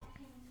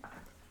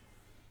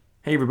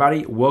Hey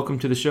everybody, welcome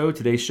to the show.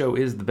 Today's show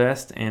is the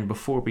best, and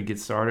before we get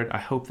started, I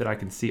hope that I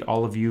can see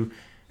all of you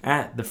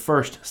at the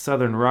first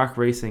Southern Rock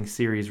Racing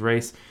Series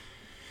race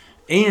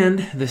and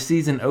the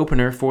season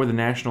opener for the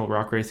National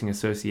Rock Racing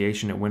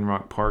Association at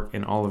Winrock Park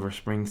in Oliver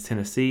Springs,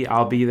 Tennessee.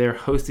 I'll be there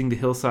hosting the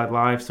Hillside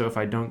Live, so if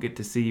I don't get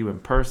to see you in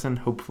person,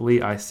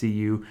 hopefully I see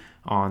you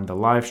on the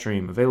live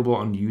stream available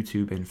on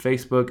YouTube and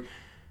Facebook.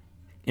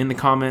 In the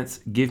comments,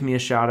 give me a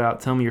shout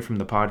out, tell me you're from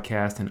the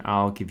podcast, and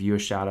I'll give you a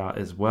shout out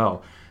as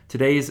well.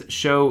 Today's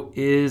show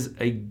is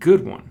a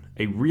good one,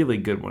 a really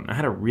good one. I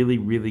had a really,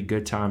 really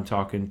good time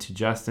talking to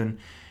Justin,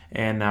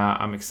 and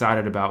I'm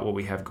excited about what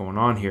we have going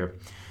on here.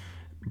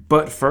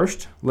 But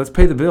first, let's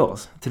pay the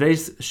bills.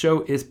 Today's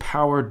show is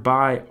powered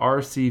by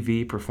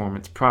RCV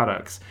Performance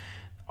Products.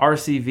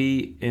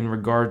 RCV, in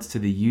regards to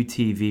the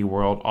UTV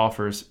world,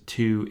 offers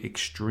two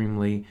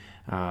extremely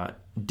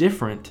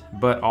different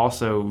but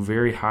also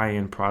very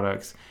high-end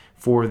products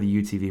for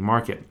the UTV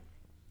market.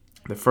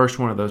 The first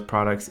one of those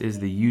products is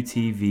the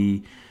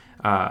UTV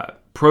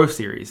Pro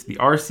Series, the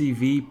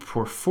RCV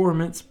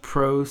Performance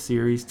Pro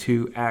Series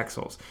 2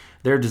 axles.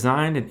 They're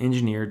designed and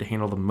engineered to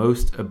handle the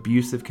most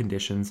abusive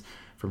conditions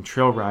from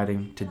trail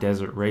riding to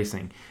desert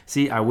racing.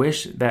 See, I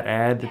wish that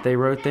ad that they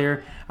wrote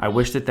there, I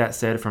wish that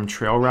said from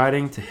trail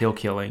riding to hill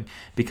killing,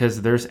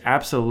 because there's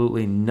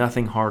absolutely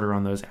nothing harder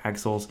on those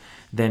axles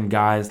than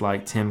guys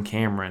like Tim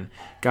Cameron,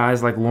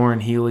 guys like Lauren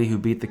Healy who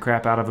beat the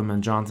crap out of him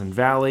in Johnson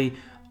Valley.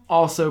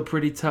 Also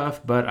pretty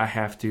tough, but I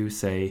have to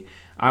say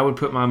I would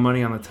put my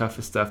money on the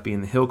toughest stuff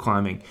being the hill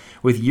climbing.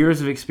 With years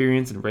of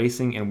experience in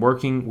racing and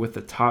working with the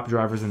top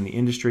drivers in the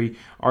industry,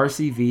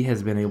 RCV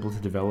has been able to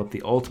develop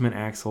the ultimate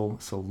axle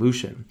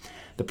solution.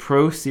 The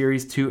Pro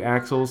Series 2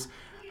 axles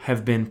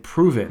have been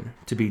proven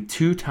to be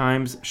 2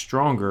 times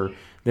stronger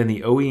than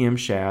the OEM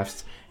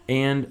shafts,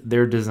 and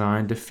they're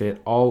designed to fit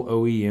all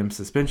OEM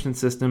suspension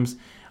systems,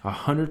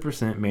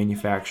 100%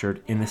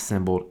 manufactured and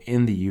assembled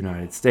in the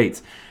United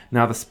States.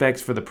 Now, the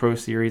specs for the Pro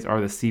Series are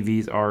the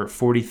CVs are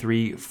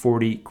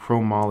 4340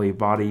 chromoly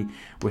body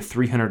with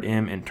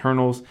 300M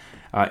internals,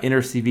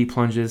 inner CV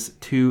plunges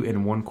 2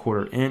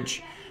 1/4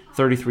 inch,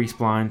 33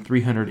 spline,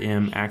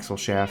 300M axle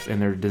shafts,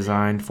 and they're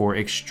designed for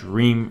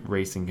extreme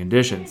racing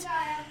conditions.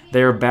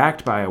 They are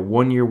backed by a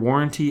 1-year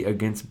warranty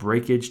against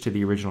breakage to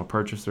the original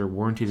purchaser.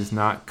 Warranty does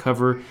not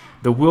cover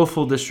the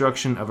willful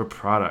destruction of a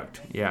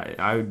product.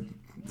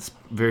 It's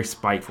very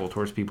spiteful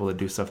towards people that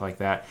do stuff like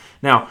that.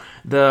 Now,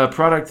 the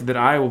product that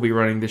I will be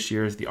running this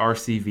year is the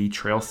RCV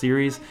Trail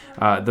Series.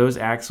 Those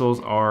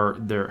axles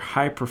they're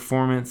high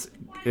performance,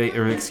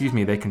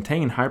 they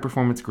contain high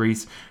performance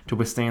grease to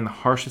withstand the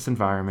harshest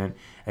environment,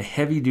 a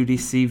heavy duty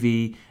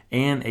CV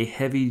and a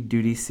heavy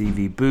duty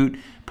CV boot,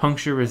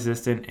 puncture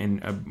resistant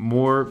and a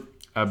more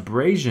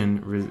boost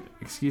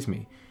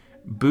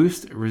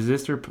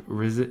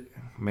resistor.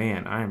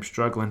 Man, I am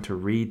struggling to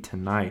read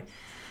tonight.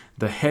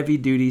 The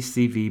heavy-duty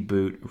CV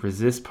boot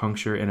resists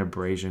puncture and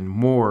abrasion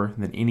more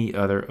than any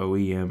other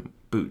OEM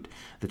boot.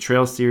 The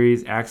Trail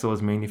Series axle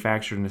is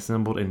manufactured and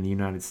assembled in the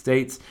United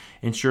States,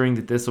 ensuring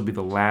that this will be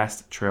the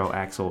last trail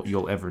axle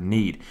you'll ever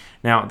need.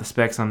 Now, the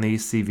specs on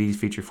these CVs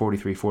feature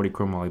 4340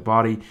 chromoly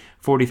body,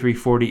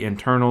 4340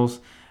 internals,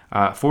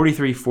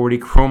 4340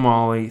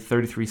 chromoly,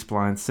 33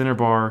 spline center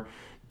bar,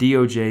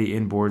 DOJ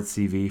inboard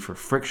CV for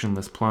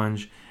frictionless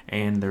plunge,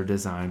 and they're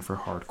designed for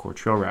hardcore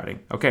trail riding.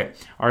 Okay,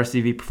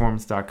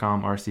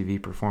 rcvperformance.com, RCV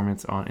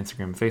Performance on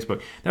Instagram and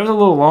Facebook. That was a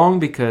little long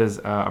because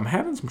I'm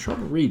having some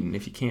trouble reading,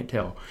 if you can't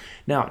tell.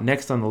 Now,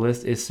 next on the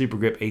list is Super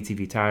Grip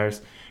ATV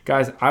tires.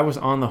 Guys, I was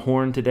on the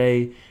horn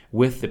today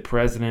with the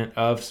president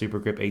of Super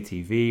Grip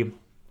ATV.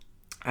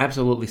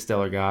 Absolutely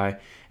stellar guy.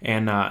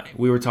 And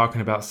we were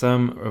talking about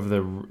some of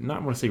the,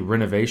 not want to say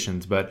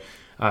renovations, but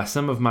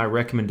some of my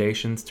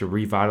recommendations to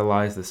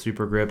revitalize the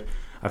Super Grip.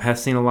 I've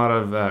seen a lot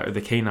of,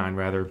 the K9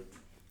 rather,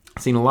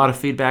 seen a lot of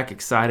feedback,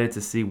 excited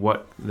to see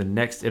what the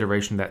next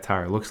iteration of that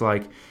tire looks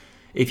like.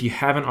 If you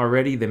haven't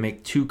already, they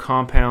make 2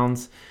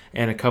 compounds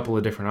and a couple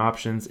of different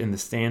options in the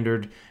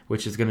standard,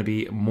 which is going to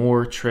be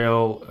more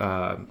trail,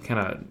 kind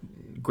of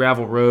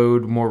gravel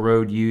road, more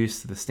road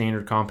use, the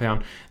standard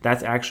compound.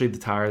 That's actually the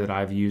tire that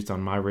I've used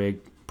on my rig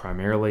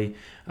primarily.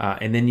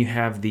 And then you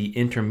have the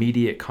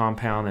intermediate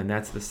compound, and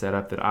that's the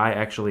setup that I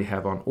actually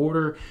have on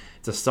order.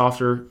 It's a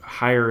softer,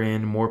 higher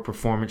end, more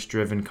performance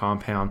driven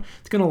compound.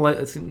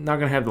 It's not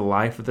gonna have the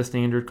life of the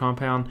standard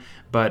compound,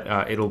 but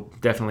it'll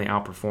definitely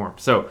outperform.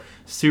 So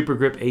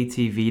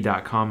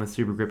supergripatv.com and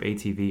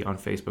supergripatv on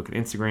Facebook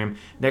and Instagram.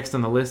 Next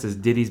on the list is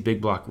Diddy's Big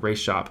Block Race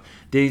Shop.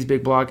 Diddy's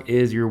Big Block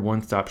is your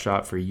one-stop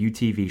shop for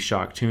UTV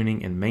shock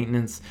tuning and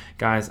maintenance.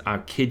 Guys, I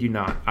kid you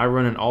not, I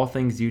run an all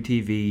things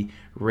UTV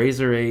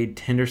Razor Aid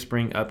tender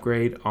spring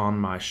upgrade on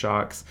my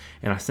shocks,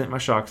 and I sent my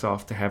shocks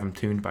off to have them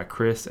tuned by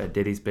Chris at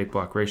Diddy's Big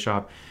Block Race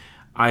Shop.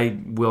 I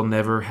will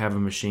never have a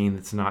machine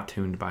that's not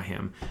tuned by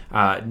him.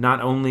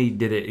 Not only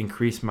did it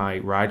increase my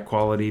ride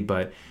quality,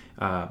 but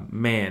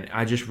man,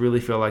 I just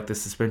really feel like the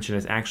suspension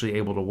is actually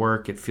able to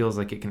work. It feels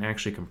like it can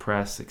actually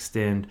compress,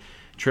 extend.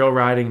 Trail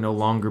riding no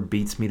longer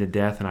beats me to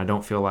death, and I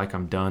don't feel like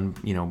I'm done,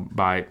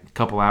 by a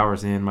couple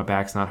hours in. My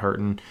back's not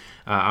hurting.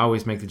 I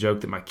always make the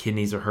joke that my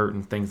kidneys are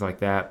hurting, things like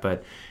that.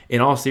 But in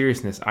all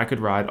seriousness, I could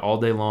ride all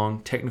day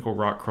long, technical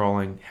rock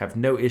crawling, have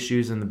no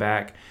issues in the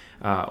back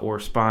or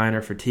spine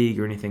or fatigue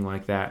or anything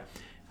like that,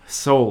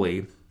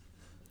 solely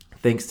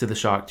thanks to the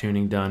shock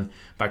tuning done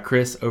by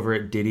Chris over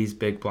at Diddy's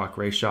Big Block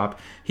Race Shop.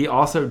 He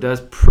also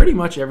does pretty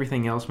much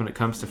everything else when it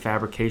comes to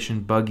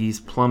fabrication, buggies,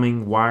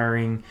 plumbing,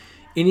 wiring,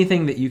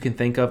 anything that you can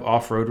think of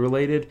off-road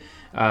related.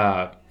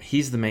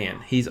 He's the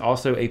man. He's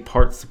also a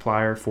parts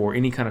supplier for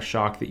any kind of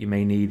shock that you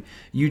may need,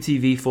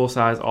 UTV, full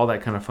size, all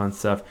that kind of fun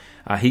stuff.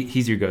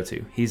 He's your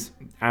go-to. He's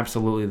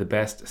absolutely the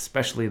best,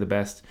 especially the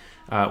best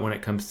when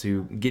it comes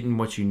to getting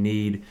what you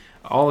need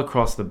all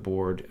across the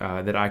board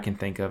that I can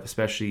think of,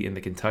 especially in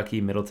the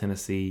Kentucky, Middle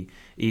Tennessee,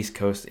 East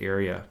Coast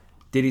area.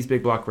 Diddy's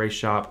Big Block Race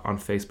Shop on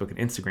Facebook and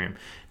Instagram.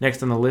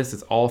 Next on the list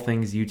is All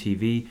Things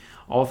UTV.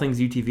 All Things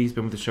UTV has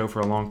been with the show for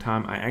a long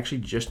time. I actually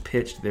just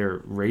pitched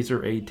their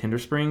Razor 8 Tender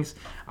Springs.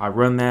 I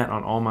run that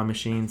on all my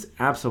machines.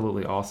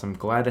 Absolutely awesome.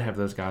 Glad to have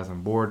those guys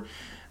on board.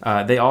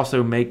 They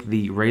also make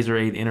the Razor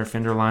 8 inner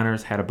fender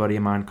liners. Had a buddy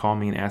of mine call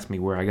me and ask me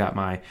where I got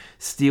my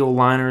steel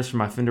liners for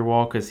my fender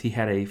wall because he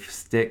had a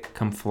stick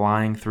come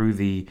flying through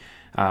the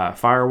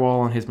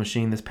firewall on his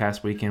machine this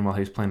past weekend while he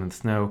was playing in the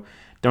snow.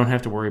 Don't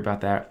have to worry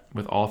about that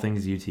with All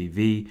Things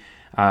UTV.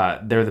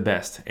 They're the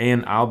best.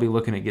 And I'll be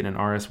looking at getting an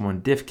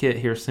RS1 diff kit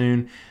here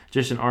soon.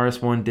 Just an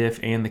RS1 diff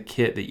and the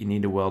kit that you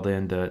need to weld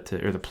in,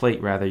 or the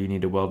plate rather, you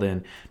need to weld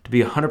in to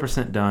be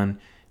 100% done.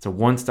 It's a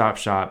one-stop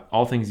shop.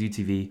 All Things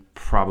UTV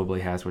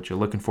probably has what you're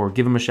looking for.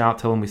 Give them a shout.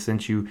 Tell them we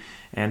sent you,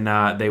 and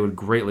they would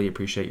greatly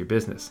appreciate your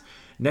business.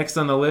 Next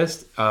on the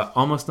list,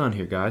 almost done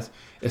here, guys.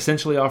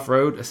 Essentially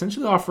Offroad.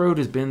 Essentially Offroad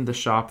has been the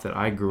shop that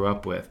I grew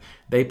up with.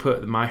 They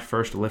put my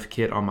first lift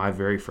kit on my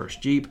very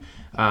first Jeep.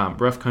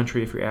 Rough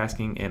country, if you're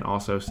asking, and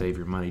also save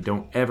your money.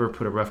 Don't ever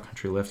put a rough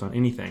country lift on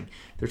anything.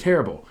 They're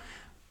terrible.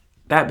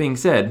 That being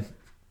said,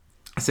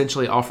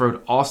 Essentially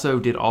Offroad also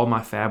did all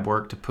my fab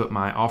work to put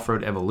my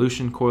Offroad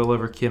Evolution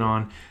coilover kit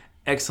on.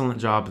 Excellent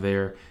job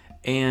there.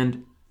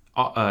 And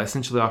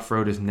Essentially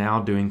Offroad is now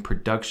doing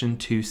production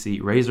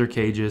 2-seat Razor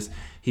cages.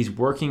 He's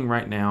working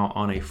right now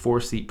on a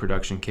 4-seat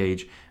production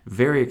cage.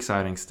 Very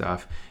exciting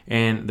stuff.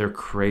 And they're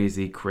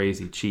crazy,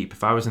 crazy cheap.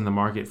 If I was in the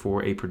market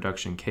for a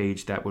production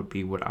cage, that would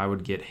be what I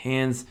would get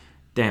hands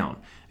down.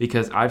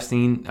 Because I've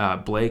seen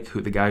Blake,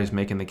 the guy who's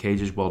making the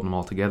cages, welding them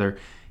all together.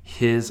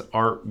 His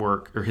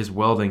artwork, or his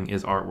welding,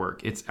 is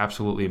artwork. It's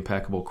absolutely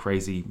impeccable,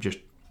 crazy, just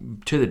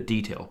to the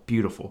detail.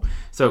 Beautiful.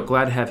 So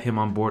glad to have him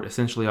on board.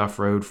 Essentially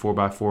Offroad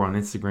 4x4 on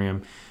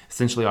Instagram.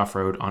 Essentially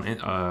Offroad on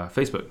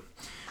Facebook.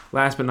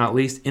 Last but not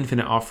least,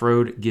 Infinite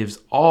Offroad gives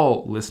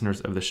all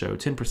listeners of the show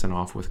 10%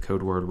 off with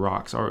code word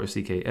ROCKS,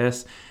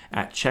 ROCKS,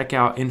 at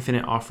checkout,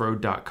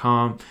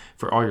 infiniteoffroad.com,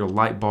 for all your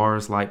light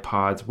bars, light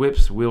pods,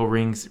 whips, wheel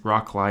rings,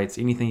 rock lights,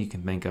 anything you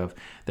can think of.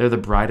 They're the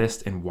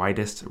brightest and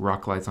whitest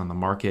rock lights on the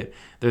market.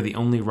 They're the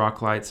only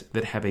rock lights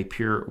that have a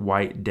pure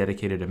white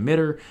dedicated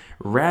emitter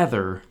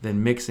rather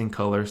than mixing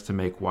colors to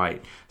make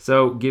white.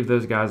 So give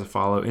those guys a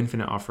follow,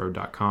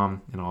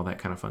 infiniteoffroad.com, and all that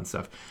kind of fun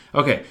stuff.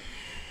 Okay.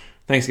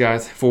 Thanks,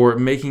 guys, for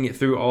making it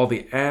through all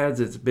the ads.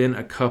 It's been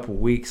a couple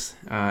weeks,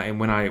 and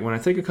when I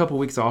take a couple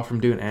weeks off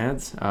from doing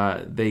ads,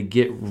 they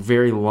get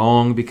very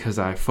long because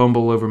I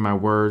fumble over my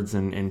words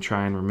and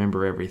try and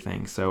remember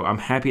everything. So I'm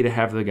happy to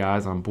have the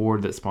guys on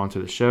board that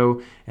sponsor the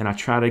show, and I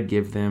try to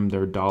give them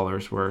their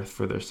dollar's worth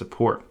for their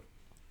support.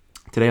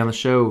 Today on the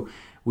show,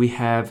 we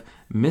have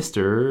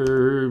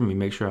Mr. Let me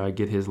make sure I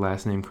get his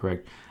last name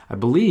correct. I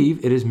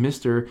believe it is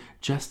Mr.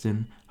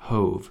 Justin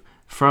Hove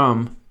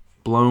from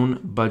Blown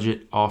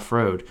Budget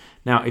Off-Road.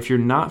 Now, if you're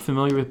not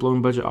familiar with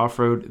Blown Budget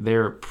Off-Road,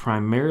 they're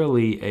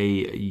primarily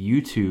a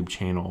YouTube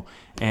channel.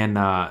 And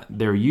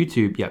their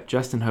YouTube,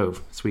 Justin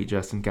Hove. Sweet,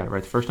 Justin. Got it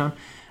right the first time.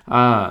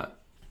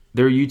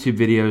 Their YouTube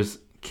videos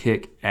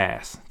kick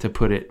ass, to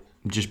put it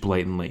just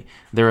blatantly.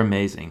 They're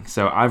amazing.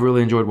 So I've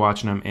really enjoyed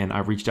watching them, and I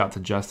reached out to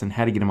Justin,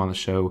 had to get him on the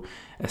show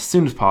as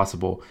soon as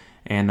possible.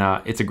 And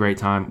it's a great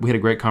time. We had a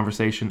great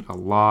conversation, a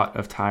lot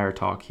of tire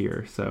talk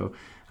here. So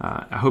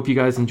I hope you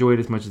guys enjoyed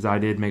as much as I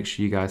did. Make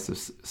sure you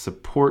guys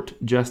support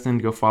Justin.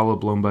 Go follow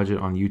Blown Budget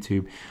on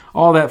YouTube.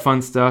 All that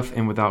fun stuff.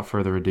 And without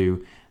further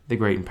ado, the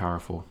great and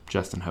powerful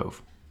Justin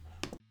Hove.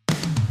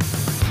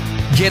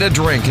 Get a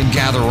drink and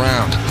gather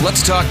round.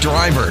 Let's talk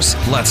drivers.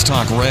 Let's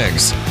talk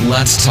rigs.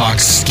 Let's talk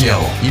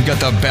skill. You've got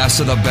the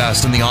best of the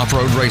best in the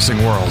off-road racing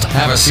world.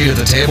 Have a seat at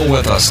the table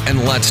with us,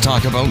 and let's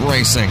talk about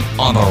racing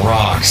on the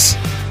rocks.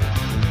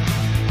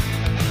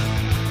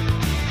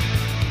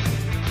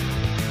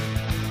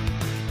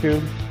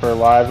 For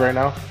live right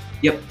now?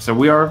 Yep. So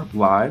we are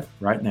live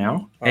right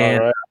now. And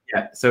right.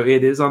 Yeah, so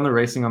it is on the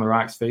Racing on the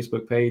Rocks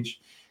Facebook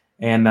page.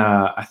 And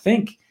I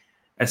think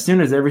as soon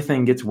as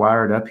everything gets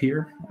wired up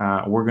here,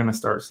 we're going to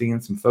start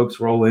seeing some folks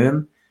roll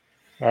in.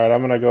 All right,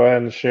 I'm going to go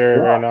ahead and share it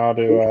right now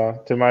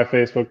to my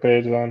Facebook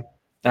page then.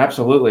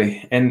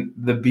 Absolutely. And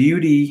the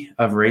beauty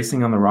of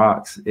Racing on the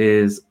Rocks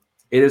is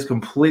it is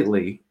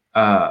completely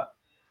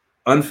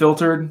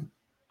unfiltered,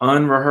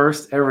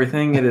 unrehearsed,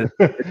 everything. It is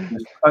as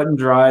cut and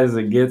dry as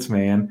it gets,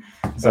 man.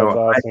 That's So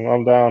awesome.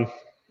 I'm down.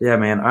 yeah,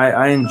 man,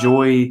 I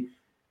enjoy,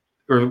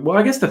 or well,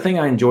 I guess the thing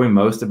I enjoy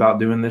most about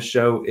doing this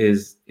show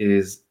is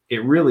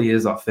it really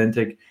is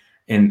authentic,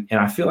 and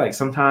I feel like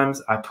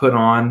sometimes I put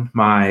on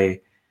my,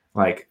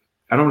 like,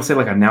 I don't want to say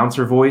like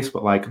announcer voice,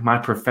 but like my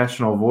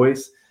professional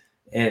voice,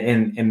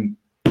 and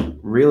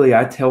really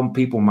I tell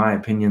people my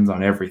opinions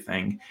on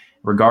everything,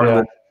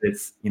 regardless Yeah. if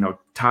it's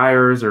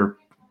tires or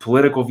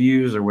political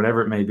views or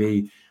whatever it may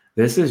be.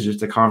 This is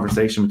just a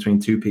conversation between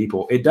two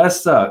people. It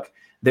does suck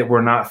that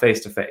we're not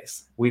face to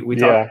face. We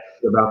talked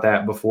Yeah. about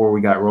that before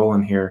we got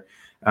rolling here,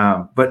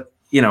 but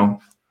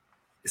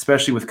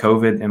especially with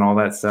COVID and all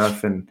that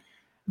stuff and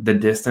the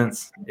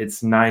distance,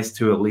 it's nice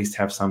to at least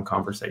have some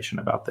conversation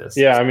about this.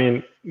 Yeah. I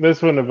mean,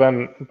 this wouldn't have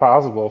been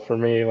possible for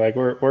me. Like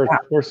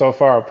we're so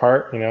far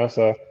apart,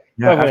 so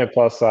Yeah, definitely a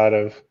plus side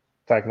of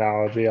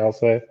technology, I'll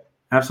say.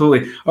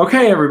 absolutely.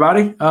 Okay,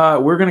 everybody,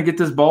 we're going to get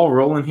this ball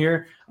rolling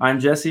here. I'm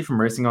Jesse from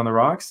Racing on the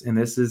Rocks, and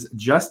this is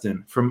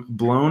Justin from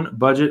Blown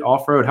Budget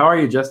Offroad. How are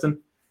you, Justin?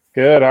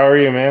 Good. How are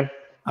you, man?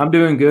 I'm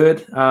doing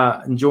good.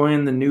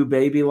 Enjoying the new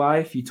baby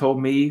life. You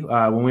told me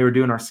when we were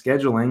doing our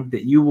scheduling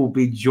that you will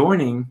be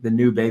joining the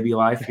new baby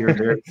life here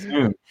very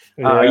soon.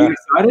 Are Yeah, you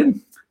excited?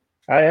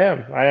 I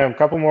am. A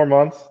couple more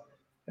months,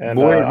 and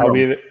Boy or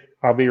girl?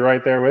 I'll be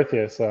right there with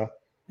you. So,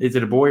 Is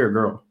it a boy or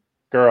girl?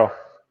 girl.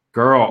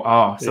 Girl.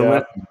 Oh, so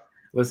Yeah.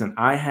 listen.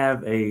 I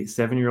have a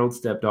 7-year-old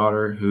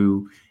stepdaughter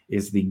who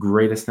is the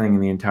greatest thing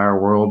in the entire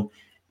world.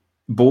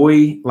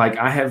 Boy, like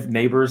I have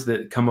neighbors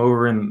that come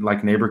over and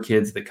like neighbor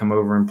kids that come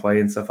over and play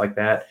and stuff like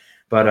that.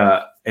 But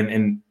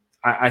and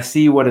I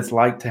see what it's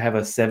like to have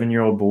a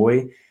 7-year-old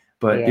boy.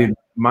 But Yeah. dude,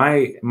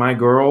 my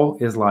girl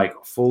is like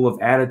full of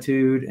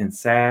attitude and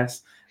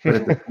sass, but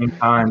at the same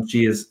time,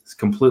 she is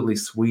completely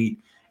sweet.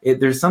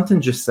 There's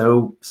something just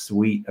so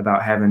sweet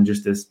about having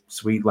just this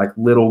sweet like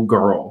little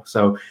girl.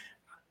 So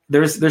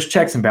there's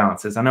checks and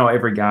balances. I know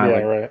every guy Yeah.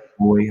 like Right.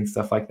 boy and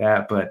stuff like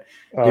that, but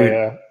Oh dude,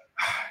 yeah.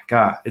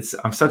 God,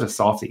 I'm such a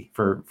softie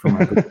for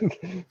my.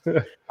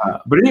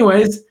 But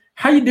anyways,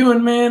 how you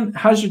doing, man?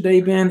 How's your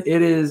day been?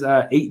 It is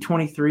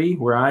 8:23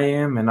 where I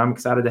am, and I'm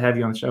excited to have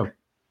you on the show.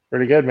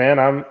 Pretty good, man.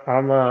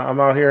 I'm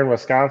out here in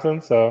Wisconsin,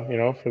 so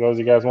for those of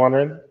you guys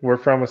wondering, we're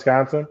from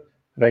Wisconsin.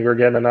 I think we're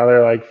getting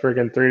another like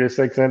freaking 3 to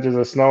 6 inches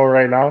of snow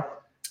right now.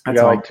 We That's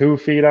got all. like 2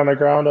 feet on the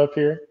ground up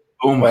here.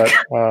 Oh my But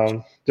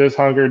God. just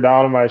hunkered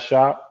down in my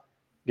shop,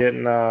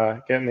 getting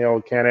the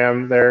old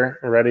Can-Am there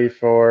ready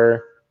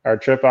for our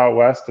trip out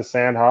west to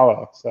Sand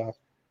Hollow. So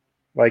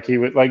like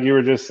you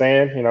were just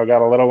saying,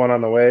 got a little one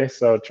on the way.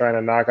 So trying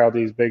to knock out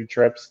these big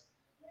trips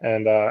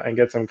and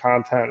get some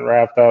content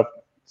wrapped up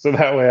so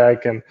that way I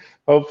can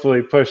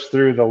hopefully push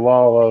through the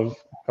lull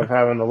of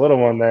having the little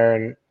one there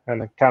and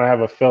kind of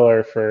have a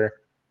filler for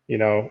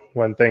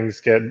when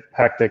things get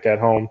hectic at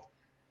home.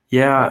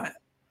 Yeah,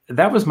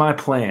 that was my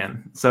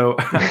plan. So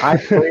I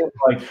planned,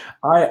 like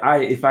I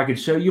if I could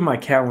show you my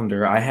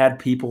calendar, I had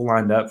people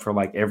lined up for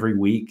like every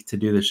week to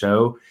do the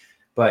show,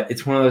 but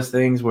it's one of those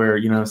things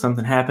where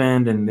something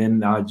happened and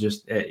then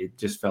it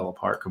just fell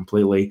apart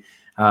completely.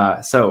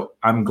 So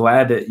I'm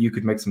glad that you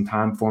could make some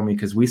time for me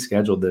because we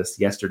scheduled this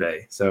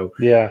yesterday. So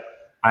Yeah.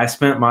 I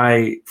spent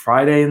my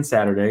Friday and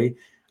Saturday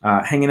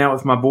hanging out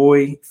with my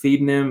boy,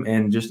 feeding him,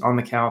 and just on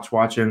the couch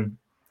watching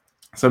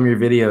some of your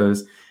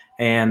videos.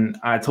 And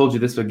I told you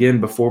this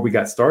again before we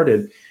got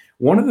started.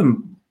 One of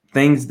the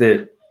things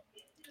that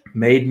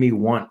made me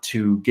want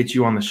to get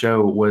you on the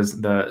show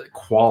was the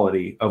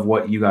quality of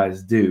what you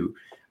guys do.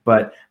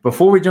 But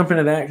before we jump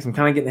into that, because I'm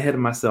kind of getting ahead of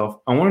myself,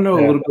 I want to know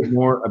a little bit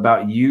more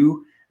about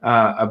you,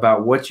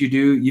 about what you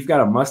do. You've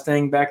got a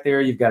Mustang back there.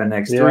 You've got an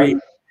X3. Yeah.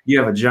 You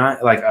have a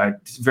giant, like a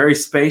very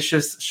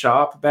spacious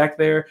shop back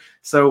there.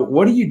 So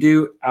what do you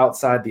do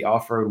outside the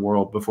off-road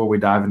world before we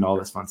dive into all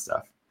this fun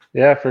stuff?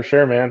 Yeah, for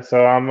sure, man.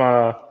 So I'm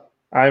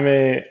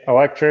a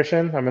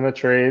electrician. I'm in the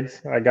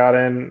trades. I got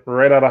in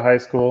right out of high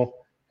school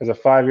as a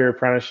 5-year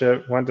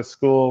apprenticeship. Went to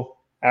school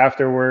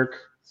after work.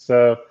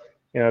 So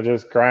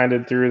just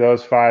grinded through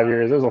those 5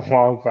 years. It was a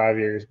long 5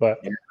 years,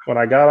 but when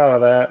I got out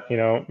of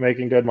that,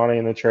 making good money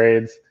in the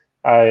trades,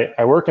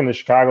 I work in the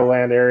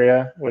Chicagoland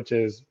area, which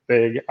is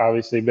big,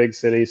 obviously big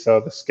city. So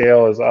the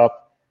scale is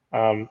up.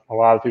 A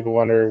lot of people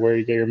wonder where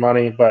you get your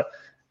money, but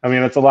I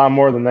mean, it's a lot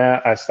more than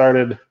that. I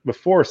started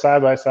before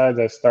side-by-sides.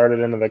 I started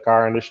into the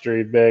car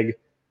industry big,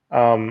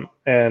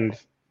 and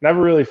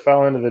never really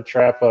fell into the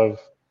trap of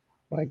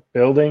like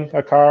building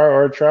a car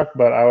or a truck,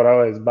 but I would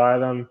always buy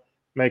them,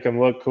 make them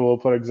look cool,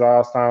 put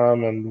exhaust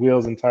on them and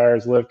wheels and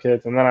tires, lift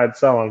kits, and then I'd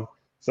sell them.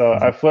 So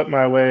I flipped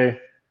my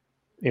way,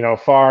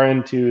 far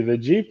into the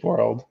Jeep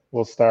world,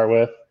 we'll start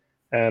with.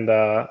 And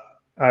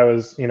I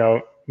was,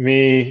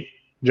 me,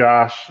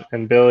 Josh,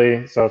 and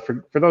Billy. So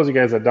for those of you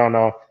guys that don't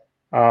know,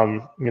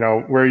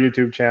 we're a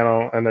YouTube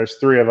channel and there's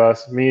 3 of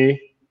us, me,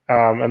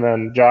 and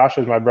then Josh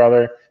is my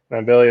brother, and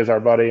then Billy is our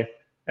buddy.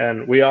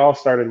 And we all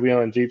started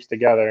wheeling Jeeps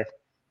together.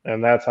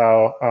 And that's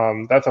how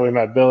we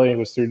met Billy,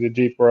 was through the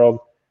Jeep world.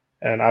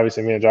 And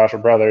obviously, me and Josh are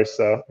brothers,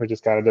 so we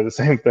just kind of did the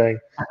same thing.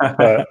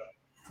 But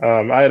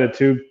I had a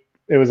tube.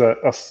 It was a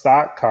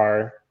stock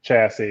car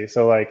chassis.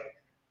 So like,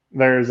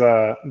 there's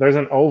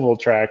an oval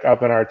track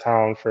up in our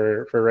town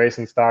for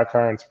racing stock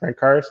car and sprint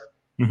cars,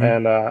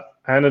 and I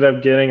ended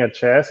up getting a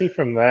chassis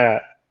from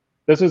that.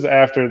 This was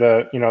after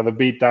the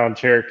beat down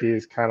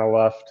Cherokees kind of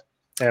left,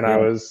 and I Yeah.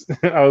 was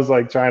I was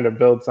like trying to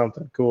build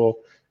something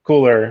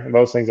cooler.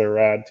 Those things are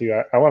rad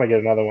too. I want to get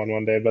another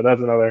one day, but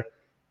that's another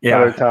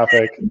Yeah.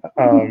 topic.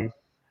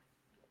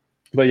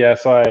 But yeah,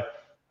 so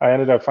I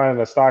ended up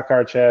finding a stock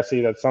car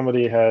chassis that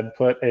somebody had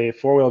put a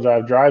four-wheel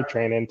drive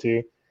drivetrain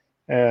into,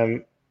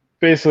 and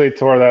basically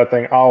tore that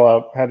thing all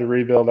up. Had to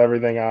rebuild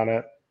everything on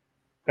it,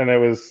 and it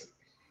was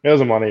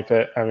a money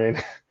pit. I mean,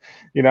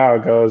 you know how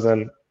it goes,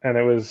 and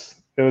it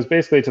was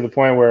basically to the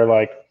point where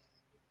like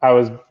I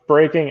was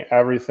breaking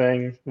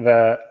everything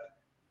that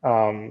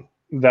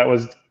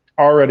was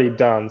already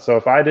done. So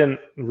if I didn't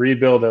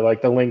rebuild it,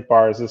 like the link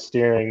bars, the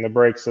steering, the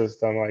brake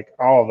system, like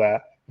all of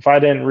that, if I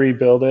didn't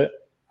rebuild it,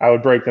 I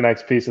would break the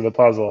next piece of the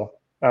puzzle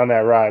on that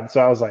ride.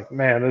 So I was like,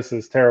 man, this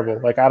is terrible.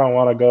 Like I don't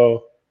want to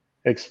go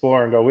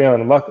explore and go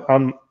wheeling.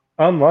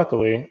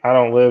 Unluckily, I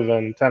don't live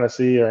in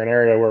Tennessee or an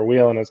area where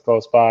wheeling is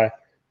close by.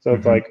 So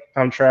it's like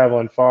I'm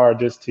traveling far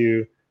just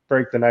to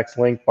break the next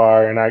link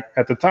bar. And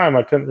at the time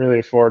I couldn't really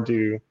afford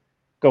to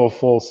go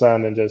full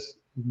send and just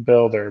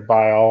build or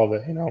buy all of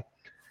it.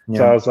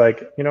 So I was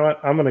like, you know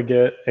what, I'm gonna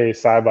get a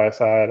side by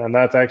side, and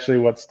that's actually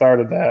what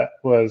started that.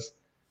 Was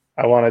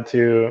I wanted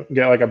to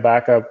get like a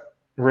backup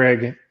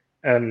rig,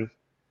 and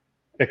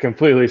it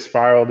completely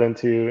spiraled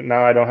into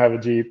now I don't have a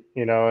Jeep,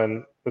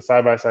 and the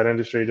side by side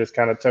industry just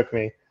kind of took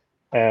me.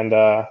 And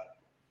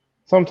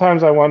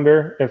sometimes I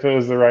wonder if it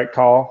was the right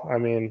call. I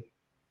mean,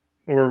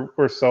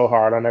 we're so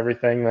hard on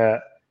everything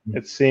that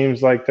it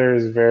seems like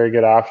there's very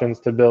good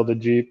options to build a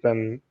Jeep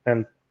and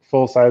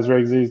full size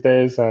rigs these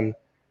days. And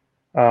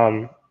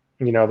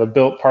the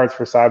built parts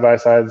for side by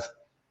sides,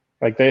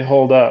 like they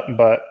hold up,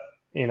 but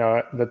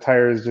the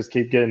tires just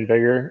keep getting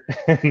bigger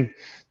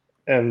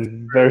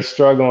and they're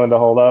struggling to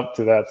hold up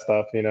to that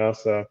stuff.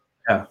 So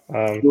Yeah.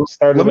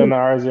 started in the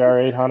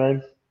RZR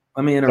 800.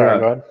 Let me interrupt. Sorry,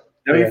 go ahead.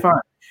 No, you're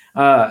fine.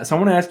 So I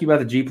want to ask you about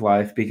the Jeep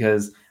life,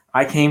 because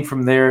I came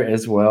from there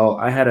as well.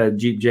 I had a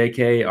Jeep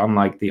JK on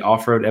like the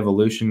Offroad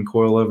Evolution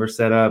coilover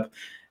setup,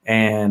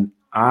 and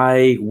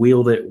I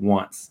wheeled it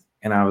once,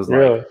 and I was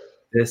like,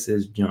 this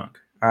is junk.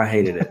 I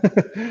hated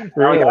it.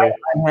 Really? I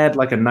had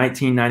like a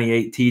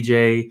 1998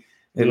 TJ.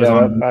 It was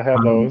I had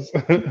those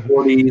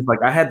 40s.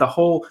 Like I had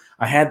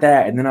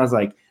that, and then I was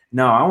like,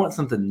 no, I want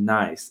something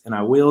nice. And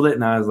I wheeled it,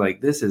 and I was like,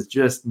 this is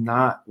just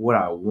not what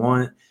I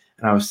want.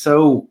 And I was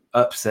so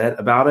upset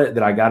about it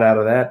that I got out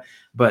of that.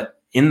 But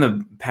in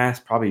the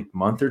past probably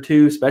month or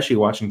two, especially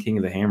watching King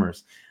of the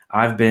Hammers,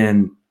 I've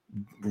been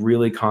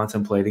really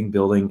contemplating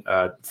building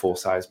a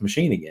full-size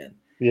machine again.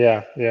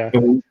 Yeah.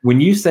 And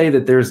when you say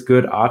that there's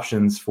good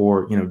options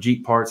for,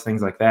 Jeep parts,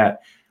 things like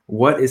that,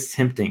 what is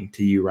tempting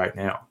to you right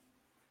now?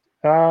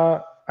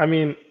 I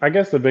mean, I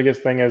guess the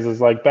biggest thing is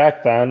like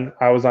back then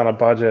I was on a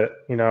budget.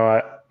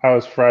 I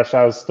was fresh.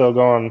 I was still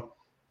going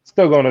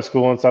to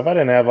school and stuff. I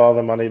didn't have all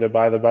the money to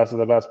buy the best of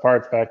the best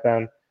parts back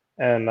then.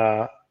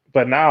 And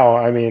but now,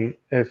 I mean,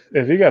 if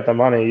you got the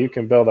money, you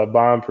can build a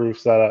bomb-proof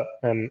setup.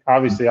 And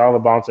obviously, all the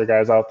bouncer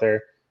guys out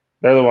there,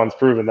 they're the ones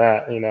proving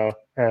that.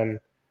 And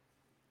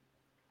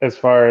as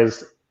far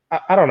as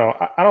I don't know,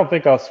 I don't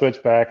think I'll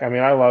switch back. I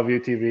mean, I love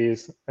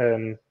UTVs,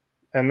 and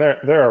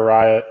they're a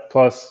riot.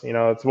 Plus,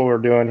 it's what we're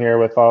doing here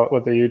with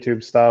the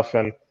YouTube stuff,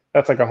 and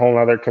that's like a whole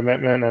other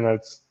commitment. And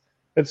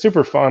it's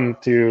super fun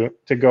to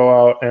go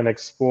out and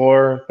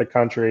explore the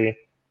country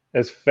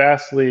as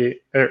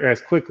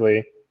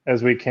quickly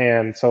as we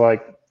can. So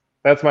like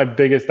that's my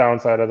biggest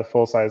downside of the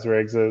full size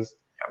rigs is,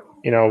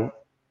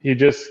 you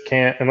just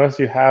can't, unless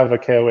you have a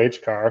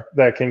KOH car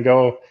that can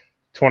go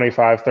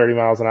 25, 30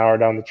 miles an hour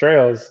down the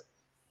trails.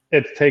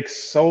 It takes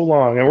so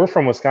long. And we're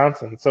from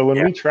Wisconsin. So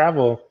when we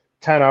travel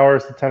 10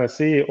 hours to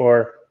Tennessee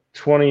or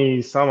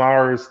 20 some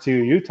hours to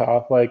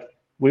Utah, like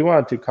we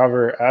want to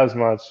cover as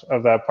much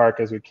of that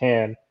park as we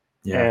can.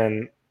 Yeah.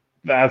 And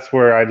that's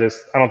where I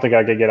don't think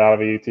I could get out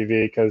of a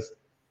UTV because,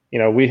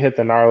 we hit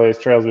the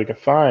gnarliest trails we could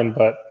find,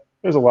 but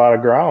there's a lot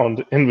of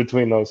ground in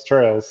between those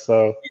trails.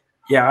 So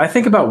yeah, I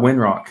think about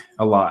Windrock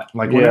a lot.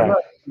 Like whenever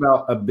I think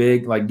about a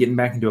big, like getting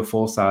back into a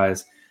full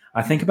size,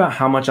 I think about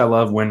how much I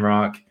love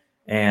Windrock,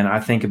 and I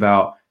think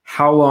about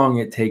how long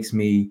it takes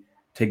me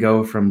to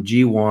go from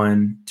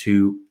G1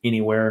 to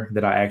anywhere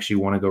that I actually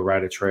want to go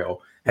ride a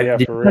trail.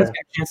 Did you guys get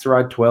a chance to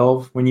ride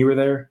 12 when you were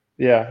there?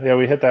 Yeah,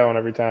 we hit that one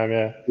every time.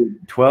 Yeah,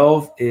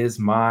 12 is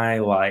my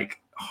like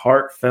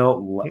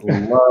heartfelt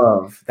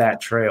love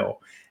that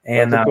trail,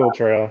 and that's a cool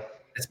trail.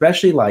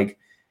 Especially like,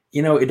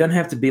 it doesn't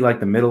have to be like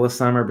the middle of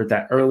summer, but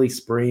that early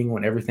spring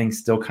when everything's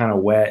still kind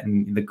of wet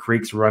and the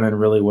creek's running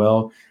really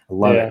well. I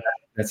love it.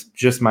 That's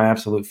just my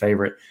absolute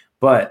favorite.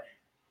 But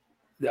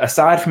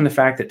aside from the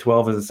fact that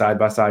 12 is a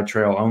side-by-side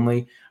trail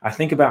only, I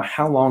think about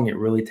how long it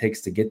really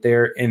takes to get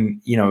there. And,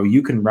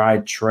 you can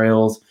ride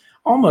trails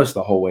almost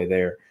the whole way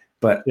there.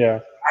 But Yeah.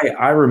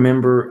 I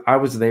remember I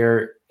was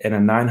there in a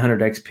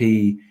 900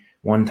 XP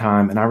one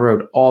time, and I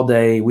rode all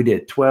day. We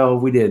did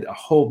 12. We did a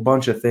whole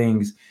bunch of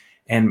things.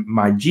 And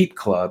my Jeep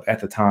club at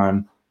the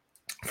time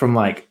from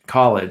like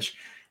college,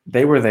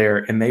 they were there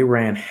and they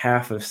ran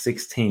half of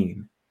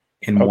 16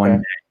 in one Okay.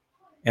 day.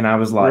 And I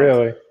was like,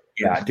 Really?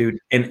 yeah, dude.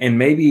 And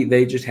maybe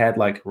they just had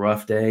like a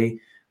rough day,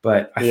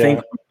 but I think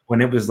Yeah.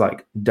 when it was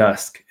like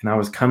dusk and I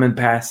was coming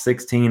past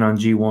 16 on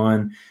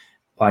G1,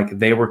 like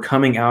they were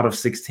coming out of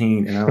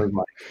 16 and I was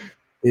like,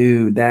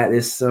 dude,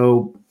 that's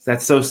so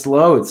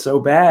slow. It's so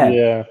bad.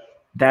 Yeah.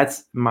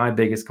 That's my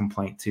biggest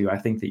complaint too. I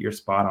think that you're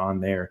spot on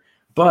there.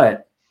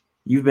 But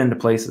you've been to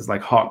places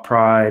like Hawk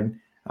Pride,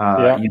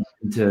 Yeah. you've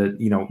been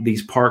to,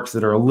 these parks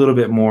that are a little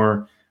bit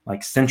more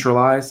like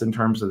centralized in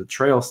terms of the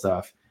trail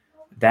stuff.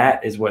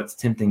 That is what's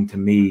tempting to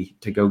me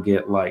to go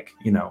get like,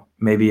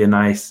 maybe a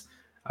nice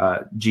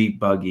Jeep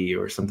buggy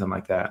or something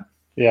like that.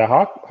 Yeah.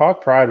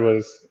 Hawk Pride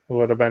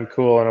would have been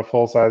cool in a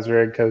full size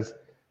rig because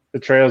the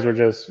trails were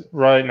just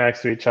right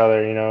next to each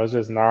other. You know, it was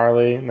just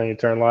gnarly, and then you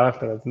turn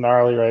left, and it's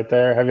gnarly right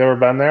there. Have you ever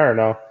been there or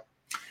no?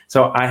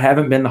 So I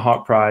haven't been to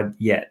Hawk Pride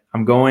yet.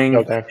 I'm going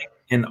Okay.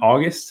 in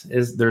August.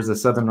 There's a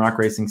Southern Rock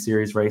Racing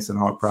Series race in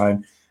Hawk Pride.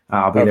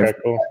 I'll be there. Okay.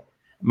 Cool.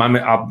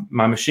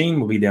 My machine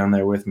will be down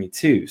there with me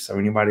too. So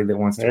anybody that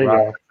wants to There you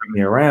ride go.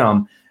 me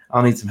around,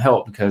 I'll need some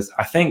help because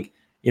I think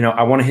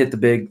I want to hit the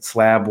big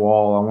slab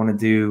wall. I want to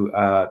do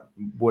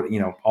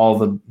all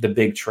the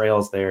big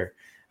trails there.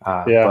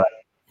 Yeah. But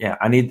yeah,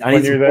 I need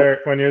When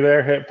some you're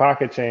there, hit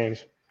pocket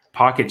change.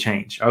 pocket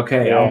change.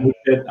 Okay, Yeah.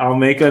 I'll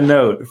make a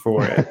note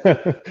for it.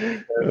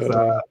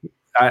 That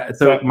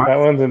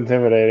one's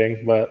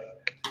intimidating, but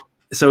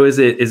So is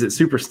it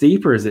super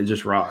steep or is it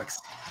just rocks?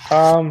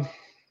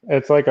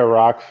 it's like a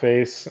rock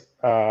face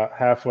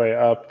halfway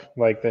up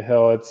like the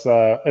hill. It's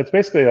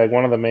basically like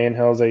one of the main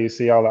hills that you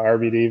see all the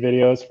RBD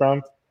videos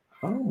from.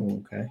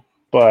 Oh, okay.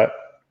 But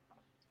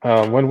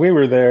when we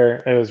were there,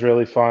 it was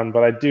really fun.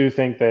 But I do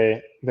think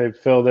they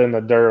filled in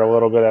the dirt a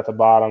little bit at the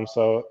bottom,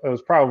 so it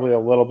was probably a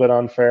little bit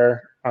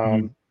unfair.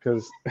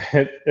 Because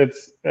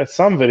it's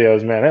some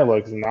videos, man, it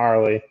looks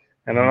gnarly.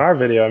 And on our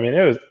video, I mean,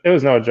 it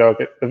was no joke.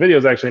 The video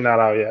is actually not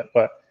out yet,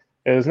 but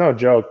it was no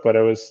joke. But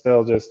it was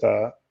still just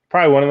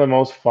probably one of the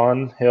most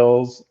fun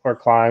hills or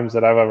climbs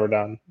that I've ever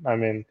done. I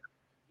mean,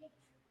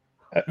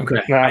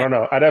 Okay. I don't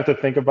know. I'd have to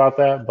think about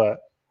that, but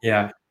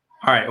Yeah.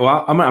 All right.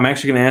 Well, I'm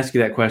actually going to ask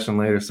you that question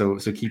later, so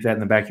keep that in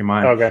the back of your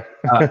mind. okay.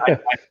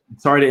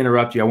 Sorry to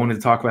interrupt you. I wanted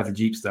to talk about the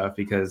Jeep stuff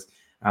because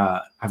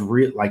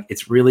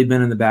it's really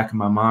been in the back of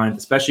my mind,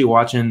 especially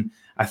watching.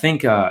 I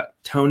think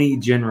Tony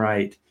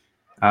Genwright.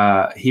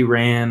 He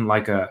ran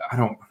like I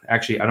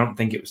don't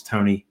think it was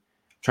Tony.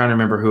 I'm trying to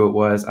remember who it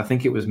was. I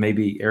think it was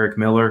maybe Eric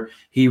Miller.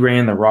 He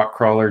ran the Rock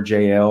Crawler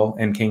JL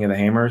and King of the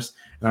Hammers,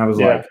 and I was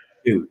like,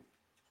 dude,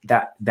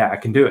 that I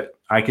can do it.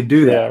 I could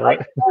do that. Yeah, right.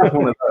 I have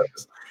one of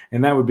those.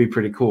 And that would be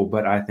pretty cool.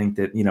 But I think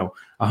that,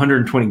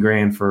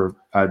 $120,000 for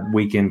a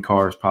weekend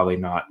car is probably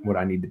not what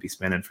I need to be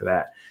spending for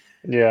that.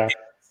 Yeah.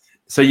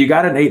 So you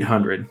got an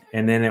 800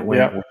 and then it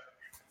went. Yep.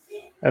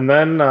 And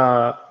then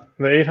the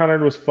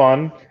 800 was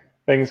fun.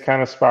 Things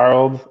kind of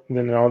spiraled.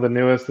 The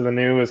newest of the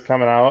new was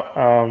coming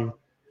out.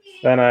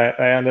 Then I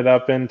ended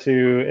up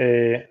into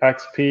a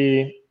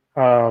XP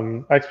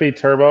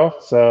Turbo.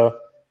 So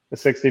the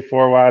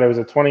 64 watt, it was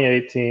a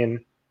 2018.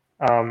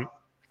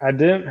 I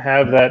didn't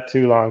have that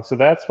too long. So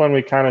that's when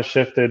we kind of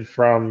shifted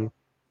from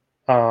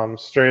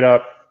straight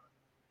up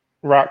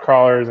rock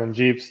crawlers and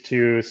Jeeps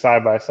to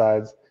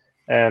side-by-sides.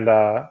 And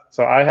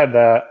so I had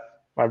that.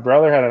 My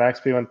brother had an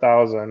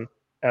XP1000,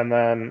 and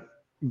then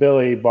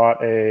Billy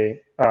bought a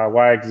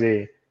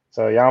YXZ,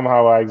 so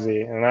Yamaha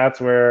YXZ. And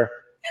that's where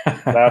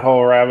that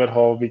whole rabbit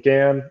hole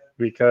began,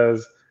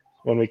 because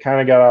when we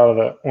kind of got out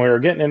of when we were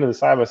getting into the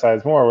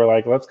side-by-sides more, we're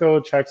like, let's go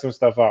check some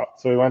stuff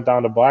out. So we went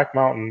down to Black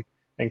Mountain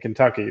in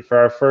Kentucky for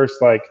our first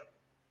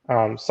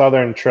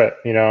southern trip.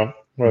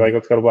 We're like,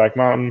 let's go to Black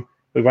Mountain.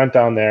 We went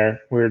down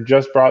there. We were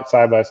just brought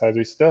side-by-sides.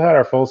 We still had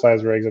our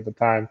full-size rigs at the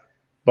time,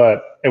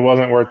 but it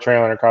wasn't worth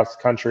trailing across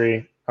the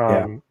country.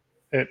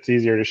 It's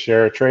easier to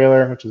share a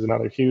trailer, which is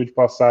another huge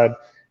plus side.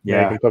 You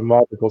can put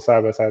multiple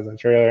side-by-sides in a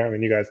trailer. I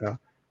mean, you guys know.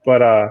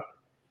 But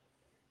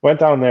went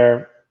down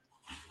there.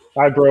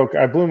 I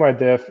blew my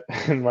diff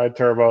in my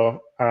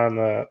turbo on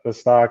the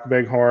stock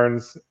big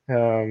horns.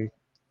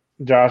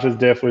 Josh's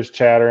diff was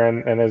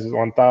chattering and his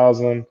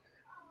 1000.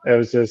 It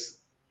was just,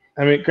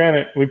 I mean,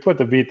 granted, we put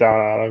the beat down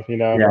on him,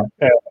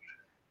 Yeah.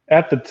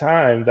 At the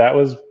time, that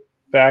was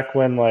back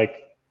when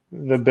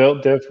the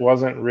built diff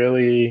wasn't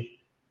really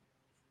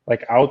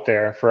out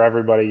there for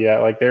everybody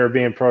yet. They were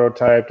being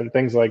prototyped and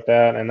things like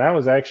that. And that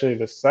was actually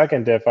the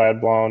second diff I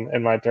had blown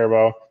in my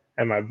turbo.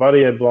 And my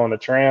buddy had blown a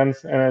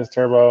trans in his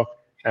turbo.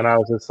 And I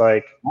was just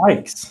like,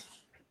 nice.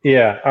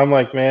 Yeah. I'm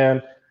like,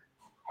 man,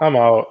 I'm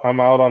out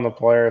on the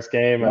Polaris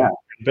game. And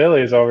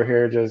Billy's over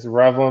here just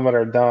rev limit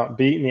or dump,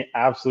 beating the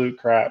absolute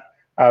crap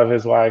out of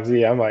his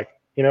YXZ. I'm like,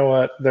 you know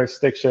what? They're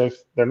stick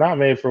shifts. They're not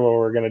made for what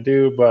we're going to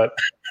do, but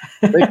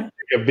they can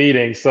take a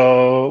beating.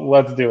 So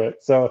let's do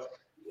it. So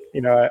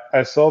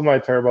I sold my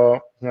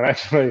turbo, and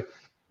actually,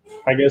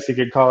 I guess you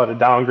could call it a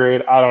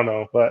downgrade. I don't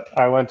know, but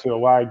I went to a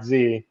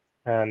YXZ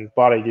and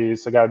bought it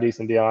used, so got a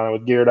decent deal on it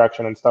with gear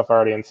reduction and stuff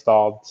already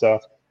installed. So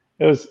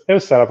it was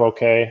set up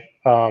okay.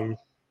 And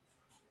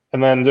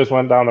then just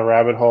went down the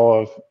rabbit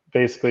hole of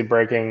basically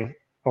breaking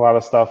a lot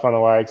of stuff on the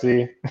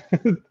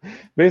YXZ.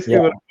 Basically, Yeah.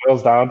 what it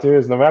boils down to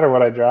is no matter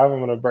what I drive, I'm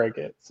going to break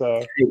it.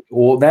 So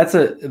Well,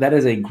 that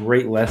is a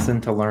great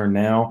lesson to learn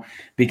now,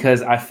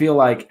 because I feel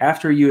like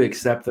after you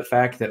accept the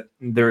fact that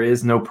there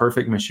is no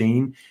perfect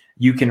machine,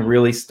 you can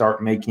really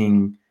start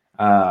making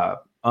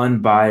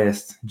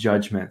unbiased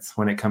judgments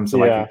when it comes to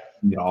yeah,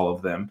 all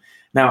of them.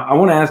 Now, I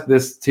want to ask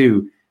this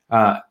too.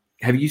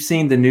 Have you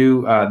seen the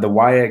new the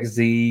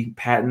YXZ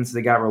patents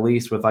that got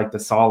released with like the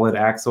solid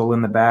axle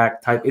in the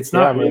back type? It's yeah.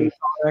 I not really mean, a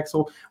solid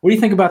axle. What do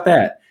you think about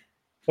that?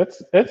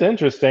 it's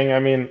interesting. I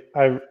mean,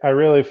 I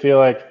really feel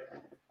like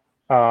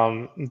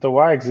the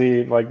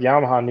YXZ, like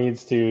Yamaha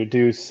needs to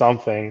do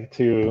something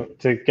to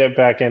get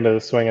back into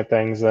the swing of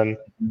things, and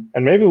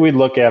maybe we'd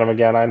look at them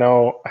again. I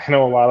know a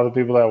lot of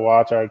the people that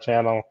watch our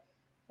channel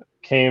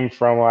came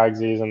from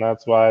YXZs, and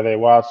that's why they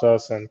watch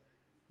us, and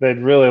they'd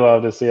really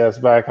love to see us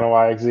back in a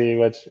YXZ.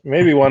 Which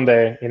maybe one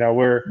day,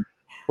 we're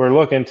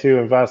looking to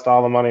invest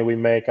all the money we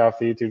make off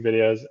the YouTube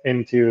videos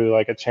into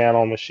like a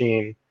channel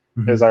machine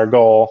is Mhm. our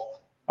goal.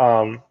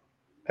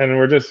 And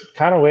we're just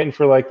kind of waiting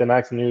for like the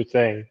next new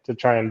thing to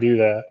try and do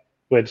that,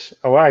 which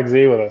a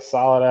YXZ with a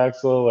solid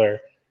axle or,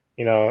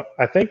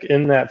 I think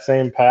in that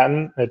same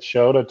patent, it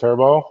showed a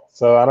turbo.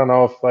 So I don't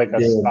know if like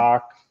a Yeah.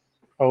 stock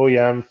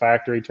OEM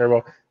factory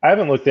turbo. I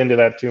haven't looked into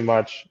that too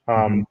much.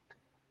 Mhm.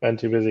 Been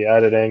too busy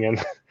editing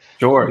and,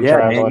 Sure. and Yeah,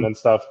 traveling man. and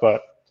stuff.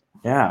 But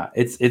Yeah,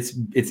 it's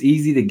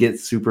easy to get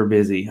super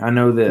busy. I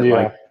know that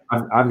like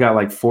yeah, I've got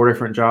like 4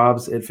 different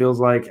jobs. It feels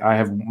like I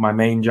have my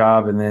main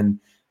job and then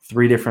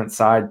 3 different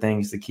side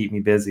things to keep me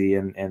busy,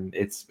 and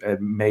it's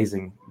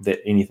amazing that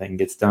anything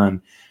gets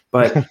done.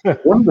 But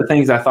one of the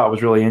things I thought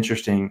was really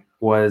interesting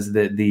was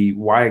that the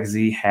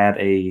YXZ had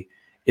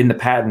in the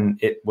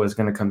patent, it was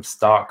going to come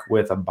stock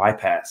with a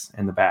bypass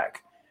in the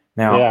back.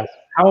 Now, yeah.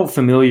 how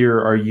familiar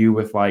are you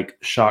with like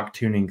shock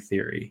tuning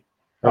theory,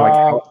 or like Uh,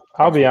 how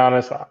I'll be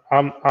honest.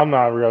 I'm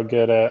not real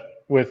good at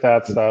with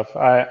that stuff.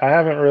 I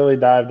haven't really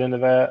dived into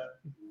that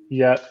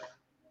yet.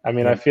 I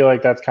mean, yeah. I feel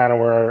like that's kind of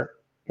where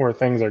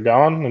things are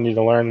going. I need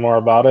to learn more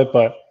about it,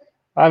 but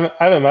I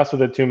haven't messed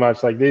with it too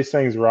much. Like these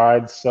things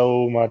ride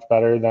so much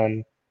better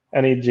than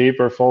any Jeep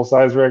or full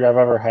size rig I've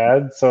ever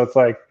had. So it's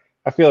like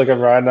I feel like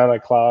I'm riding on a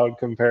cloud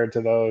compared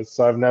to those.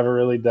 So I've never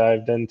really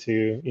dived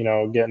into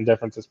getting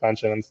different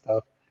suspension and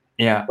stuff.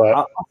 Yeah, But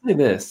I'll say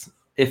this: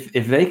 if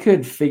they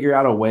could figure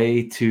out a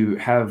way to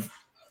have,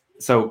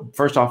 so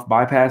first off,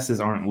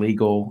 bypasses aren't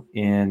legal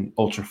in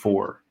Ultra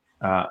 4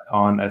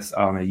 on a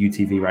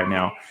UTV right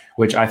now,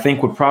 which I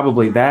think would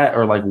probably that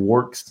or like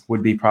Works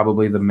would be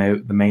probably the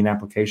main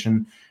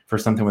application for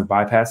something with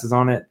bypasses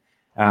on it.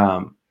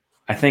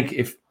 I think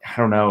if I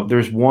don't know,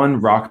 there's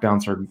one rock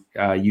bouncer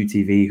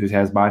UTV who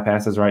has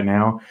bypasses right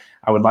now.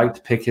 I would like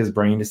to pick his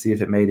brain to see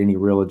if it made any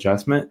real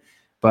adjustment,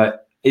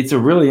 but it's a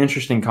really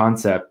interesting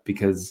concept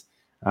because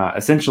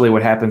essentially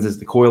what happens is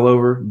the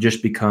coilover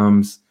just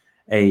becomes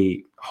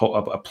a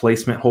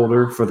placement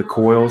holder for the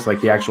coils,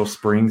 like the actual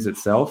springs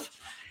itself,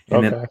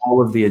 and then okay,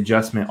 all of the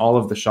adjustment, all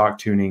of the shock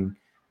tuning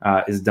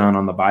is done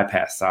on the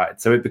bypass side.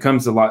 So it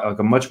becomes a lot like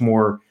a much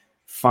more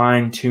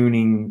fine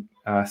tuning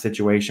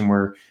situation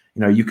where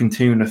you can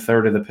tune a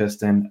third of the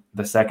piston,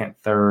 the second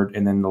third,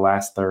 and then the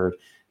last third,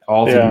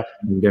 all to do yeah,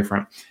 something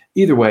different.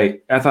 Either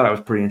way, I thought it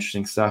was pretty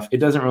interesting stuff. It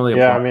doesn't really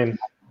yeah. apply I mean,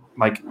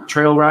 like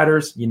trail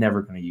riders. You're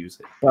never going to use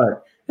it,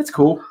 but it's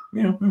cool.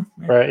 Yeah.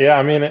 right. Yeah.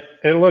 I mean,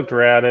 it looked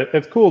rad.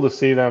 It's cool to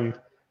see them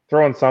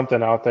throwing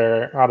something out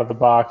there out of the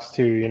box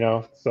too.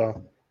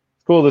 So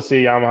it's cool to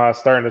see Yamaha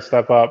starting to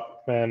step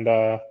up and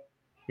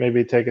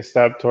maybe take a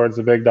step towards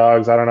the big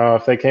dogs. I don't know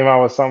if they came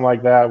out with something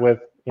like that with,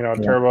 Yeah.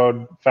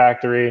 turbo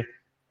factory.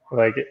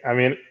 Like, I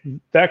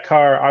mean, that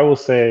car, I will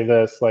say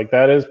this, like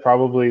that is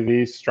probably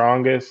the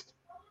strongest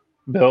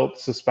built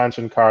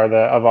suspension car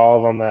that of all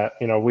of them that,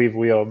 we've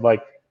wheeled.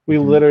 Like we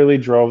Mhm. literally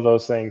drove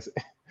those things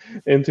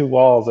into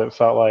walls, it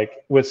felt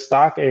like, with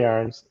stock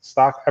A-arms,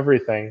 stock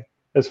everything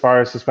as far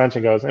as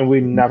suspension goes. And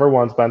we never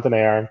once bent an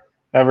A-arm,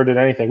 never did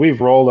anything.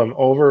 We've rolled them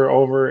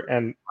over,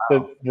 and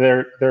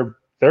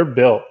they're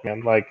built,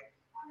 man. Like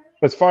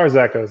as far as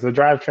that goes, the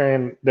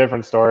drivetrain,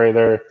 different story.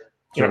 They're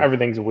Sure.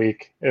 everything's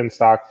weak in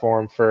stock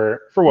form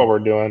for what we're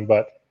doing,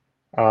 but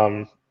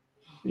um,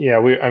 yeah,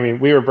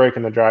 we were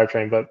breaking the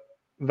drivetrain, but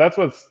that's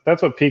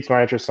what piques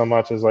my interest so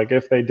much is like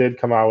if they did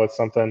come out with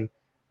something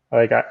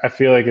like I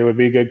feel like it would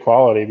be good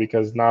quality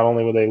because not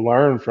only would they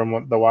learn from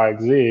the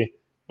YXZ,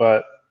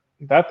 but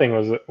that thing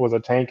was a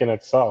tank in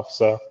itself.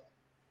 So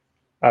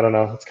I don't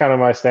know. It's kind of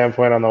my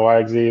standpoint on the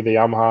YXZ, the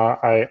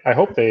Yamaha. I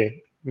hope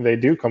they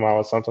do come out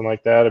with something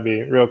like that. It'd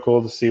be real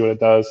cool to see what it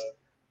does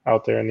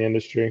out there in the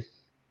industry.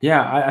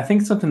 Yeah, I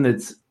think something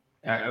that's,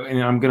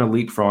 and I'm going to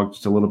leapfrog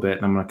just a little bit,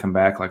 and I'm going to come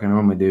back like I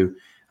normally do.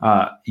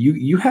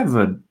 You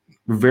have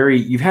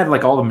you've had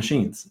like all the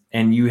machines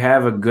and you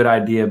have a good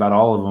idea about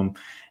all of them.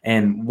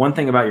 And one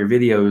thing about your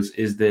videos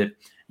is that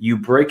you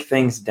break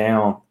things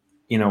down,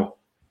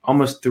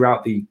 almost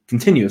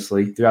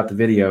continuously throughout the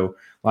video.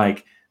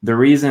 Like the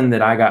reason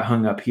that I got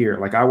hung up here,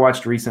 like I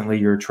watched recently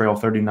your Trail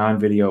 39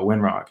 video at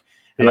Windrock,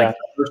 and like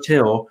the first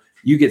hill,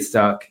 you get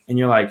stuck and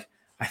you're like,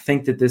 I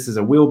think that this is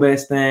a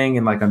wheelbase thing,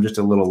 and like I'm just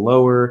a little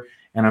lower,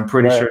 and I'm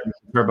pretty sure the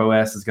Turbo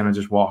S is going to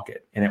just walk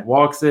it, and it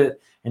walks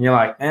it, and you're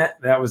like,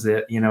 that was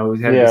it,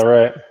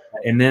 right.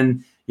 And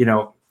then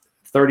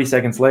 30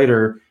 seconds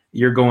later,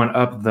 you're going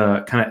up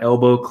the kind of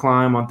elbow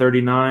climb on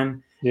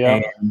 39.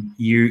 Yeah. And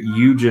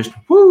you just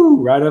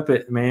right up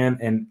it, man.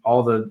 And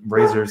all the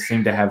razors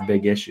seem to have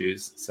big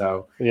issues.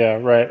 So yeah,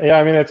 right. Yeah,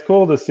 I mean, it's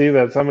cool to see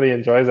that somebody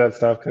enjoys that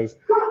stuff because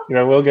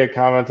we'll get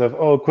comments of,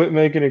 oh, quit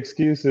making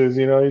excuses.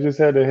 You just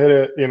had to hit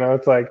it.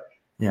 It's like,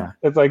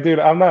 it's like, dude,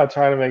 I'm not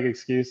trying to make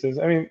excuses.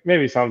 I mean,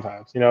 maybe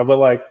sometimes, but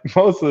like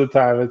most of the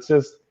time, it's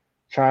just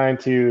trying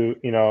to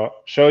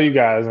show you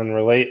guys and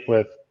relate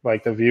with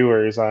like the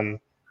viewers on.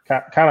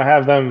 Kind of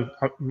have them.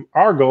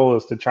 Our goal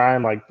is to try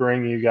and like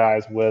bring you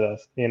guys with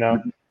us,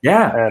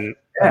 And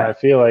I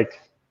feel like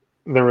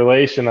the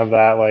relation of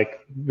that,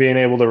 like being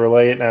able to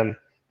relate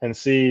and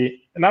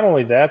see not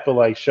only that, but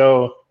like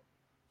show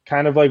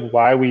kind of like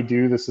why we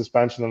do the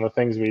suspension and the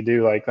things we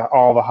do, like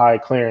all the high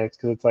clearance.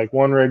 Because it's like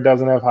one rig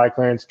doesn't have high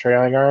clearance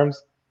trailing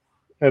arms,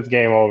 it's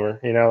game over.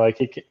 Like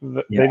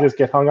they just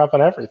get hung up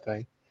on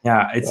everything.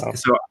 Yeah,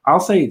 so I'll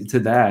say to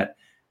that,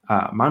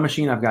 my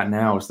machine I've got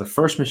now is the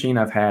first machine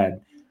I've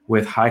had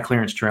with high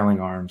clearance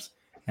trailing arms,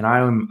 and I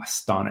am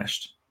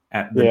astonished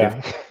at the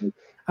difference.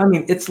 I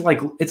mean, it's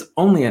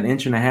only an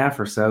inch and a half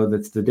or so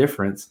that's the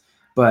difference,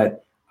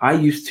 but I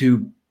used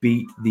to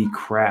beat the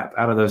crap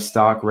out of those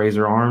stock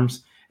razor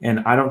arms, and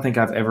I don't think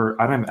I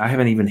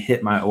haven't even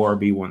hit my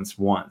ORB ones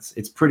once.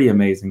 It's pretty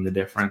amazing the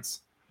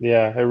difference.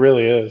 Yeah, it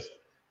really is.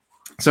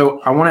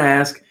 So I want to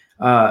ask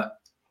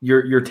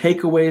your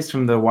takeaways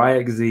from the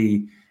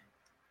YXZ.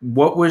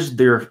 What was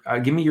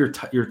give me your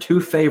two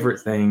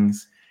favorite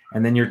things,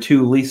 and then your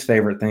two least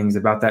favorite things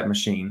about that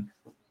machine.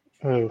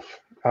 Oof.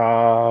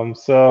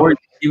 Or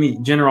give me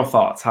general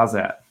thoughts. How's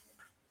that?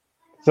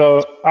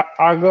 So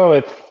I'll go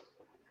with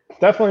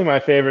definitely my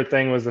favorite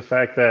thing was the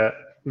fact that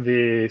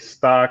the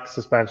stock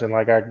suspension,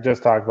 like I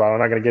just talked about, I'm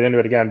not going to get into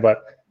it again,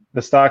 but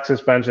the stock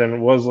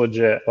suspension was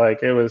legit.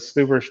 Like it was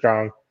super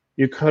strong.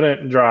 You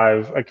couldn't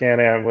drive a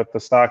Can-Am with the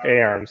stock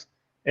A-arms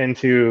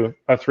into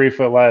a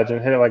 3-foot ledge and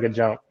hit it like a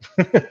jump.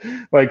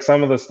 Like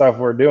some of the stuff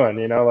we're doing,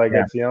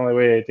 it's the only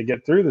way to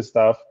get through the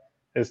stuff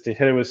is to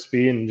hit it with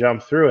speed and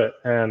jump through it.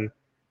 And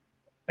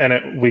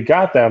we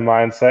got that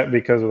mindset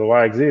because of the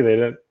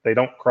YXZ. They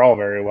don't crawl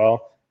very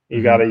well.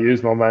 You got to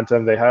use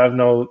momentum. They have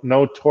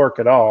no torque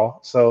at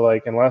all. So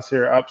like, unless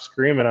you're up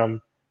screaming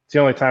them, it's the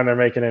only time they're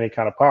making any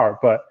kind of power.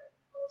 But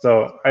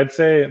so I'd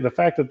say the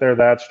fact that they're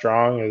that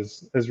strong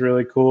is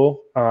really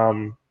cool.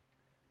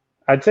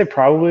 I'd say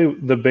probably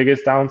the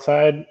biggest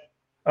downside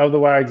of the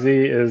YXZ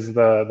is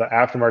the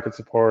aftermarket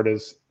support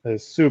is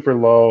super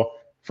low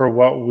for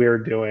what we're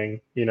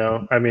doing.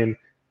 I mean,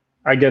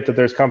 I get that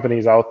there's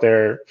companies out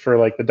there for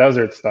like the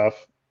desert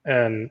stuff,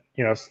 and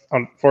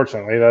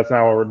unfortunately that's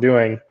not what we're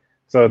doing.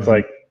 So it's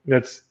like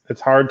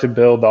it's hard to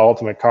build the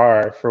ultimate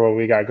car for what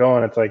we got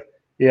going. It's like,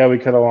 yeah, we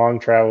could have long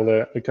traveled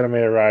it. We could have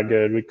made it ride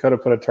good. We could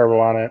have put a turbo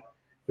on it.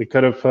 We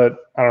could have put,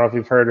 I don't know if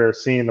you've heard or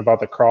seen about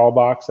the crawl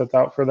box that's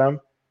out for them.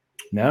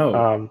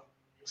 No.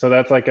 So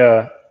that's like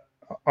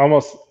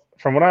almost,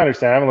 from what I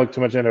understand, I haven't looked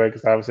too much into it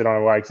because I obviously don't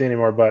have YXZ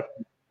anymore, but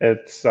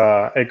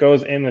it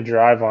goes in the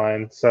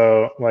driveline.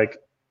 So like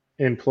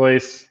in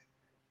place,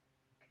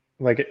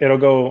 like it'll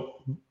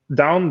go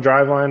down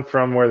driveline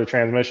from where the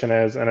transmission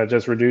is, and it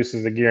just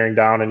reduces the gearing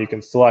down and you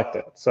can select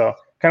it. So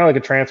kind of like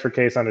a transfer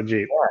case on a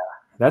Jeep. Yeah,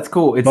 that's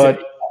cool.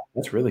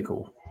 That's really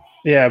cool.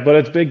 Yeah, but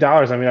it's big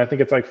dollars. I mean, I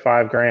think it's like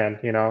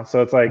 $5,000,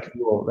 so it's like,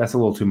 that's a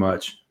little too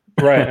much.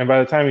 Right. And by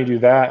the time you do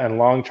that and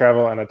long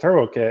travel and a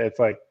turbo kit, it's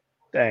like,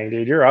 dang,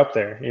 dude, you're up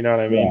there. You know what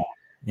I mean?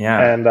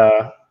 Yeah.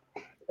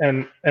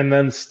 And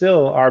then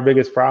still our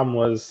biggest problem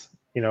was,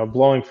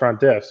 blowing front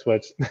diffs,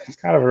 which is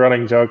kind of a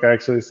running joke. I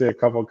actually see a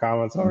couple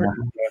comments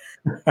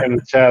in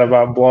the chat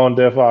about blowing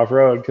diff off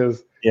road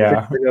because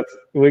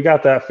we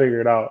got that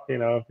figured out.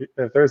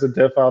 If there's a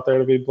diff out there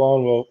to be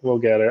blown, we'll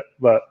get it.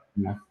 But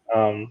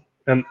and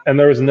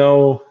there was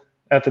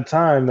at the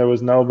time there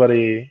was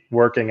nobody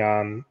working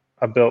on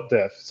a built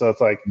diff, so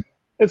it's like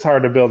it's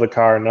hard to build a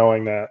car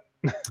knowing that.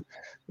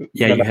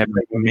 You have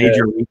a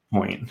major weak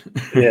point.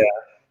 yeah,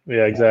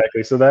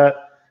 exactly. So that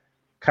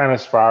kind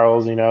of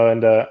spirals,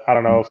 into, I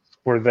don't know if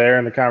we're there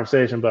in the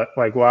conversation, but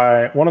like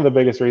one of the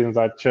biggest reasons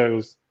I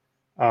chose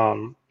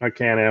a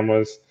Can-Am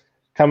was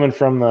coming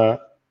from I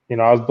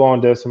was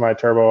blowing diffs in my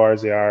turbo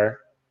RZR,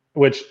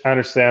 which I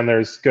understand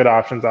there's good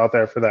options out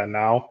there for that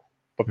now,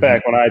 but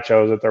back when I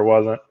chose it, there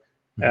wasn't.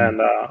 And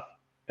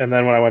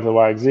then when I went to the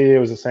YXZ, it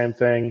was the same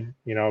thing,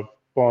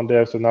 blowing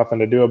diffs with nothing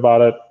to do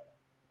about it.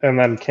 And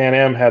then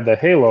Can-Am had the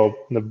Halo,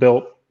 the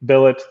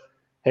billet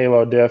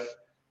Halo diff,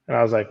 And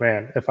I was like,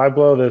 man, if I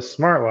blow this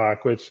smart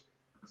lock, which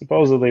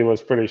supposedly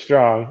was pretty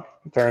strong,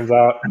 it turns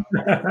out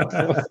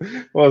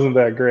wasn't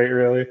that great,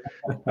 really.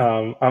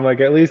 I'm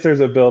like, at least there's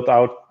a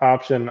built-out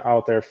option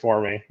out there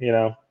for me,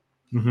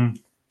 Mm-hmm.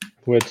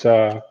 which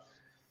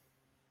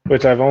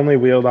which I've only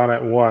wheeled on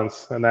it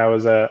once, and that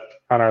was on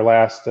our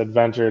last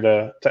adventure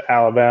to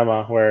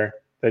Alabama, where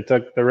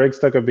the rigs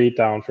took a beat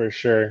down for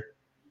sure.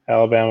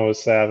 Alabama was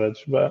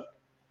savage, but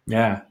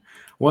Yeah.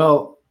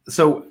 Well,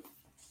 so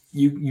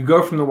you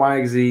go from the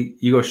YXZ,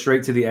 you go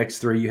straight to the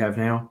X3 you have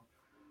now.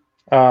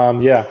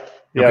 yeah.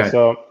 Okay.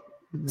 So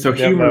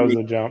yep, that was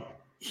me, a jump.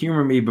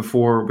 humor me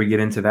before we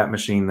get into that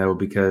machine though,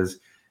 because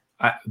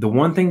the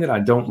one thing that I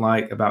don't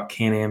like about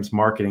Can-Am's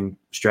marketing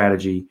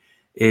strategy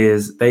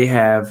is they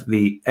have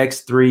the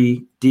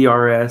X3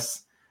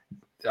 DRS,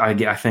 I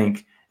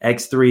think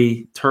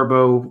X3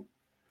 Turbo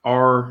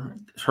R,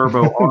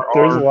 Turbo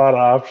There's a RR. lot of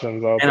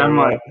options out And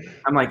there.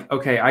 I'm like,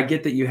 okay, I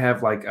get that you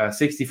have like a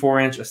 64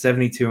 inch, a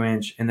 72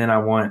 inch, and then I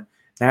want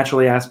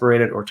naturally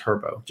aspirated or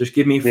turbo. Just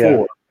give me four, Yeah.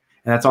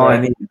 and that's all I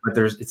Right. need. But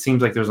it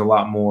seems like there's a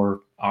lot more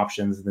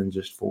options than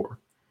just four.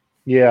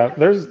 Yeah,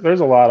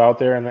 there's a lot out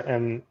there,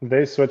 and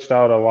they switched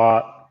out a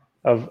lot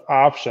of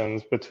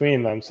options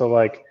between them. So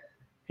like,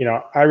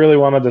 I really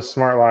wanted the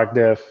smart lock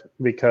diff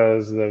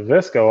because the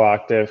Visco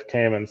lock diff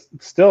came and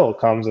still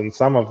comes in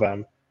some of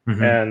them,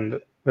 Mm-hmm. and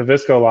the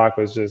Visco lock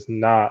was just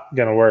not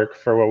gonna work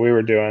for what we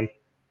were doing.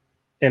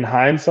 In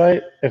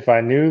hindsight, if I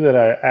knew that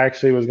I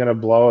actually was gonna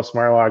blow a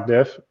smart lock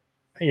diff,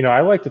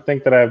 I like to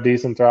think that I have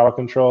decent throttle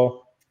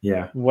control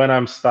Yeah. when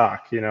I'm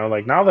stock.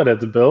 Like now that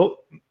it's built,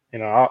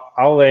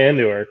 I'll lay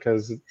into her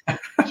because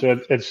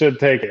it should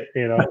take it.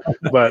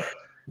 But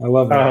I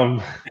love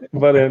that.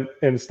 but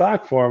in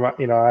stock form,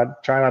 I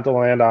try not to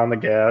land on the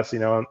gas,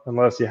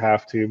 unless you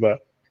have to. But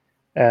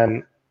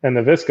and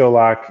the Visco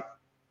lock,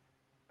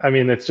 I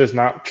mean, it's just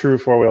not true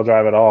four-wheel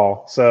drive at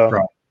all. So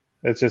Right.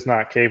 it's just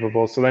not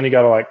capable. So then you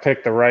got to like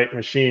pick the right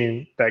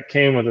machine that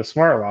came with a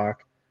smart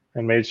lock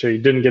and made sure you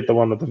didn't get the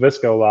one with the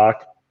Visco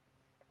lock.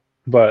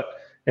 But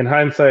in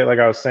hindsight, like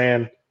I was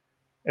saying,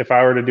 if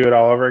I were to do it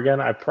all over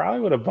again, I probably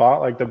would have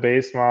bought like the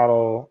base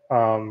model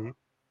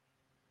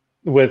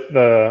with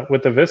the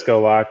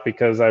Visco lock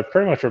because I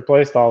pretty much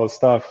replaced all the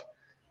stuff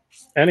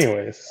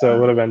anyways. So it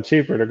would have been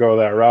cheaper to go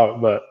that route.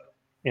 But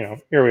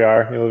here we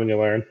are. You live and you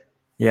learn.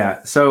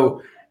 Yeah.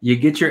 So you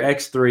get your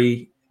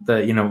X3,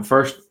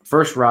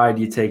 first ride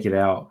you take it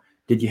out.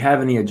 Did you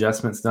have any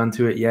adjustments done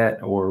to it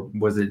yet, or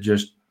was it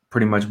just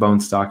pretty much bone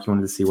stock? You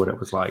wanted to see what it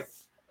was like.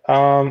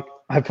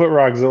 I put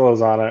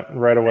Roxillas on it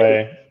right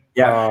away.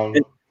 Yeah.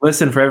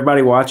 Listen, for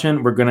everybody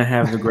watching, we're gonna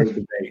have the great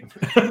debate.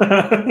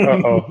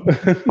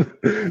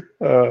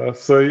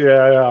 So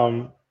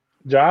yeah,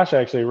 Josh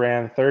actually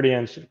ran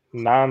 30-inch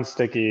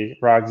non-sticky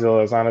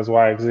Roxillas on his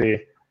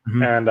YXZ,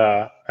 Mm-hmm.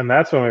 and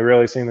that's when we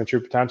really seen the true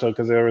potential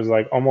because there was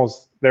like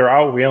they were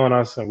out wheeling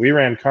us, and we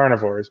ran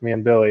carnivores, me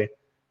and Billy,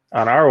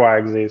 on our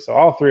YXZ. So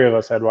all three of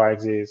us had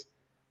YXZs,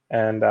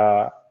 and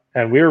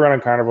we were running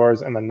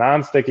carnivores, and the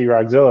non-sticky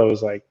Roxilla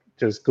was like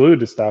just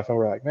glued to stuff, and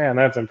we're like, man,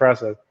 that's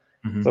impressive.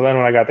 Mm-hmm. So then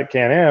when I got the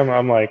Can-Am,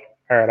 I'm like,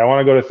 all right, I want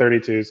to go to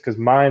 32s because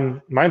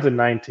mine's a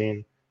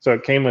 19, so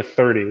it came with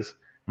 30s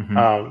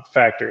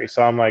factory.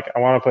 So I'm like, I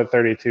want to put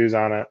 32s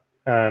on it,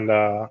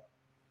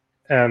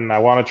 and I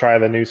want to try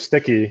the new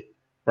sticky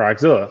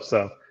Roxilla.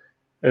 So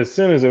as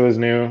soon as it was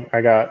new,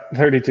 I got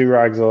 32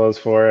 Roxillas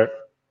for it,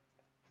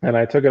 and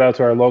I took it out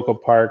to our local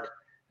park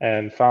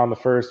and found the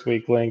first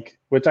weak link,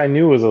 which I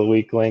knew was a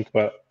weak link,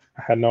 but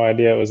I had no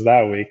idea it was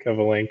that weak of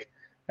a link.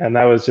 And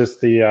that was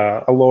just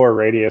a lower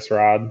radius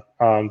rod,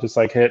 just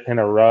like hit in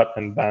a rut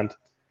and bent.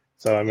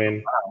 So I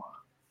mean,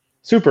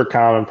 super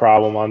common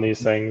problem on these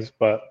things,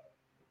 but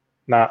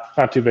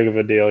not too big of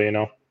a deal,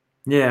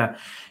 Yeah.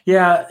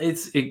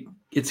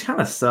 It's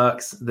kind of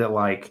sucks that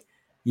like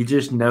you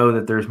just know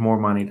that there's more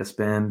money to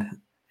spend.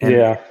 And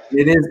yeah,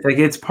 it is like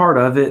it's part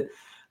of it,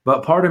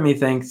 but part of me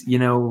thinks,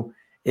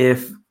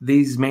 if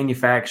these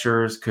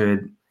manufacturers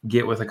could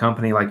get with a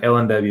company like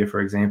L&W, for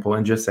example,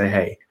 and just say,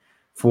 hey,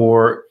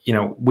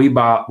 we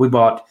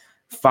bought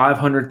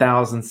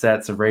 500,000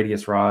 sets of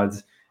radius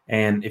rods,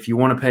 and if you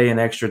want to pay an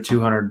extra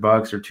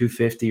 $200 or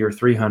 $250 or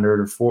 $300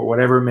 or $400,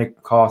 whatever it may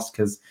cost,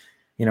 because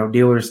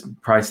dealers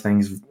price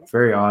things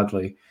very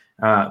oddly.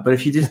 But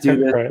if you just do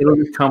this, right. it'll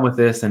just come with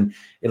this, and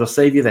it'll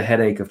save you the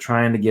headache of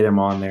trying to get them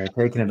on there,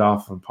 taking it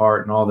off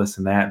apart, and all this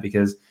and that.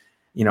 Because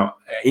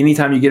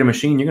anytime you get a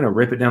machine, you're going to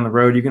rip it down the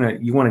road.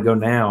 You want to go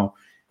now,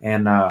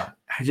 and I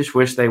just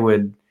wish they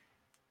would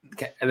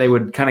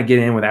kind of get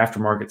in with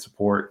aftermarket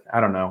support. I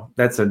don't know.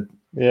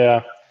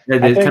 Yeah. I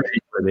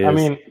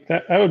mean,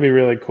 that would be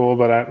really cool,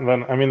 but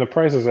I mean, the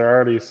prices are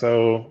already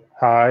so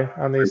high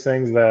on these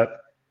things that,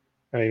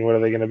 I mean, what are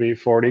they going to be?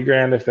 40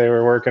 grand if they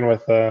were working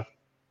with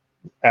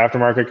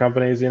aftermarket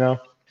companies,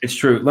 It's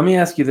true. Let me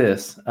ask you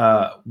this: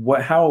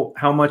 how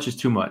much is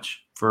too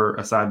much for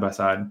a side by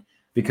side?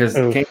 Because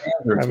Can-Ams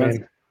are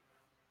expensive.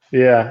 I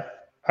mean, yeah,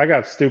 I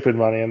got stupid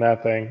money in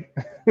that thing.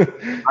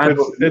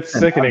 It's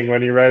sickening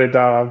when you write it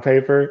down on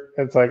paper.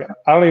 It's like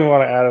I don't even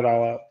want to add it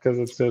all up because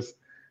it's just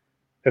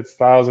it's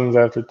thousands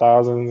after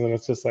thousands, and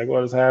it's just like,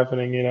 what is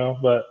happening,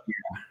 But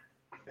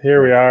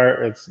here we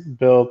are. It's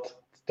built,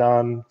 it's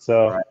done,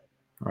 so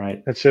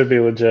Right. it should be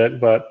legit.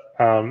 But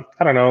I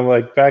don't know.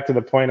 Like back to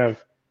the point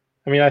of,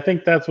 I mean, I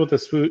think that's what the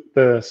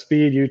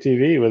Speed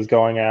UTV was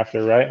going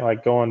after, right?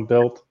 Like going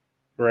built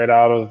right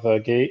out of the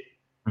gate.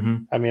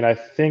 Mm-hmm. I mean, I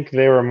think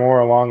they were more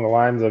along the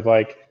lines of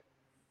like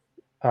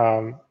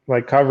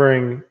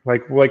covering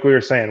like we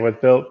were saying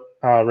with built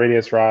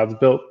radius rods,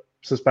 built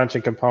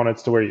suspension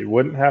components to where you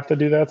wouldn't have to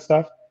do that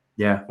stuff.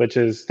 Yeah. Which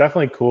is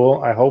definitely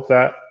cool. I hope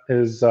that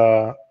is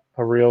a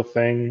real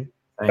thing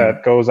Same.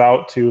 that goes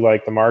out to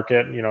like the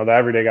market, the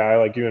everyday guy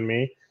like you and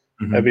me.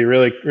 Mm-hmm. It'd be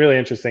really, really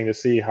interesting to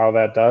see how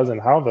that does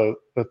and how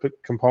the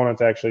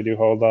components actually do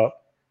hold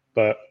up.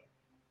 But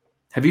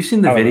have you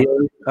seen the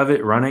video of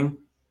it running?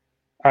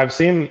 I've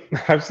seen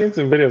some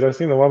videos. I've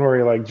seen the one where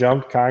he like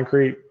jumped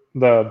concrete,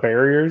 the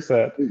barriers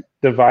that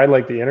divide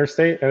like the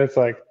interstate, and it's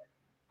like,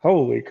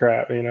 holy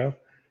crap,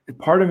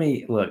 Part of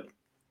me, look,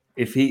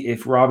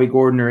 if Robbie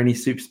Gordon or any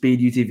Super Speed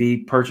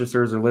UTV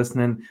purchasers are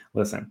listening,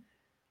 listen,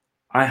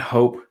 I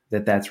hope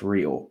that that's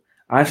real.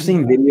 I've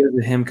seen videos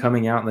of him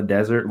coming out in the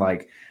desert.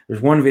 Like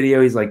there's one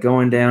video, he's like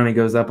going down, he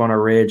goes up on a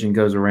ridge and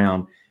goes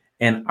around.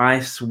 And I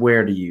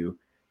swear to you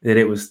that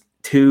it was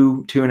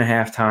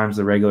 2.5 times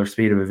the regular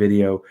speed of a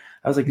video.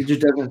 I was like, it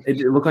just doesn't, it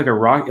looked like a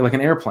rocket, like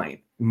an airplane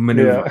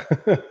maneuver.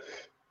 Yeah.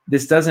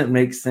 This doesn't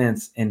make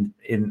sense. And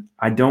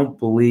I don't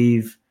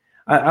believe,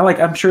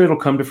 I'm sure it'll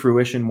come to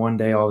fruition one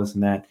day, all this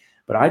and that.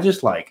 But I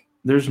just like,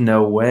 there's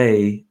no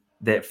way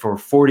that for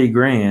 40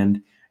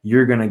 grand,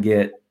 you're going to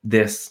get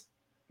this,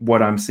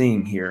 what I'm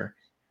seeing here,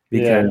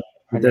 because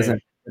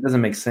it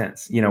doesn't make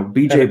sense.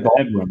 BJ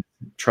Baldwin's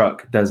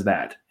truck does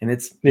that. And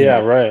it's,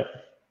 right.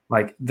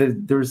 Like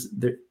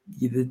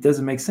it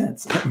doesn't make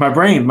sense. My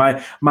brain,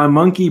 my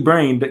monkey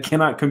brain that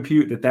cannot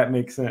compute that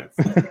makes sense.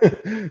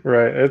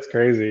 Right. It's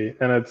crazy.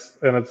 And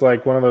it's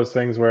like one of those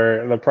things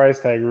where the price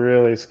tag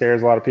really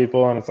scares a lot of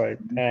people. And it's like,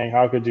 dang,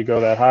 how could you go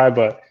that high?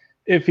 But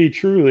if he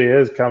truly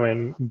is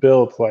coming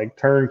built like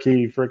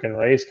turnkey freaking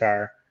race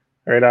car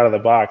right out of the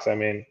box, I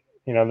mean,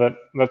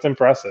 that's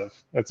impressive.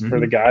 It's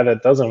for the guy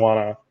that doesn't want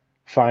to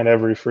find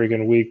every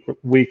freaking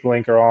weak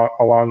link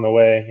along the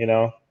way,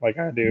 like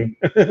I do.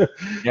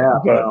 Yeah,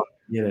 but I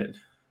get it.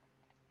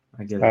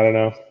 I don't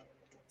know.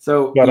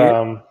 So,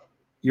 but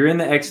you're in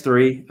the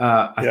X3.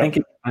 I think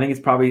it's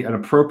probably an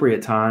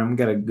appropriate time. We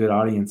got a good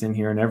audience in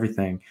here and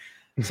everything.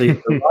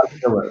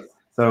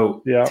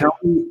 So,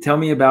 tell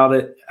me about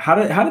it. How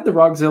did the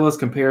Rockzillas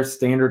compare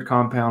standard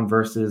compound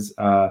versus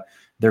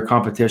their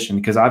competition?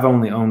 Because I've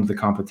only owned the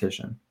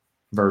competition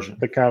version.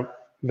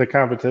 The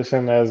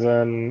competition, as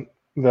in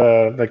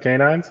the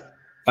canines.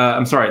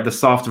 I'm sorry, the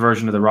soft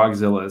version of the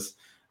Rockzillas.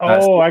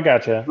 I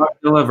gotcha.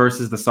 Rockzilla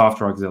versus the soft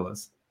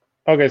Rockzillas.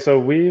 Okay, so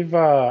we've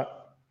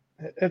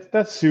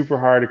that's super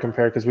hard to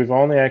compare because we've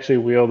only actually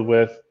wheeled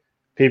with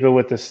people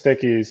with the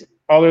stickies,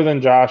 other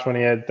than Josh when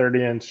he had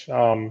 30-inch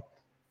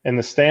in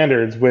the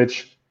standards,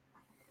 which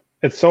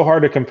it's so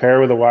hard to compare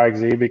with the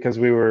YXZ because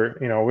we were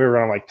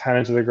running like 10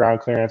 inches of ground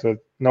clearance with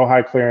no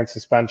high clearance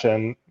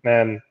suspension,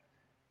 and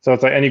so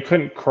it's like, and you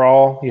couldn't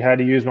crawl, you had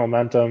to use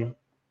momentum.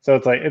 So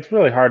it's like, it's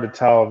really hard to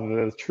tell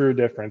the true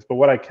difference. But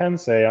what I can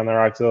say on the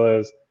Rockzilla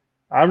is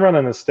I'm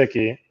running a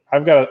sticky.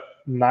 I've got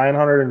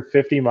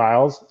 950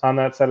 miles on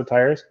that set of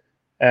tires,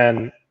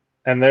 and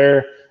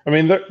they're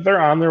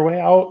on their way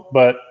out,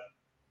 but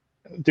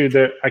dude,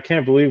 I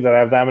can't believe that I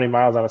have that many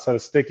miles on a set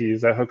of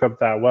stickies that hook up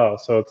that well.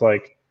 So it's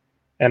like,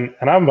 and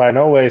I'm by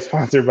no way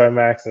sponsored by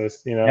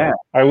Maxxis,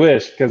 I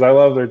wish, because I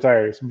love their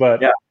tires,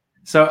 but yeah.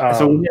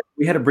 So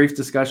we had a brief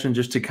discussion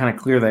just to kind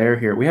of clear the air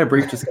here. We had a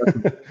brief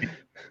discussion.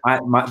 My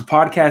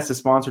podcast is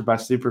sponsored by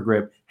Super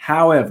Grip.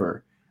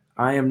 However,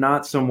 I am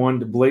not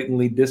someone to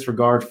blatantly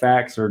disregard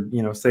facts or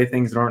say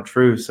things that aren't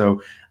true.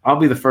 So I'll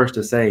be the first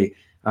to say,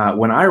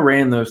 when I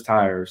ran those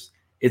tires,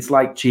 it's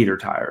like cheater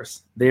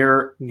tires.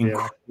 They're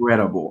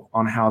incredible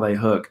on how they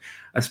hook,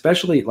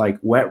 especially like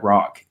wet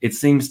rock. It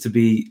seems to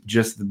be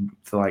just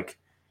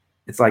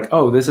it's like,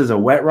 oh, this is a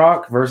wet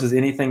rock versus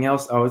anything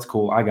else. Oh, it's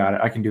cool. I got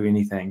it. I can do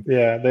anything.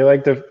 Yeah,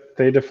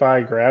 they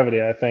defy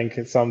gravity, I think,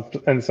 in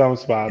some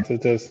spots.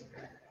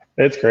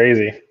 It's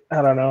crazy.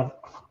 I don't know.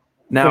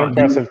 Now, it's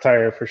an impressive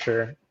tire for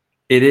sure.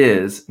 It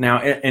is. Now,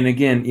 and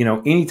again,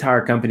 any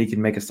tire company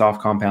can make a soft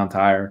compound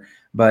tire,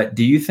 but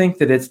do you think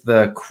that it's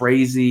the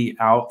crazy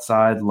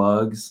outside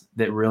lugs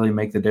that really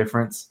make the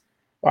difference?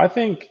 I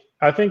think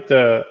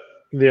the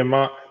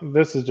amount,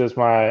 this is just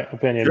my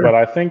opinion, Sure. But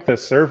I think the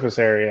surface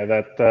area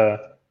that the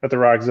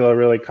Rockzilla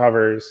really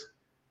covers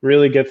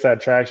really gets that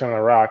traction on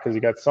the rock, because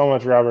you got so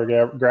much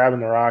rubber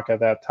grabbing the rock at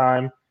that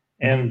time,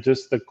 and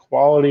just the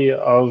quality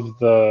of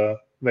the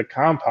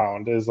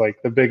compound is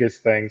like the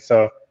biggest thing.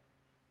 So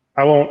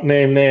I won't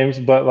name names,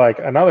 but like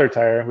another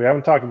tire, we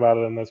haven't talked about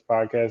it in this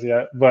podcast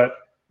yet, but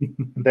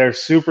they're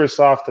super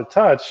soft to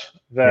touch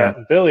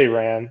that Billy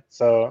ran.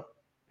 So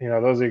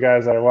those of you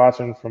guys that are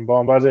watching from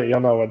Bone Budget,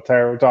 you'll know what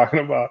tire we're talking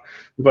about.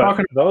 But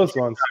those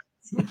ones,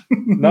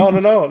 no,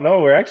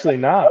 we're actually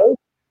not.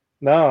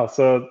 No,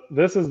 so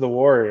this is the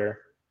Warrior.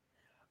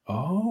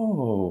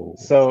 Oh,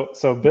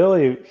 So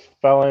Billy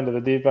fell into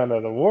the deep end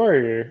of the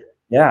Warrior,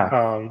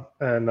 yeah.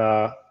 and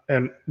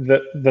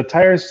the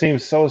tires seem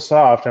so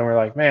soft, and we're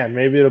like, man,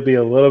 maybe it'll be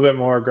a little bit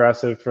more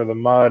aggressive for the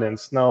mud and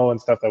snow and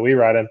stuff that we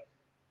ride in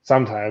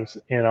sometimes,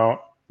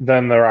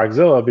 than the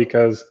Rockzilla,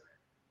 because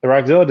the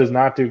Rockzilla does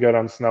not do good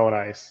on snow and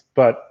ice.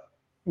 But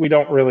we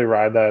don't really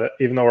ride that,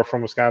 even though we're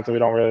from Wisconsin. We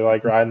don't really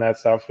like riding that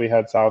stuff. We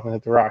head south and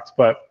hit the rocks.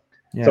 But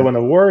so Yeah. when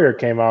the Warrior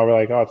came out, we're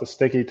like, oh, it's a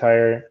sticky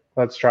tire.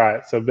 Let's try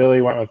it. So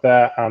Billy went with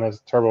that on his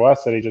Turbo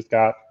S that he just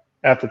got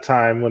at the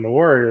time when the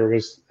Warrior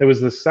was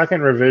the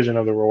second revision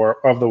of the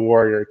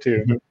Warrior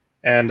too,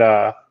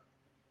 Mhm.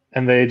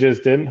 and they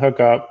just didn't hook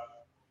up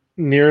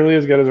nearly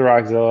as good as a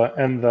Rockzilla,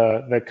 and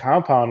the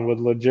compound would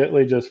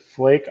legitly just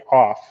flake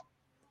off.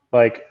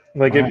 Like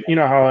Wow. if you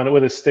know how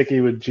with a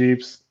sticky with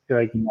Jeeps,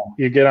 like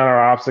you get on an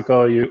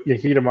obstacle, you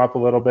heat them up a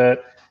little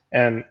bit,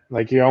 and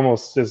like you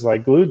almost just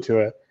like glued to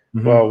it.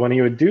 Hmm. Well, when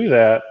you would do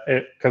that,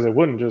 because it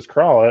wouldn't just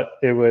crawl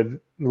it would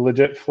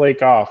legit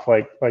flake off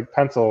like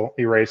pencil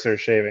eraser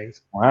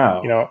shavings.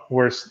 Wow.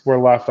 We're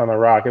left on the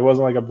rock. It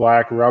wasn't like a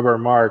black rubber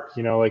mark,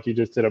 like you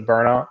just did a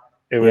burnout.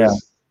 It Yeah.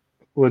 was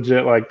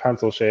legit like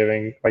pencil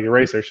shaving, like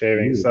eraser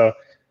shaving. Ooh. So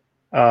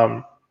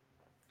um,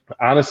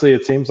 honestly,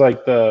 it seems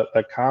like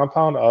the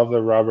compound of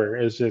the rubber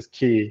is just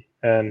key,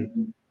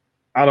 and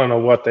I don't know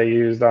what they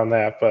used on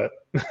that, but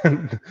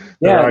the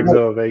Yeah. No,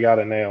 Rockzilla, they got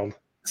it nailed.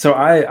 so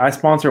I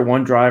sponsor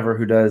one driver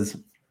who does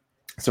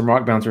some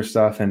rock bouncer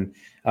stuff, and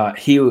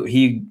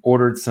he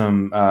ordered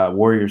some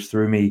Warriors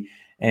through me,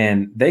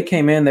 and they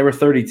came in. They were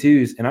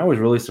 32s, and I was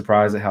really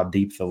surprised at how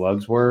deep the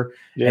lugs were.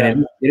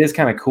 And Yeah, it is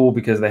kind of cool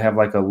because they have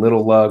like a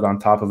little lug on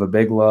top of a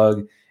big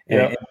lug,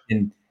 yeah,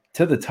 and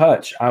to the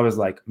touch, I was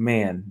like,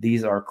 man,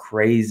 these are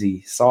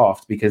crazy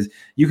soft because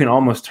you can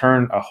almost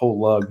turn a whole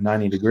lug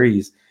 90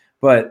 degrees.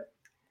 But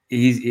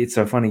it's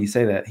so funny you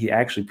say that. He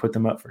actually put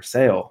them up for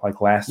sale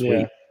like last yeah,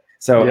 week.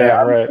 So yeah,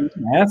 I was right.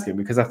 going to ask him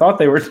because I thought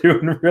they were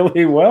doing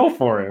really well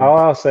for him. All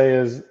I'll say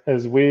is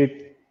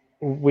we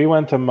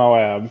went to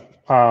Moab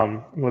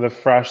with a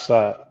fresh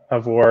set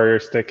of Warrior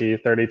Sticky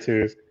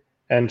 32s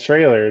and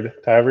trailered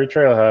to every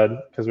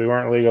trailhead because we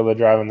weren't legal to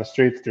drive on the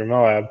streets through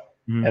Moab,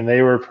 Mhm. and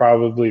they were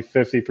probably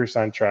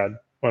 50% tread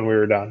when we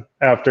were done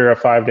after a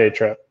 5-day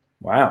trip.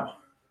 Wow.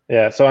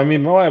 Yeah, so I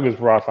mean Moab is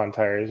rough on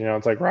tires,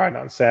 it's like riding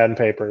on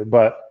sandpaper,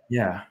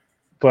 Yeah.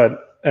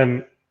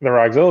 and the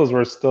Rockzillas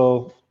were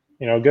still,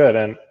 good.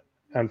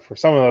 And for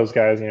some of those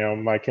guys,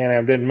 my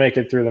Can-Am didn't make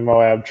it through the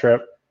Moab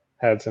trip,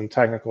 had some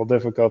technical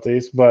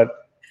difficulties, but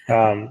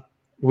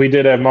we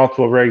did have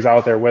multiple rigs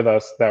out there with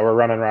us that were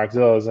running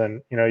Rockzillas,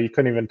 and you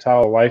couldn't even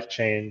tell a life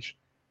change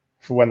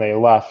for when they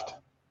left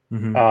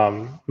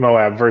Hmm.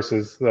 Moab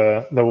versus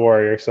the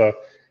Warrior. So,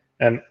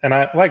 and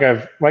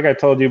I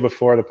told you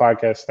before the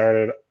podcast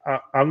started,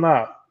 I'm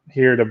not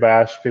here to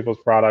bash people's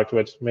product,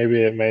 which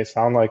maybe it may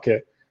sound like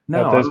it at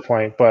No. this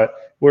point,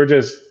 but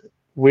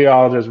we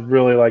all just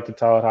really like to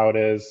tell it how it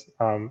is.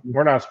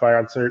 We're not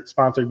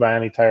sponsored by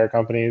any tire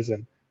companies,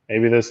 and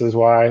maybe this is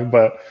why,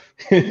 but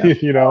No.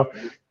 you know,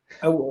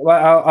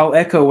 Well, I'll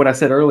echo what I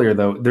said earlier,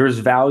 though. There's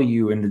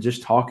value into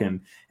just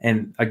talking.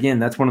 And again,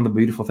 that's one of the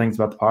beautiful things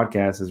about the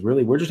podcast is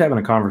really we're just having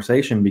a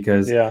conversation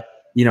because, yeah,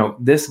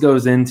 this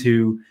goes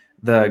into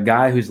the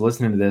guy who's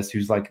listening to this,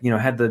 who's like,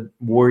 had the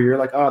Warrior,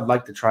 like, oh, I'd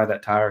like to try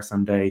that tire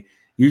someday.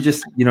 You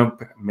just,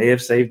 may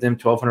have saved them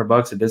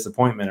 $1,200 of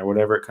disappointment or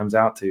whatever it comes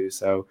out to.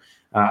 So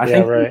I yeah,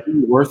 think right, it's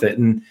really worth it.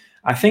 And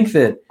I think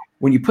that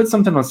when you put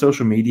something on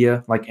social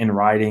media, like in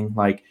writing,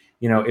 like,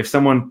 if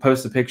someone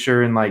posts a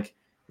picture and like,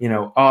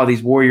 oh,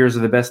 these Warriors are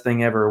the best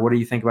thing ever. What do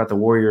you think about the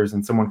Warriors?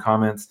 And someone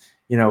comments,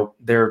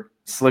 they're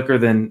slicker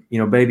than,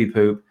 baby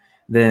poop.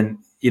 Then,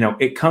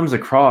 it comes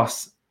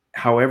across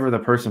however the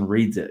person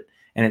reads it.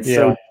 And it's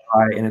so yeah,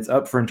 dry and it's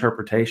up for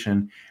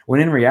interpretation. When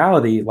in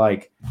reality,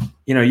 like,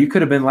 you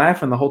could have been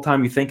laughing the whole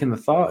time you thinking the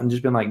thought and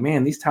just been like,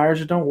 man, these tires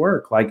just don't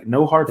work. Like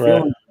no hard right.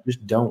 feelings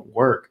just don't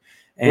work.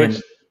 And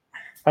Which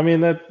I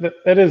mean that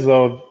is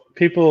though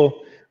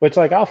people, which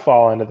like I'll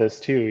fall into this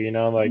too,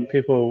 like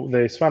people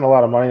they spend a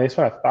lot of money. They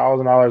spend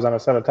 $1,000 on a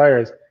set of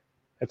tires.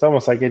 It's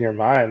almost like in your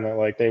mind that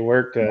like they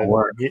work it don't good.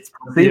 work. It's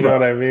You know placebo.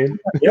 what I mean?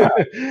 Yeah.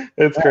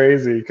 It's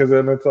crazy because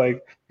then it's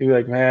like you'd be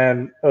like,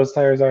 man, those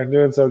tires aren't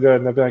doing so good,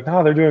 and they'll be like,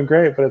 no, they're doing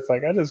great, but it's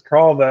like I just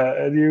crawled that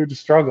and you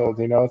just struggled.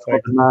 It's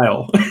like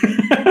Denial.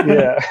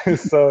 yeah.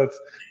 So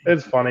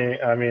it's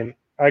funny. I mean,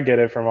 I get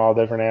it from all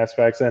different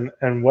aspects, and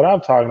what I'm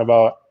talking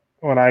about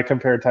when I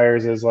compare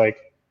tires is like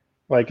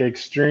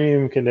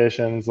extreme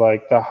conditions,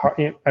 like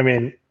I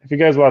mean, if you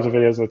guys watch the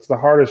videos, it's the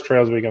hardest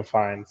trails we can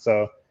find.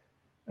 So,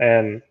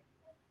 and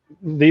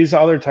these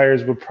other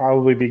tires would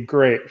probably be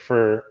great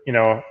for,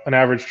 an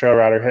average trail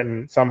rider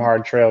hitting some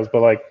hard trails.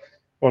 But like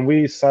when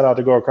we set out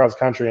to go across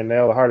country and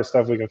nail the hardest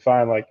stuff we can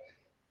find, like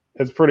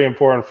it's pretty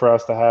important for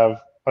us to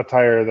have a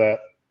tire that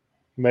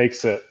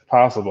makes it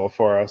possible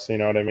for us. You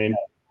know what I mean?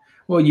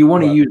 Well, you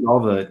want to But use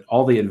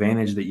all the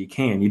advantage that you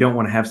can. You don't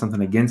want to have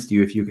something against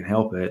you if you can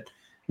help it.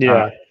 Uh,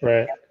 yeah,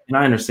 right. and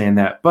I understand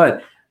that.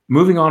 But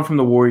moving on from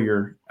the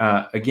Warrior,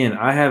 again,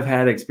 I have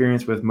had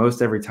experience with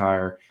most every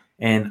tire,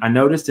 and I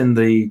noticed in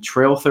the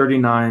Trail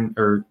 39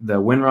 or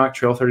the Windrock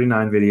Trail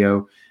 39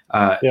 video,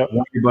 Yep. one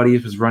of your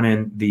buddies was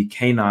running the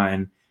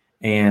K9,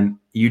 and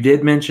you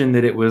did mention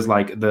that it was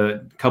like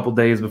the couple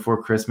days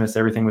before Christmas,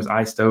 everything was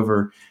iced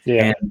over,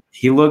 Yeah. and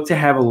he looked to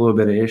have a little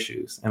bit of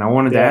issues. And I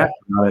wanted to Yeah. ask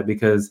about it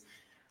because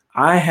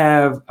I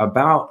have I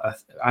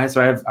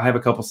have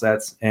a couple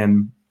sets,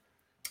 and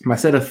my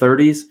set of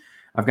 30s,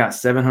 I've got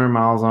 700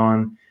 miles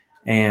on,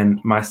 and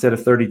my set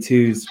of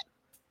 32s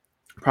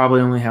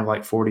probably only have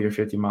like 40 or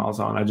 50 miles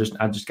on. I just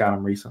got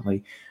them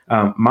recently.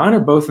 Mine are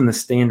both in the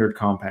standard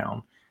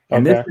compound,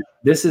 and Okay.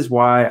 this is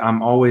why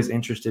I'm always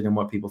interested in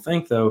what people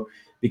think, though,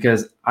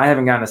 because I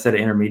haven't gotten a set of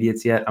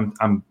intermediates yet.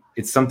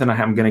 It's something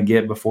I'm going to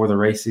get before the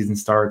race season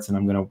starts, and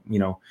I'm going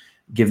to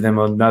give them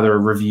another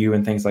review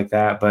and things like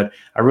that. But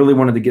I really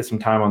wanted to get some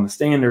time on the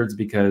standards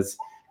because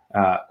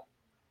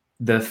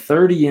the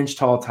 30-inch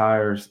tall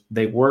tires,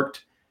 they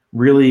worked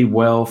really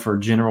well for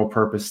general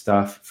purpose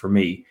stuff for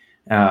me.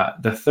 The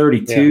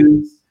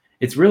 32s,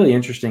 it's really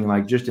interesting,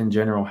 like just in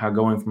general, how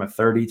going from a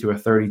 30 to a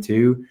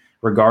 32,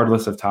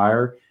 regardless of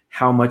tire,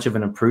 how much of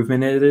an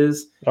improvement it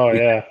is. Oh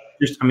yeah.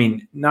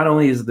 Not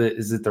only is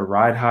it the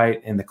ride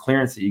height and the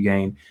clearance that you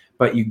gain,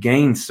 but you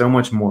gain so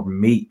much more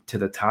meat to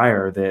the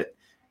tire that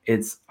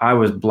I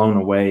was blown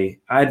away.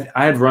 I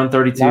had run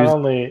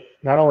 32s.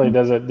 Not only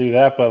does it do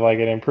that, but like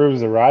it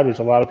improves the ride, which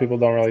a lot of people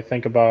don't really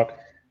think about.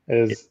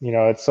 Is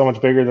it's so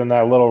much bigger than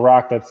that little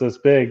rock that's this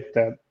big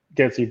that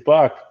gets you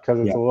bucked because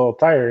it's a little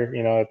tire.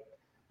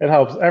 It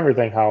helps.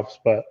 Everything helps,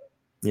 but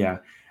yeah.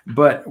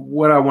 But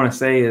what I want to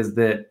say is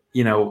that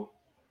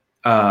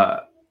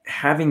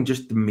having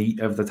just the meat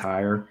of the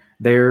tire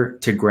there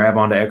to grab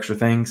onto extra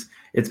things,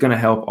 it's going to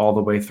help all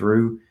the way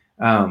through.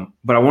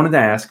 But I wanted to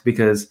ask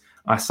because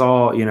I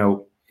saw,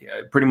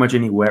 pretty much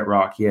any wet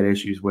rock he had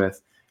issues with.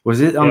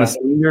 Was it on the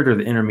standard or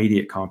the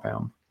intermediate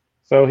compound?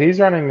 So he's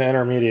running the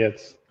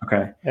intermediates.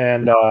 Okay.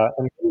 And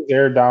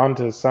they're down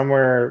to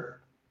somewhere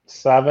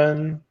 6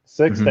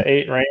 to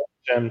 8 range.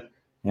 And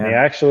he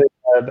actually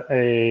had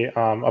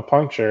a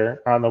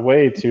puncture on the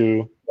way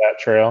to that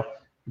trail,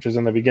 which was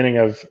in the beginning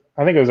of,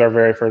 I think it was our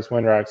very first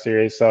Windrock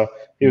series. So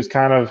he was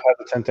kind of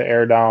hesitant to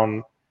air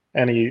down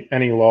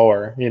any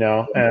lower,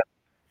 and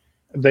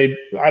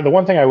the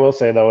one thing I will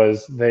say though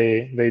is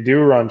they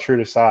do run true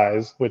to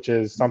size, which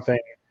is something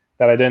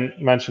that I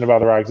didn't mention about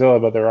the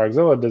Rockzilla, but the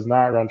Rockzilla does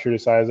not run true to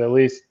size, at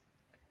least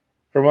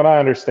from what I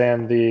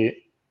understand. The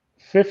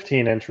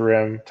 15-inch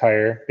rim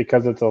tire,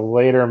 because it's a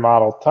later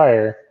model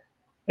tire,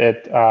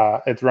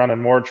 it's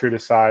running more true to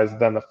size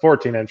than the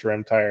 14-inch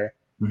rim tire.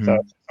 Mm-hmm. So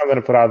I'm going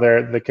to put out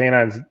there the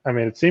K9s. I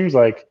mean, it seems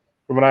like,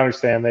 from what I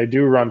understand, they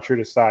do run true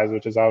to size,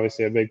 which is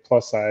obviously a big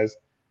plus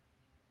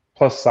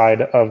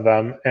side of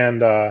them.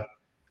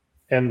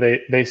 And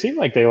they seem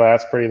like they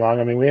last pretty long.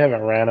 I mean, we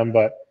haven't ran them,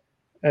 but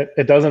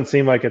it doesn't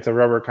seem like it's a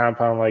rubber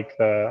compound like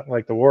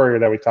the Warrior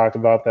that we talked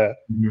about that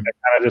kind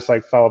of just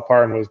like fell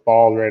apart and was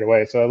bald right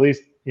away. So at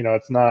least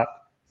it's not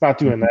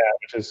doing that,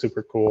 which is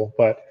super cool.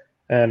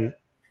 I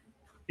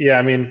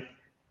mean,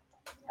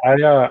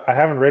 I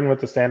haven't ridden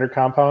with the standard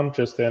compound,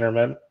 just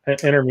the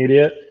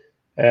intermediate,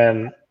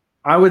 and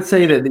I would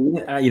say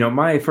that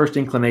my first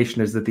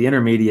inclination is that the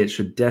intermediate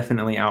should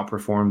definitely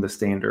outperform the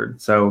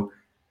standard. So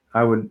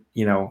I would,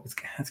 it's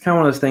kind of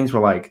one of those things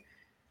where like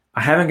I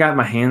haven't gotten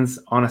my hands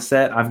on a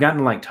set. I've gotten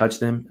to like touch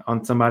them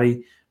on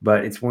somebody,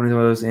 but it's one of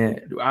those.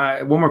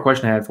 One more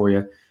question I had for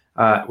you: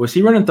 was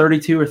he running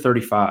 32 or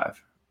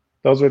 35?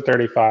 Those were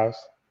 35s.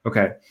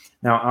 Okay.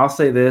 Now I'll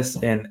say this,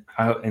 and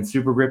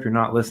Super Grip, you're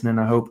not listening,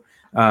 I hope.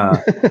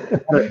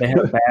 They had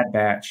a bad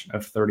batch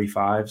of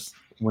 35s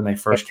when they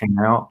first came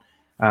out.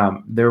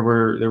 There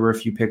were a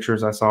few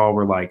pictures I saw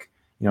where like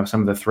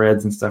some of the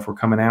threads and stuff were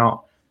coming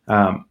out.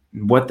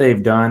 What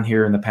they've done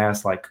here in the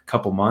past like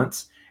couple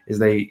months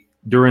is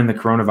during the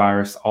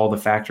coronavirus, all the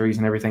factories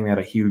and everything, they had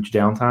a huge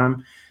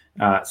downtime.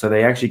 So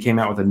they actually came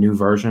out with a new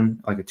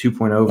version, like a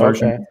 2.0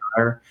 version of the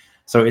tire.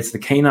 So it's the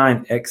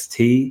K9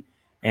 XT,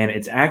 and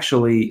it's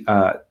actually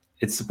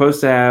it's supposed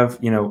to have,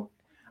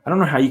 I don't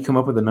know how you come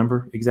up with the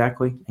number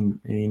exactly. And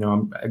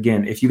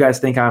again, if you guys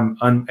think I'm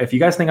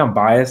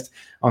biased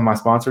on my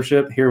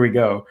sponsorship, here we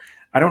go.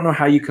 I don't know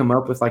how you come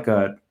up with like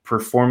a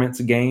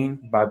performance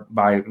gain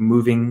by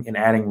moving and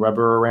adding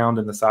rubber around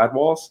in the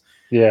sidewalls.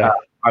 Yeah.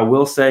 I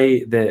will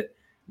say that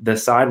the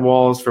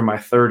sidewalls for my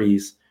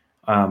 30s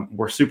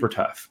were super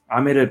tough. I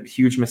made a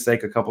huge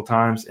mistake a couple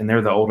times, and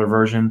they're the older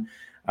version,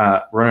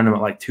 running them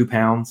at like 2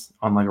 pounds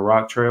on like a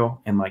rock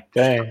trail, and like,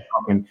 dang,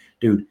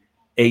 dude,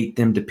 ate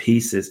them to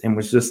pieces and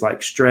was just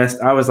like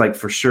stressed. I was like,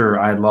 for sure,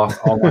 I had lost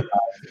all my time.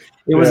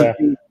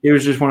 It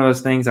was just one of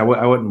those things. I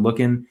wasn't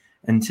looking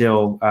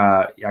until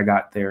I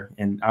got there,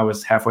 and I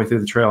was halfway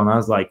through the trail, and I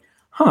was like,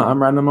 I'm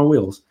riding on my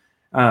wheels.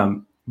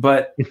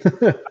 But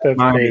that's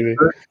crazy.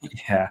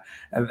 Yeah,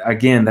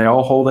 again, they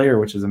all hold air,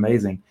 which is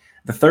amazing.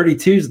 The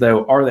 32s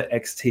though are the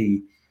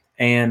XT,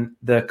 and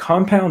the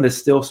compound is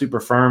still super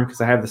firm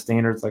because I have the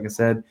standards, like I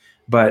said,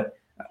 but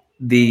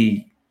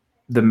the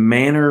the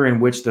manner in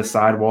which the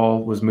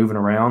sidewall was moving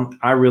around,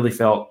 I really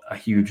felt a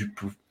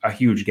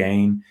huge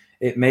gain.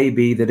 It may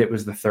be that it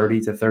was the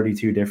 30 to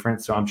 32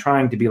 difference. So I'm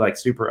trying to be like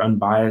super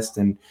unbiased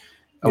and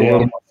a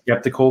little more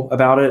skeptical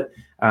about it.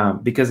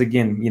 Because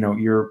again,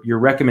 your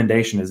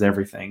recommendation is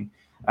everything.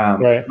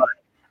 Right. But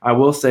I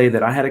will say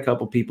that I had a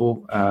couple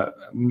people,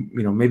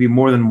 maybe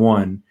more than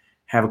one,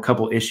 have a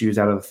couple issues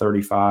out of the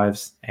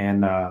 35s,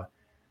 and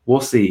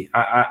we'll see.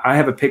 I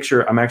have a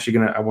picture. I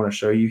want to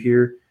show you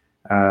here.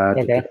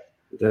 Okay.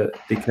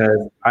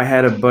 Because I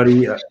had a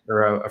buddy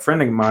or a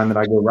friend of mine that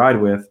I go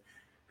ride with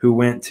who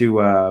went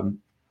to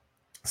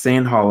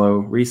Sand Hollow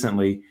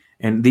recently,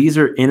 and these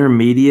are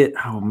intermediate.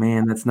 Oh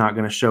man, that's not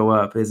going to show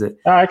up, is it?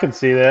 Oh, I can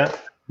see that.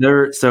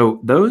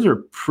 So those are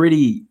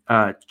pretty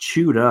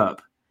chewed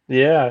up.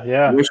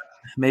 Yeah.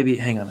 Maybe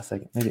hang on a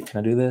second. Maybe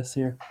can I do this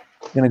here?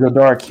 I'm gonna go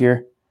dark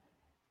here.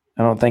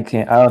 It's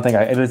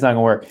not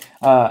gonna work.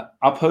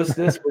 I'll post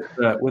this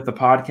with the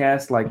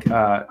podcast. Like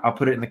I'll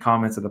put it in the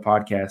comments of the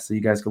podcast so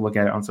you guys can look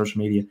at it on social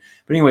media.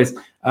 But anyways,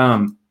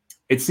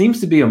 it seems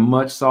to be a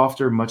much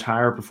softer, much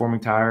higher performing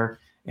tire,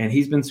 and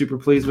he's been super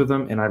pleased with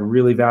them, and I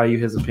really value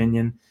his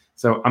opinion.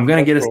 So I'm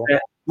gonna get a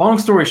set. Long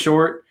story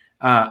short,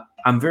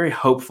 I'm very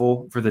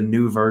hopeful for the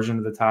new version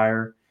of the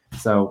tire.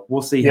 So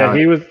we'll see. Yeah,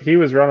 he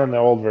was running the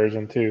old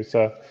version too.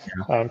 So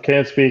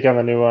can't speak on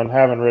the new one.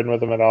 Haven't ridden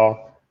with him at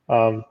all.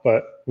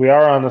 But we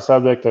are on the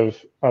subject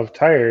of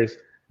tires.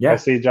 Yeah. I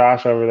see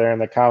Josh over there in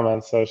the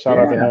comments. So shout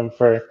out to him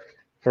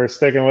for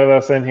sticking with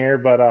us in here.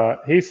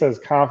 But he says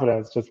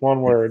confidence, just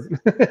one word,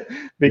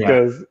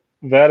 because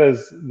that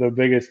is the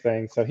biggest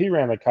thing. So he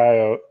ran the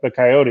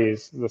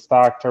Coyotes, the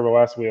stock Turbo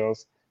S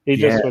wheels. He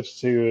just switched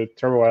to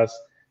Turbo S,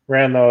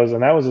 ran those,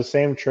 and that was the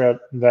same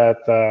trip that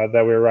we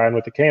were riding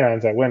with the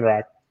Canines at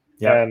Windrock.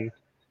 Yeah. And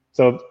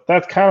so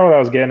that's kind of what I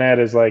was getting at,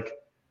 is like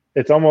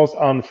it's almost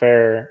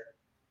unfair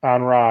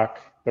on rock,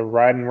 the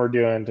riding we're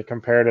doing, to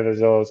compare to the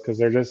Zillows, because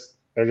they're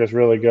just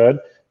really good.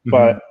 Mm-hmm.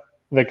 But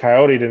the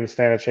Coyote didn't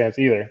stand a chance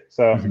either.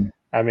 So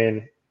I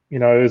mean,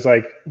 it was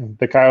like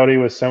the Coyote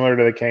was similar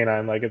to the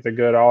Canine, like it's a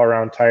good all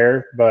around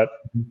tire, but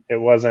it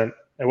wasn't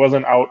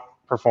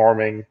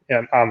outperforming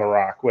on the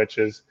rock, which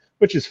is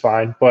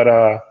fine.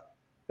 But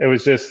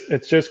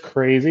it's just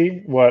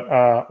crazy what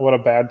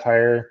a bad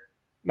tire,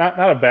 not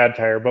a bad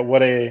tire, but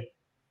what a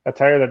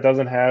tire that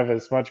doesn't have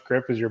as much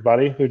grip as your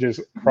buddy who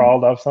just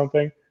crawled up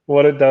something,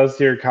 what it does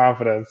to your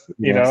confidence,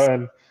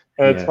 and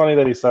it's funny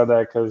that he said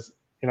that, because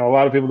a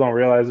lot of people don't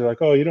realize, they're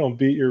like, oh, you don't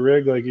beat your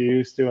rig like you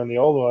used to in the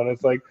old one.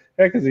 It's like,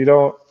 because he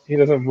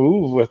doesn't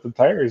move with the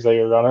tires that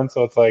you're running,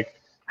 so it's like,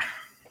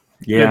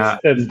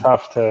 it's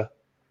tough to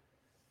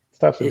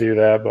do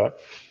that.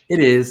 But it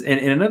is. And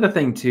another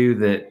thing too,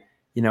 that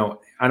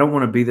I don't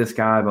want to be this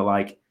guy, but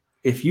like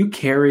if you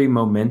carry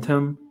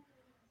momentum,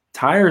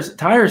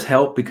 tires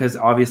help, because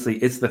obviously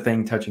it's the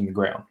thing touching the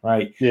ground,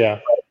 right? Yeah.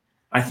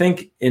 I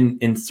think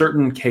in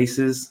certain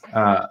cases,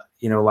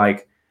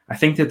 like I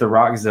think that the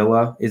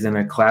Rockzilla is in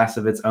a class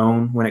of its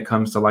own when it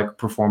comes to like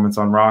performance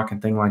on rock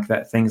and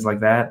things like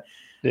that.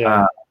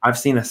 Yeah. I've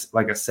seen a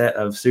set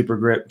of super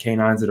grip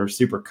canines that are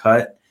super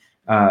cut,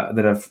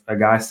 that a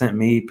guy sent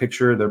me a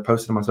picture. They're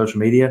posted on my social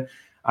media.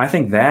 I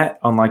think that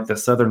on like the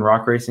Southern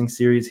Rock Racing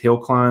Series hill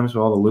climbs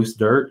with all the loose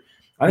dirt,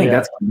 I think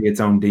that's going to be its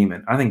own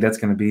demon. I think that's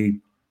going to be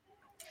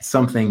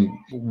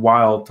something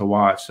wild to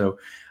watch. So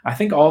I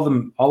think all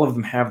of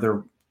them have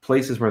their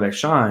places where they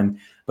shine,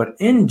 but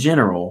in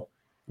general,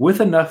 with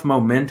enough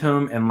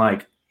momentum and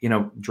like,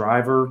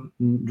 driver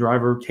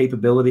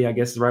capability, I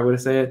guess is the right way to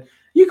say it,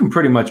 you can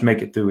pretty much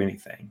make it through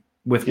anything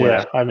with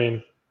whatever. I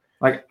mean,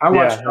 like I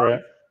watched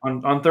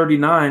on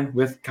 39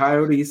 with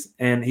Coyotes,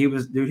 and he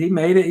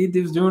made it.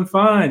 He was doing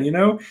fine. He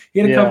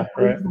had a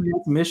couple he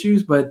had some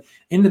issues, but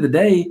end of the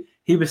day,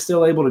 he was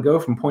still able to go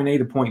from point A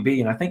to point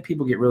B. And I think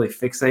people get really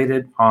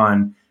fixated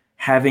on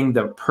having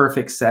the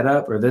perfect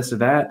setup or this or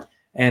that.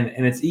 And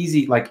it's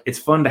easy, like it's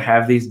fun to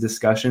have these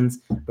discussions,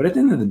 but at the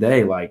end of the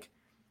day, like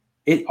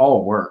it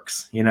all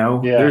works,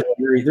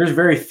 There's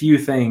very few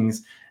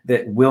things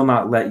that will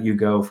not let you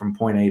go from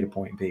point A to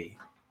point B.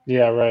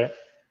 Yeah, right.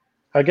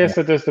 I guess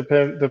it just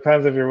depends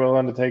if you're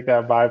willing to take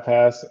that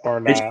bypass or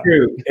not.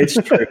 It's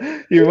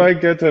true. You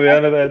might get to the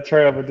end of that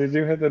trail, but did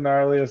you hit the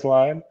gnarliest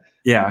line?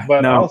 Yeah.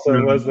 But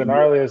was the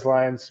gnarliest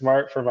line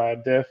smart for my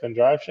diff and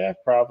drive shaft?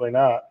 Probably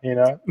not,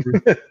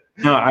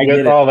 No, I get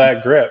get all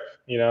that grip,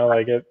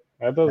 like it.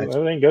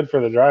 That ain't good for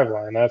the drive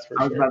line, that's for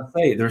sure. I was about to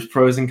say, there's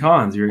pros and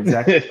cons. You're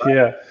exactly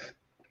right.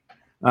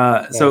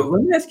 So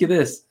let me ask you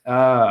this.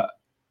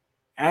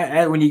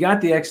 When you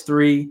got the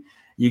X3,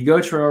 you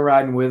go trail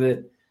riding with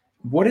it,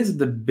 what is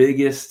the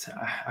biggest,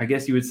 I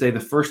guess you would say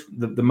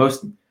the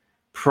most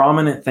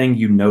prominent thing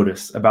you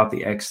notice about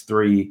the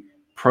X3,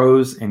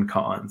 pros and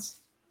cons?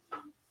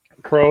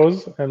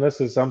 Pros, and this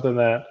is something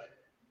that,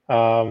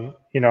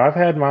 I've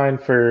had mine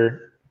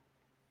for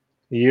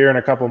a year and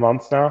a couple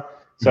months now.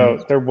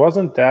 So there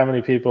wasn't that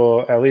many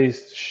people at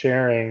least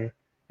sharing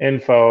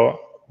info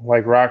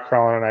like rock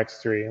crawling on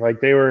X3.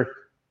 Like they were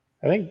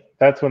I think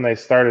that's when they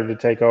started to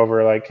take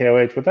over like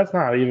KOH, but that's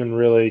not even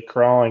really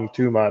crawling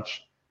too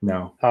much.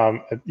 No.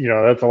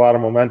 That's a lot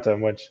of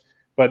momentum,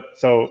 but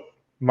so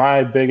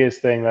my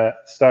biggest thing that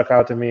stuck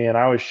out to me and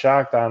I was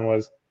shocked on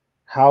was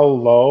how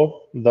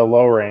low the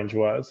low range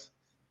was.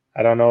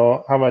 I don't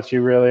know how much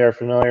you really are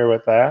familiar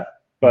with that,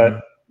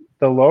 but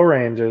the low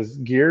range is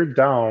geared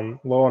down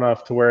low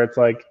enough to where it's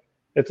like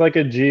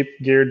a Jeep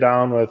geared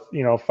down with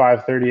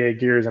 538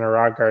 gears in a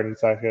rock garden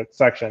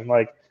section.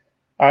 Like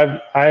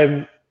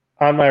I'm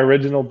on my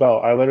original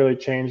belt. I literally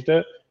changed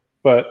it,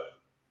 but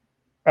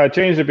I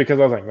changed it because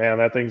I was like, man,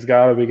 that thing's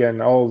got to be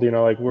getting old.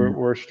 Like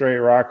we're straight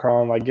rock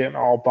crawling, like getting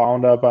all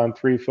bound up on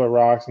 3-foot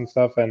rocks and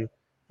stuff, and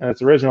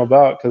its original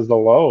belt because the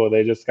low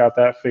they just got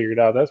that figured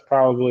out. That's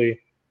probably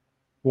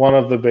one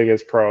of the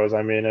biggest pros.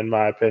 I mean, in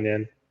my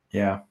opinion.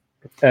 Yeah.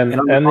 And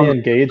the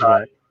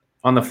engagement.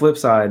 On the flip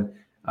side,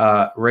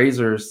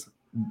 razors,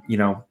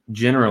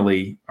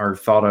 generally are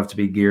thought of to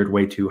be geared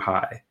way too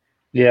high.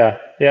 Yeah,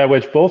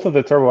 which both of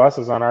the Turbo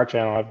S's on our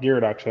channel have gear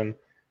reduction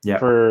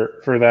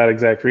for that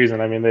exact reason.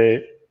 I mean,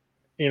 they,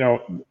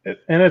 and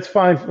it's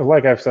fine.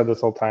 Like I've said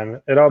this whole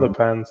time, it all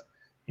depends.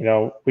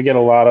 We get a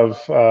lot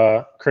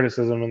of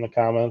criticism in the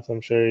comments. I'm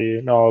sure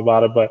you know all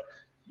about it, but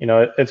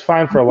it's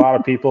fine for a lot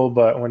of people.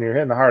 But when you're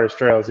hitting the hardest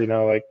trails,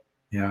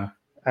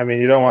 I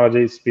mean, you don't want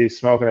to just be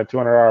smoking a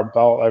 $200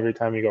 belt every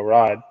time you go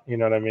ride. You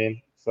know what I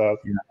mean? So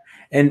yeah.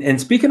 And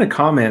speaking of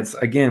comments,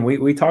 again,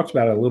 we talked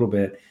about it a little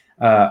bit.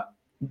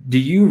 Do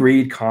you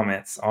read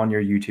comments on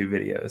your YouTube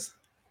videos?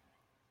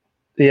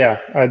 Yeah,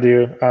 I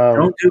do.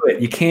 Don't do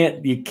it. You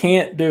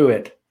can't do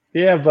it.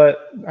 Yeah,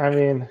 but I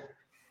mean,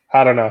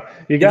 I don't know.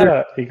 You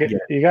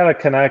gotta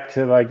connect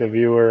to like the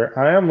viewer.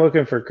 I am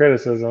looking for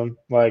criticism.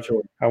 Like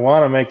Sure. I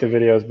want to make the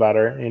videos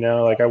better.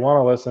 Like I want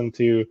to listen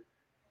to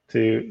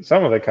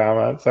some of the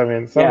comments. I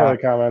mean, some of the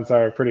comments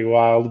are pretty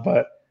wild,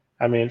 but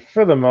I mean,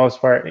 for the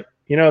most part,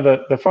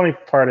 the funny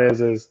part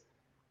is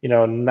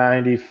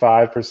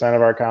 95%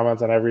 of our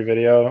comments on every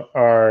video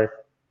are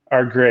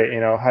great,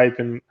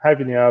 hyping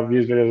you up,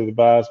 these videos are the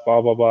best,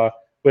 blah blah blah,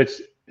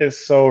 which is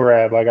so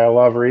rad. Like I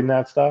love reading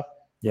that stuff.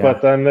 Yeah.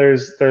 But then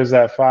there's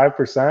that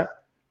 5%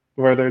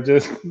 where they're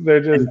just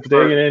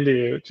digging into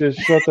you. Just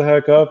shut the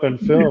heck up and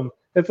film.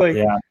 It's like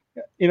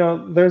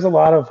there's a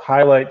lot of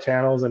highlight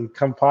channels and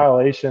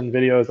compilation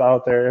videos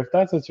out there. If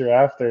that's what you're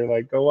after,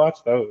 like go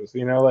watch those.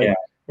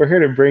 We're here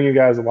to bring you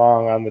guys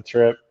along on the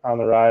trip, on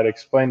the ride,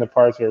 explain the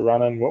parts we're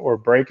running, what we're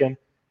breaking,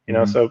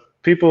 so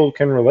people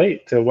can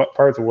relate to what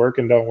parts work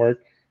and don't work.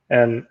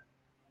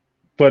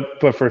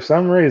 But for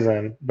some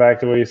reason, back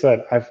to what you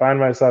said, I find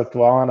myself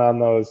dwelling on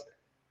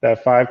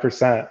that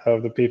 5%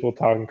 of the people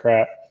talking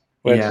crap,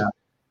 which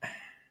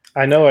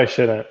I know I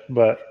shouldn't,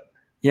 but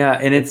yeah,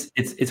 and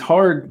it's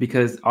hard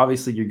because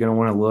obviously you're going to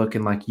want to look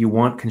and like you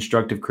want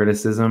constructive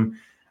criticism,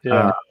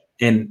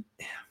 and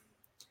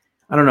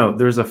I don't know.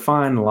 There's a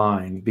fine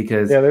line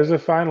because there's a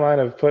fine line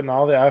of putting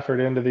all the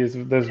effort into this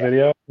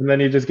video, and then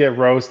you just get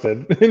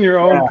roasted in your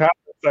own comment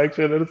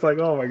section, and it's like,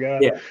 oh my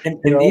god. Yeah, and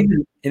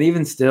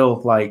even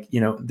still, like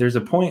there's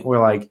a point where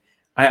like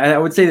I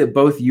would say that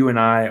both you and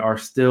I are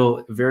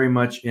still very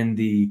much in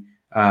the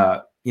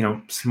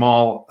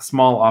small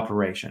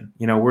operation.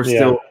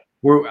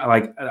 We're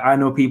like I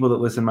know people that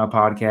listen to my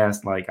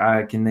podcast. Like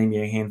I can name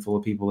you a handful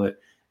of people that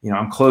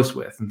I'm close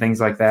with and things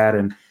like that,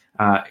 and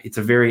it's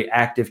a very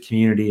active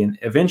community, and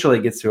eventually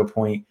it gets to a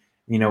point,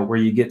 where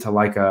you get to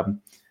like a,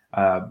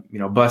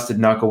 busted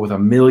knuckle with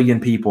 1 million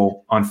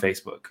people on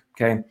Facebook.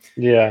 Okay.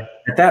 Yeah.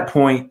 At that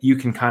point, you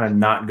can kind of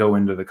not go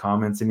into the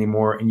comments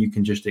anymore, and you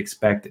can just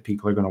expect that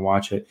people are going to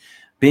watch it.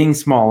 Being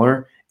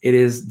smaller, it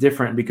is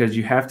different because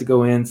you have to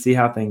go in, see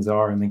how things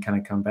are, and then kind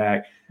of come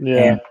back.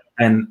 Yeah.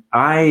 And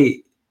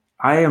I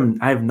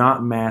have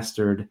not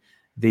mastered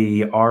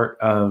the art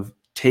of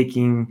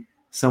taking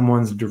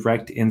someone's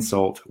direct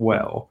insult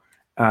well.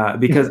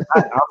 Because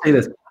I'll say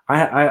this,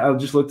 I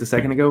just looked a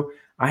second ago.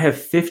 I have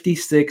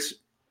 56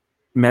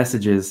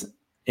 messages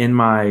in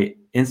my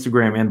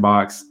Instagram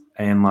inbox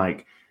and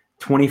like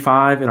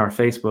 25 in our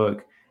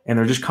Facebook, and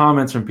they're just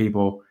comments from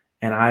people,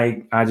 and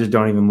I just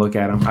don't even look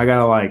at them. I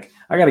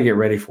gotta get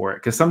ready for it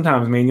because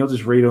sometimes, man, you'll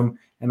just read them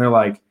and they're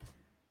like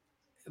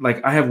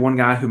I have one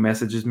guy who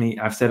messages me.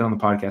 I've said it on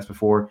the podcast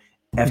before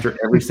after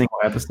every single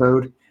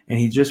episode, and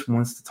he just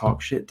wants to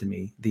talk shit to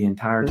me the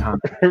entire time.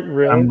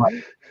 Really? I'm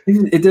like,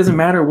 it doesn't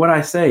matter what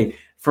I say.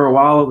 For a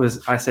while,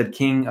 I said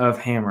King of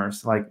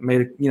Hammers, like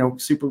made a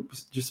super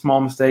just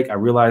small mistake. I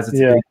realized it's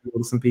a big deal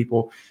to some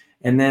people,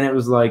 and then it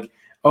was like,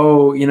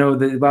 oh,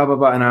 the blah blah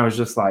blah, and I was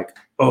just like,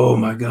 oh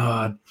my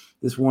god,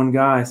 this one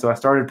guy. So I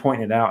started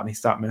pointing it out, and he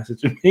stopped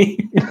messaging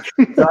me.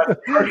 So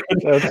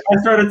I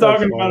started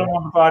talking about him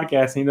on the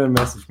podcast, and he doesn't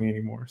message me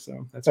anymore.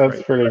 So that's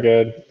pretty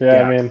good.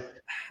 Yeah, I mean,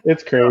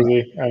 it's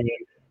crazy. I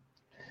mean,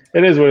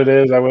 it is what it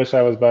is. I wish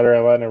I was better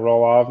at letting it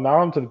roll off.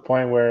 Now I'm to the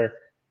point where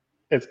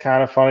it's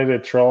kind of funny to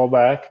troll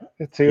back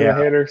to the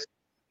haters.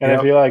 And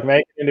if you like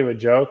make it into a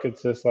joke,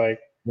 it's just like,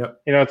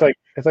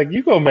 it's like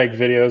you go make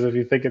videos if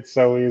you think it's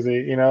so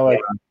easy,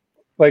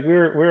 like we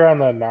were on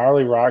the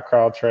gnarly rock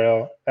crawl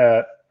trail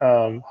at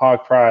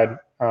Hog Pride.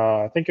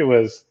 I think it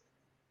was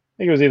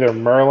either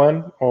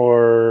Merlin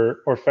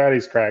or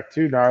Fatty's Crack,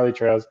 two gnarly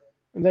trails.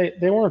 And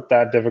they weren't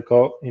that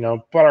difficult,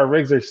 but our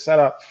rigs are set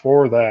up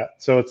for that.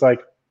 So it's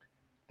like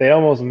they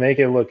almost make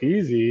it look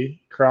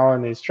easy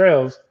crawling these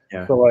trails,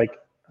 Yeah. but like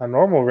a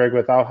normal rig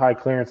without high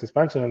clearance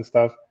suspension and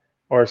stuff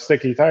or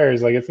sticky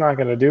tires, like it's not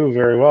going to do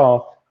very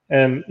well.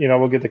 And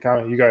we'll get the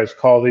comment, you guys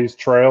call these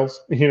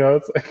trails,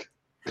 it's like,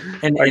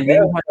 And I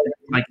then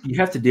you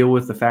have to deal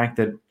with the fact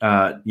that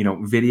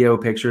video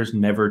pictures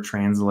never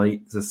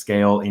translate to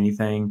scale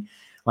anything.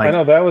 I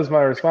know that was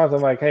my response.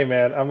 I'm like, hey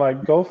man, I'm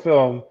like, go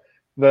film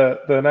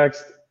the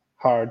next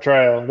hard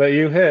trail that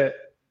you hit,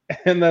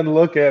 and then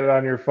look at it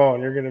on your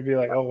phone. You're gonna be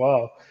like, oh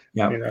wow,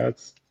 Yeah.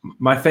 it's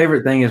My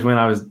favorite thing is when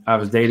I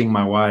was dating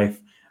my wife,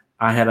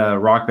 I had a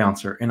rock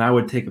bouncer, and I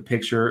would take a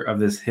picture of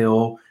this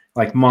hill,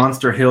 like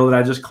monster hill that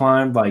I just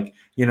climbed, like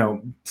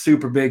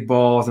super big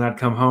balls, and I'd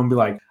come home and be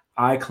like,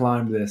 I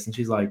climbed this, and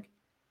she's like,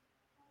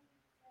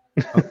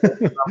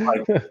 okay. I'm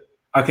like,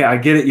 okay, I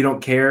get it. You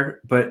don't care,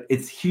 but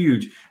it's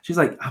huge. She's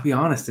like, I'll be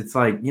honest. It's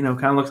like, kind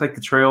of looks like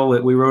the trail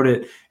that we rode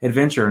at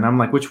Adventure. And I'm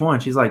like, which one?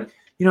 She's like,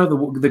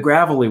 the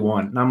gravelly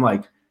one. And I'm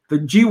like, the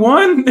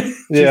G1?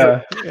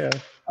 yeah, like, yeah.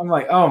 I'm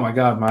like, oh my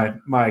God,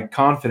 my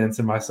confidence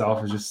in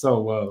myself is just so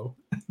low.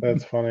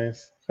 That's funny.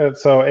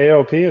 So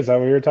AOP, is that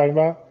what you were talking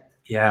about?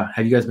 Yeah.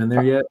 Have you guys been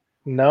there yet?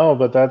 No,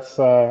 but that's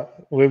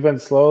we've been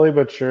slowly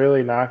but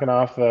surely knocking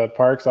off the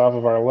parks off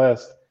of our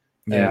list.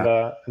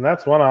 Yeah. And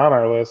that's one on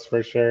our list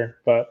for sure.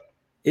 But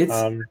It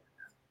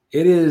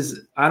is.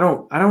 I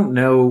don't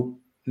know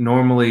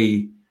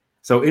normally.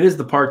 So it is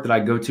the park that I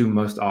go to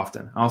most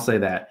often. I'll say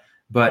that.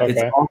 But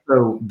it's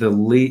also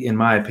in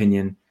my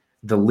opinion,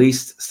 the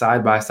least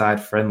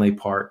side-by-side friendly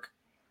park,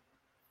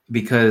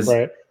 because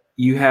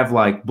you have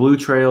like blue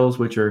trails,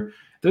 which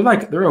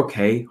they're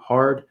okay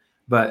hard,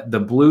 but the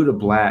blue to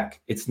black,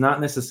 it's not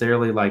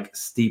necessarily like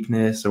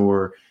steepness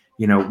or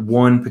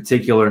one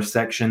particular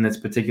section that's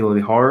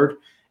particularly hard.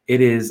 It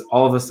is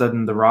all of a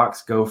sudden the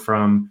rocks go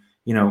from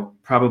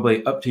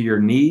probably up to your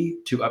knee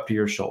to up to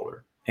your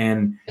shoulder.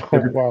 And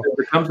there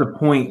becomes a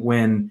point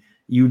when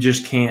you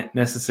just can't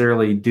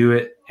necessarily do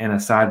it in a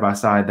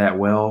side-by-side that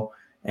well.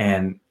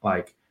 And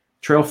like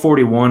Trail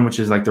 41, which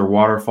is like their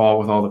waterfall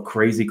with all the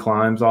crazy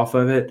climbs off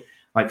of it,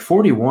 like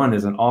 41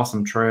 is an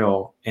awesome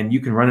trail and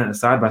you can run it in a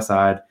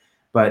side-by-side,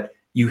 but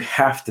you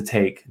have to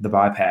take the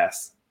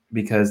bypass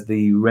because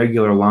the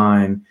regular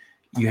line,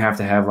 you have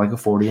to have like a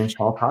 40-inch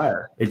tall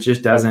tire. It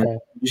just doesn't, you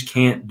just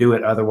can't do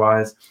it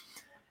otherwise.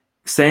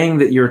 Saying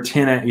that you're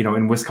 10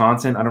 in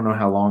Wisconsin, I don't know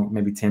how long,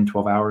 maybe 10,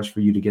 12 hours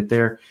for you to get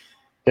there.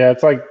 Yeah,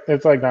 it's like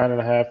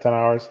 9.5, 10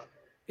 hours.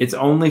 It's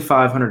only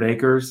 500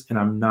 acres, and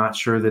I'm not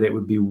sure that it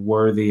would be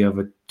worthy of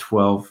a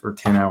 12 or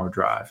 10 hour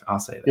drive. I'll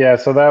say that. Yeah,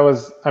 so that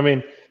was,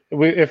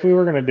 if we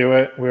were going to do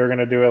it, we were going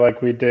to do it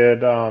like we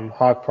did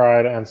Hawk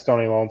Pride and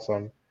Stony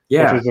Lonesome,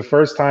 which was the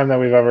first time that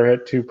we've ever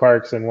hit two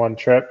parks in one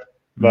trip.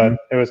 But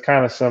it was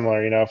kind of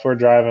similar. If we're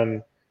driving,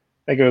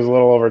 I think it was a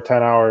little over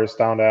 10 hours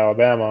down to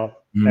Alabama,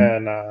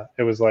 and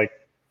it was like,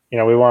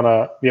 we want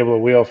to be able to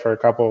wheel for a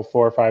couple,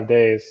 4 or 5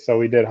 days. So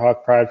we did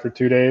Hawk Pride for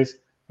 2 days,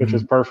 which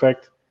was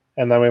perfect.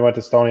 And then we went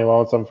to Stony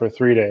Lonesome for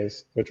 3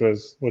 days, which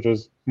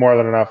was more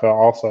than enough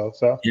also.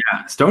 So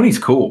yeah, Stony's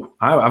cool.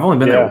 I've only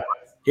been there once.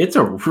 It's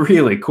a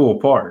really cool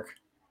park.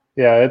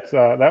 Yeah, it's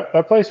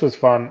that place was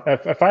fun.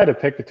 If I had to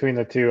pick between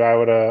the two,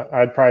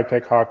 I'd probably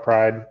pick Hawk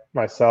Pride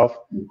myself.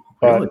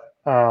 But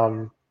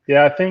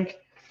yeah, I think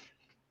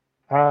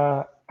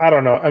I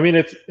don't know.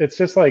 It's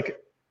just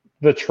like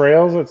the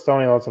trails at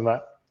Stony Lonesome.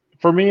 That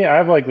for me, I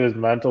have like this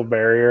mental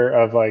barrier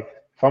of like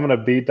if I'm gonna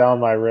beat down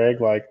my rig,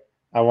 like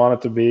I want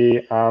it to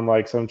be on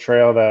like some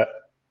trail that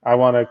I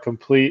want to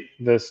complete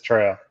this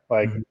trail,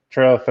 like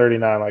Trail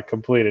 39, like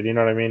completed. You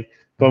know what I mean?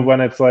 But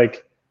when it's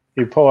like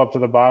you pull up to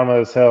the bottom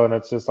of this hill and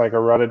it's just like a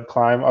rutted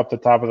climb up the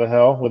top of the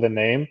hill with a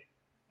name,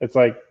 it's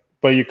like,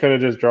 but you could have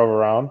just drove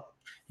around.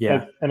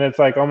 Yeah. And it's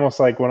like almost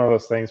like one of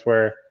those things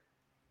where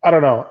I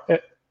don't know.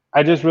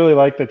 I just really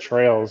like the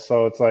trails.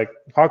 So it's like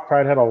Hawk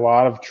Pride had a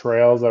lot of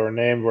trails that were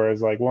named,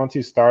 whereas like once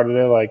you started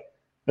it, like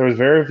there was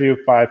very few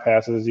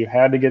bypasses. You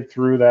had to get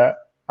through that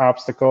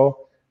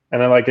obstacle.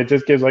 And then like it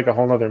just gives like a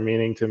whole nother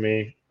meaning to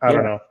me. I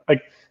don't know.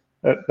 Like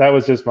that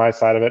was just my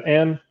side of it.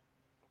 And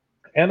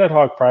at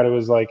Hawk Pride, it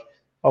was like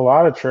a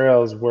lot of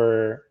trails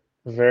were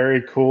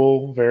very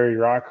cool, very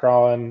rock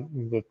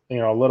crawling, with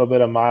a little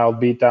bit of mild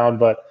beat down,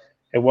 but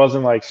it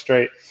wasn't like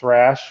straight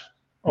thrash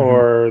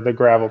or the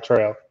gravel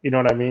trail. You know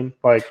what I mean?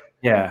 Like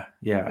yeah,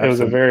 it was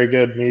a very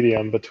good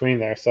medium between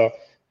there. So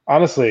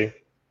honestly,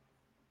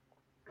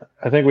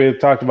 I think we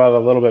talked about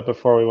it a little bit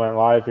before we went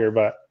live here,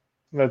 but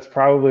that's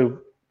probably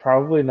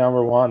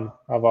number one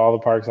of all the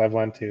parks I've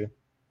went to.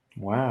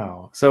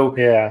 Wow. So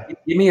yeah,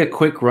 give me a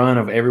quick run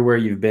of everywhere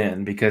you've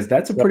been, because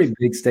that's a pretty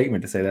big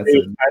statement to say. I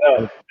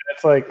know.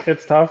 It's like,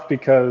 it's tough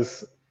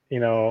because,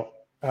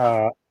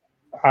 that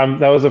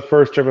was the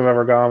first trip I've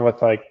ever gone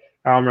with, like,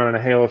 I'm running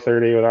a Halo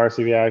 30 with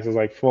RCV axles,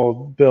 like full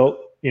built,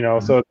 so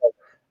it's like,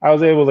 I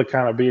was able to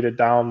kind of beat it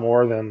down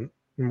more than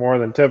more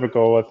than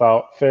typical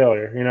without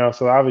failure,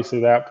 so obviously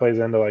that plays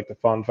into like the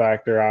fun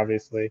factor,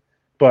 obviously.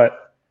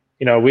 But,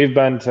 we've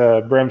been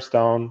to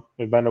Brimstone,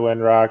 we've been to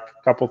Windrock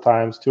a couple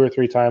times, 2 or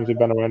 3 times we've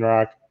been to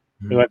Windrock.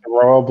 We went to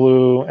Royal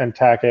Blue and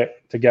Tackett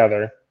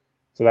together.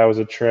 So that was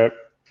a trip.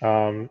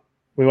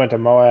 We went to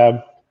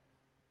Moab.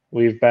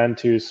 We've been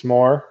to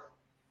S'more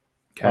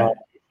Okay.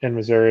 in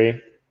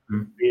Missouri.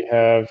 Mm-hmm. We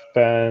have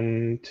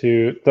been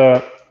to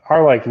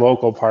our like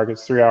local park.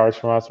 It's 3 hours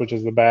from us, which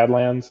is the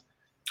Badlands.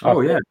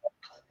 Oh, yeah.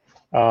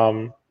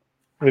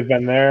 We've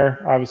been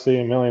there obviously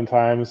a million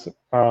times.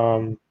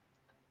 Trying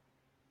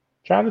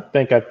to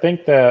think. I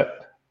think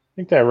that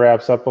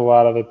wraps up a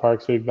lot of the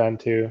parks we've been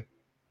to.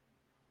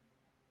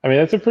 I mean,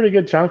 it's a pretty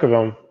good chunk of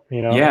them,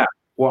 Yeah.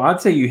 Well,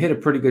 I'd say you hit a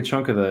pretty good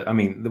chunk of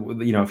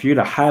if you were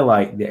to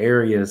highlight the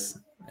areas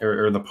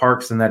or the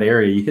parks in that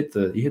area, you hit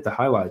the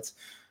highlights.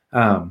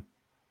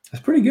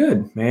 That's pretty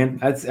good, man.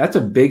 That's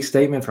a big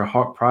statement for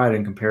Hawk Pride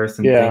in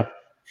comparison. Yeah.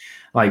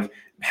 Like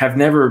having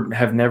never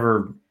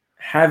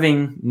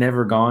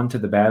gone to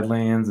the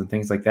Badlands and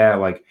things like that.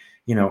 Like,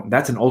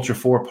 that's an Ultra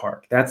 4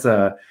 park. That's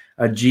a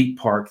Jeep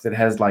park that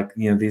has like,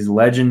 these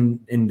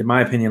in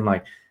my opinion,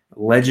 like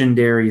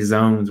legendary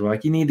zones where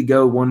like you need to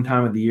go one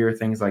time of the year,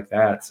 things like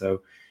that.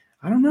 So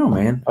I don't know,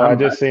 man. I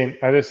just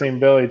seen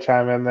Billy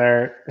chime in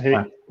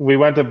there. We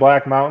went to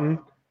Black Mountain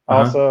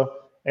also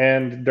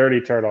and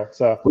Dirty Turtle.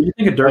 So what do you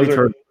think of Dirty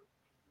Turtle?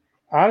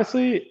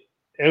 Honestly,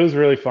 it was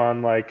really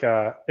fun. Like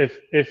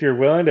if you're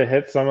willing to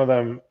hit some of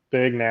them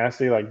big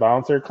nasty like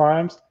bouncer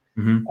climbs,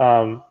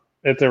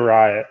 it's a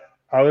riot.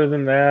 Other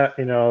than that,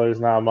 there's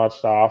not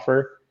much to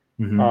offer.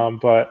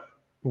 But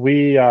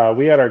we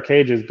had our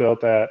cages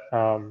built at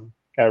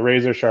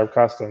Razor Sharp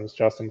Customs,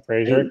 Justin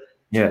Frazier.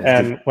 Yeah.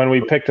 And when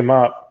we picked him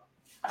up,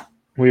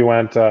 we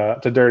went to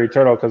Dirty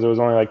Turtle because it was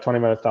only like 20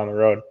 minutes down the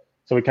road.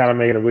 So we kind of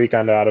made a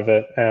weekend out of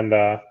it. And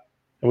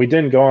we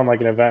didn't go on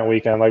like an event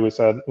weekend. Like we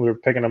said, we were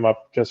picking them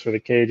up just for the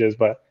cages,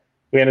 but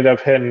we ended up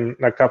hitting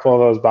a couple of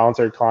those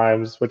bouncer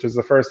climbs, which is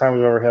the first time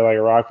we've ever hit like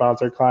a rock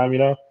bouncer climb,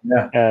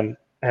 Yeah. And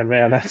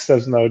man, that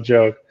stuff's no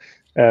joke.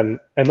 And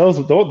that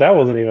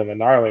wasn't even the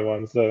gnarly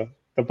ones. The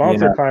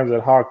bouncer climbs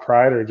at Hawk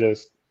Pride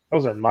those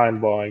are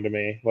mind blowing to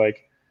me.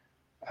 Like,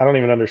 I don't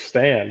even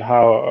understand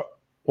how.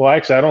 Well,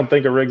 actually, I don't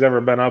think a rig's ever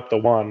been up the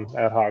one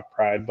at Hawk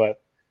Pride,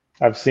 but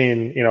I've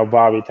seen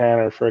Bobby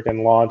Tanner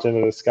freaking launch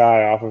into the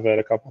sky off of it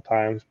a couple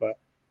times. But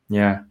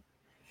yeah,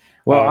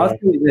 well, I'll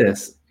tell you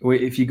this: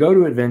 if you go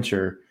to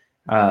Adventure,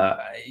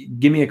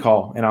 give me a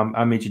call and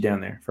I'll meet you down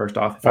there. First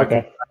off, if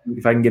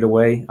I can get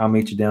away, I'll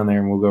meet you down there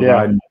and we'll go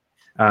riding.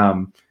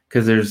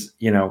 Because there's,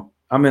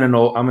 I'm in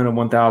a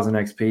 1000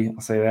 XP.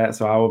 I'll say that.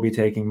 So I will be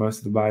taking most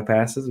of the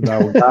bypasses,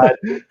 but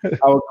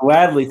I will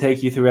gladly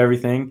take you through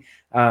everything.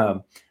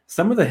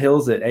 Some of the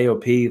hills at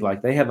AOP,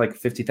 like they have like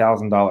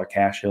 $50,000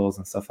 cash hills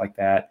and stuff like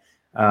that.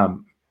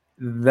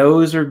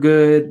 Those are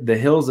good. The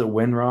hills at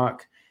Windrock,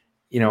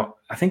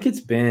 I think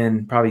it's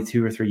been probably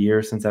 2 or 3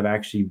 years since I've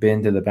actually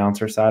been to the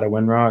bouncer side of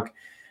Windrock.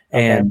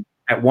 And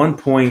at one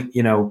point,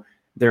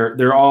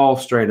 they're all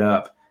straight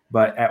up.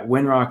 But at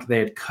Windrock,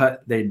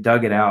 they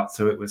dug it out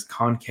so it was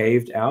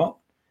concaved out,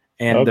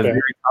 and the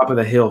very top of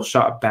the hill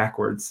shot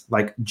backwards,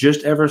 like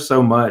just ever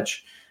so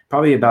much,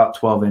 probably about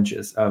 12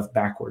 inches of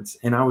backwards.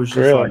 And I was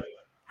just like,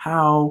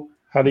 how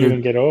do you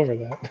even get over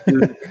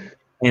that?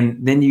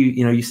 And then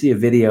you see a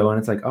video and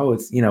it's like, oh,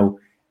 it's you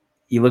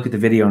look at the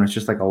video and it's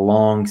just like a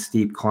long,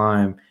 steep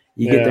climb.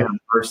 You get there in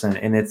person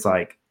and it's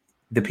like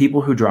the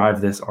people who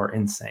drive this are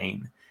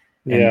insane.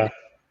 And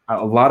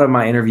a lot of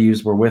my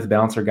interviews were with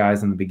bouncer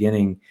guys in the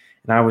beginning,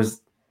 and I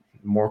was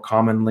more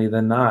commonly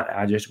than not,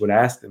 I just would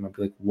ask them, I'd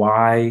be like,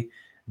 why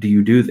do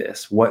you do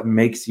this? What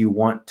makes you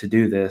want to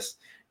do this?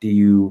 Did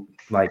you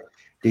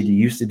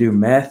used to do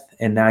meth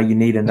and now you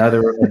need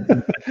another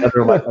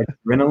like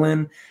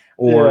adrenaline,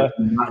 or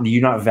do you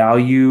not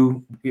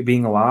value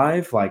being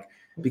alive? Like,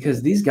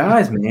 because these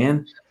guys,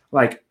 man,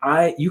 like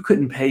you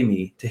couldn't pay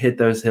me to hit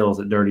those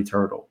hills at Dirty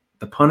Turtle.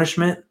 The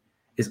punishment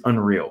is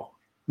unreal.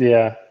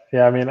 Yeah.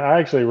 Yeah, I mean, I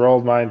actually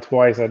rolled mine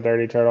twice at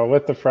Dirty Turtle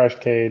with the fresh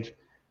cage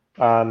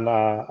on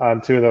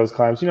 2 of those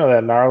climbs.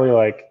 That gnarly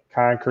like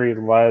concrete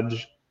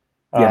ledge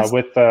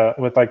with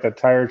like the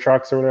tire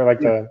trucks or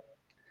whatever,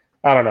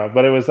 I don't know,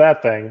 but it was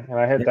that thing, and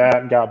I hit that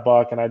and got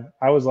buck, and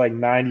I was like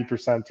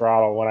 90%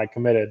 throttle when I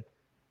committed,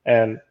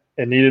 and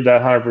it needed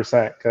that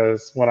 100%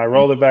 because when I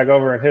rolled it back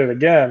over and hit it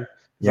again,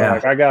 so I'm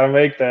like, I gotta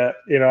make that.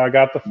 I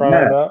got the front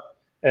end up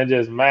and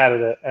just matted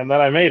it, and then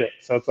I made it.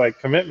 So it's like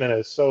commitment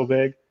is so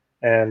big,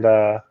 and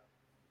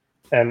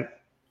I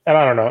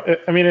don't know.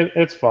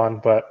 It's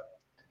fun, but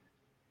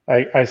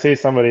I see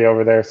somebody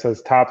over there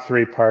says top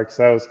 3 parks.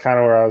 That was kind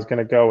of where I was going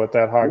to go with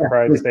that Hawk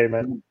Pride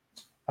statement.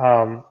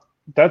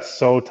 That's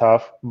so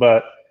tough,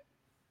 but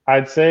I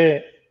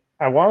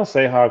want to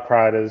say Hawk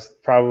Pride is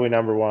probably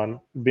number 1,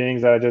 being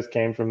that I just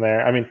came from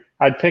there. I mean,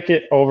 I'd pick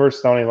it over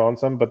Stony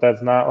Lonesome, but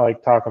that's not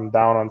like talking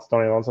down on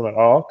Stony Lonesome at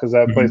all, because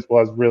that place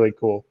was really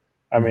cool.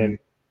 I mean,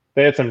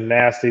 they had some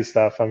nasty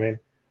stuff. I mean,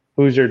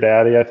 Who's Your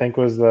Daddy, I think,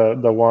 was the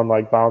one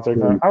like bouncer.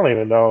 I don't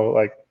even know,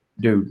 like,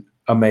 dude,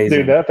 Dude,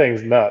 amazing. that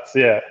thing's nuts.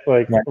 Yeah,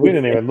 like Yeah, we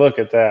didn't even look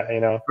at that.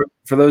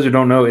 for those who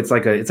don't know, it's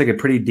like a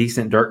pretty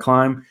decent dirt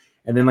climb,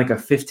 and then like a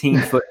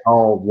 15-foot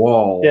tall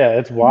wall. Yeah,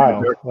 it's And then a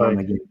wild. dirt climb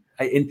Like,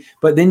 again.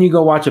 But then you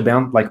go watch a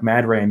bounce like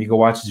Mad Ram. You go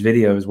watch his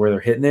videos where they're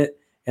hitting it,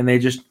 and they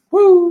just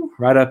woo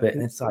right up it,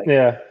 and it's like,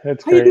 yeah,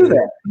 it's how you do crazy.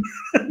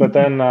 that? But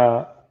then,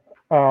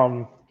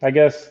 I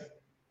guess,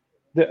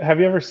 have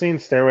you ever seen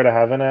Stairway to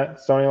Heaven at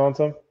Stony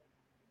Lonesome?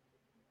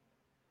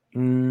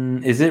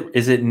 Is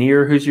it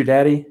near Who's Your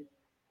Daddy?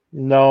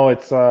 No,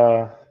 it's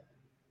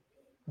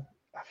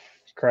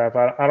crap.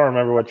 I don't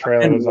remember what I've trail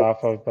it been was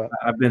off of, but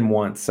I've been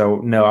once, so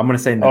no, I'm gonna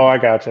say oh, no. I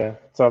gotcha.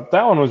 So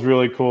that one was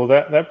really cool.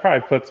 That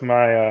probably puts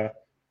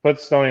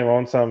Stony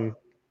Lonesome.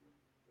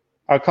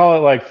 I'll call it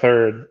like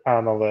third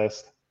on the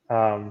list.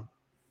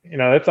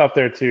 It's up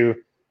there too,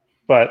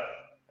 but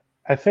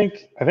I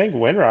think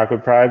Windrock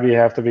would probably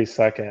have to be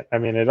second. I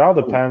mean, it all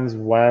depends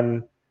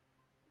when.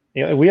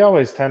 We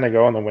always tend to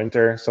go in the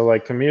winter, so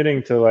like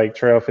commuting to like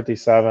Trail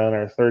 57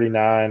 or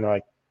 39,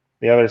 like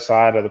the other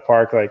side of the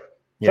park, like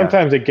Yeah,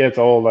 sometimes it gets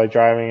old, like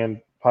driving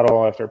in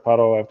puddle after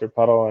puddle after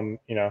puddle, and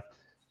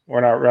we're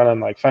not running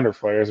like fender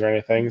flares or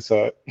anything,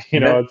 so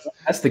and it's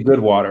that's the good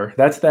water.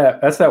 That's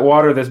that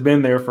water that's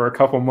been there for a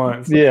couple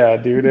months. yeah,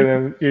 dude. And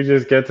then you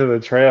just get to the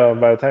trail,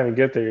 and by the time you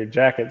get there, your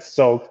jacket's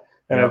soaked,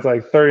 and it's Yep.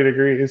 like 30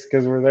 degrees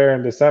because we're there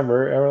in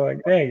December, and we're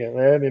like, dang it,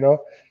 man.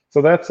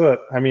 So that's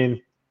what I mean.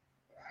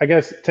 I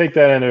guess take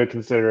that into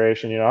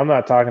consideration. I'm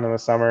not talking in the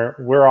summer.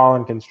 We're all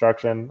in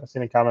construction. I've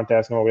seen a comment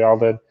asking what we all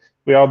did.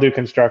 We all do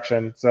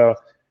construction. So,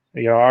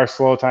 our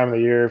slow time of the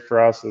year for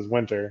us is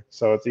winter.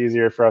 So it's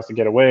easier for us to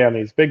get away on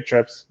these big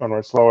trips when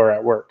we're slower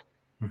at work.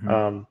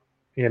 Mhm.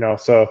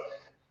 So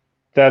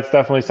that's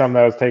definitely something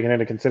that was taken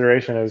into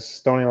consideration is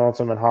Stony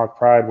Lonesome and Hawk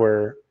Pride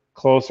were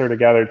closer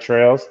together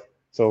trails.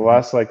 So Mhm.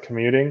 less like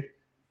commuting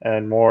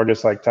and more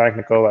just like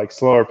technical, like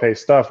slower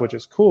paced stuff, which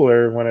is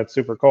cooler when it's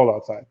super cold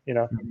outside,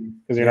 Mhm.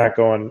 because you're Yeah. not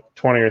going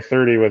 20 or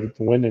 30 with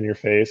wind in your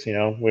face. We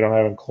don't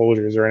have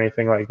enclosures or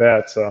anything like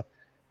that. So,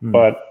 Mm.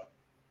 but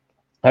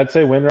I'd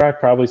say Windrock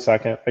probably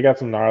second. They got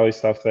some gnarly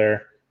stuff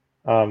there.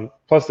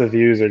 Plus the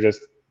views are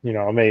just,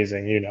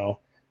 amazing,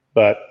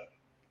 but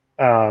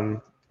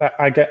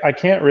I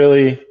can't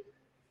really,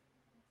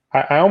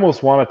 I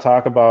almost want to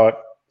talk about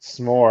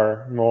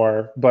S'more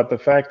more, but the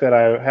fact that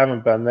I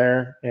haven't been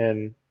there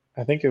in,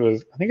 I think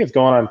it's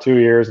going on 2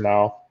 years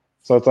now.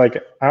 So it's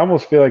like, I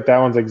almost feel like that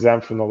one's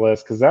exempt from the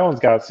list because that one's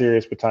got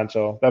serious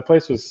potential. That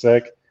place was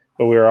sick,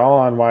 but we were all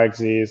on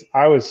YXZs.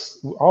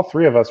 All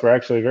three of us were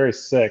actually very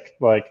sick.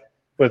 Like,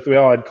 we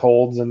all had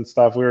colds and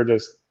stuff. It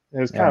was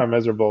Yeah. kind of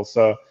miserable.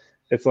 So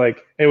it's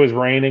like, it was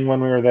raining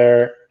when we were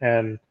there,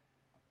 and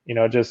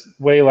just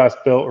way less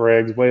built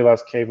rigs, way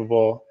less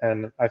capable.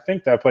 And I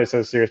think that place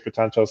has serious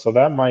potential. So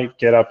that might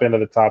get up into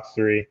the top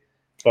three.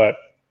 But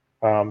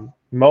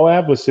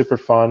Moab was super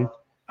fun,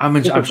 I'm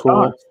super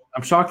cool. shocked.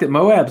 I'm shocked that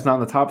Moab's not in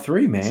the top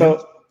three, man.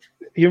 So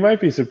you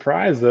might be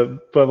surprised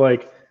but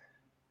like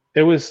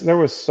there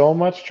was so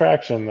much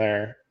traction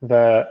there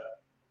that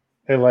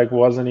it like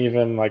wasn't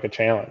even like a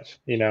challenge.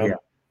 Yeah.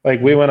 Like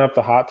we went up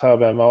the hot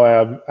tub at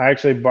Moab. I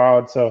actually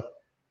borrowed, so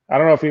I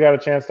don't know if you got a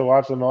chance to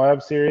watch the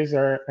Moab series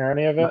or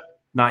any of Not, it.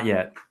 not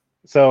yet.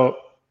 So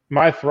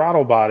my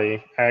throttle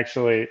body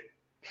actually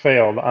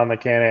failed on the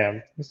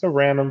Can-Am. Just a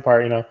random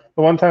part. The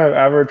one time I've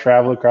ever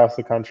traveled across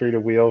the country to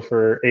wheel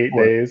for Of eight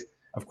course. days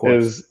Of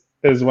course.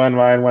 is when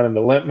mine went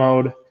into limp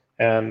mode,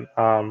 and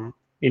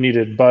you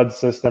needed Bud's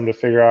system to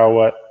figure out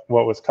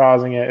what was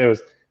causing it. It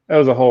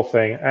was a whole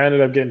thing. I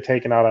ended up getting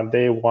taken out on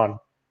day one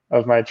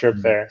of my trip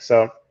Mhm. there.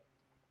 So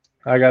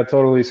I got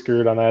totally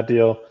screwed on that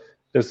deal.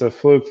 Just a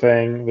fluke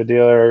thing. The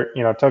dealer,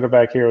 took it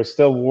back here. It was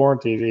still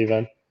warranted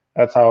even.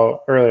 That's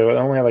how early. It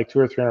only had like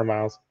 200 or 300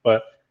 miles.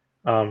 But,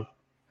 um,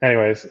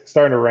 anyways,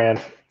 starting to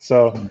rant.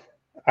 So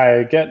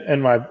I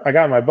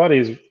got my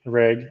buddy's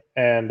rig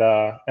and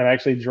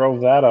actually drove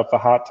that up the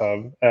hot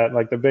tub at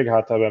like the big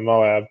hot tub at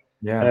Moab.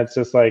 And Yeah. it's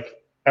just like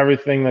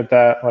everything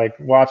that like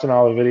watching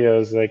all the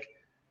videos, like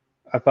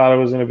I thought it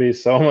was going to be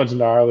so much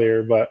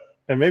gnarlier,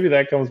 and maybe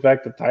that comes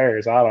back to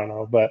tires. I don't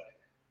know, but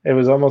it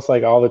was almost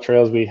like all the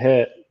trails we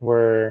hit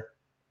were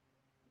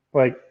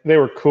like they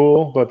were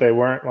cool, but they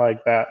weren't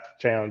like that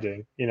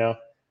challenging.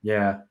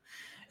 Yeah.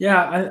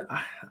 Yeah.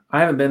 I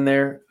haven't been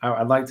there.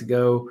 I'd like to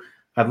go.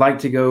 I'd like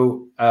to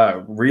go.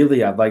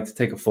 Really, I'd like to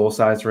take a full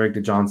size rig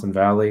to Johnson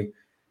Valley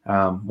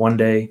one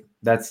day.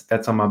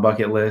 That's on my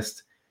bucket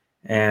list,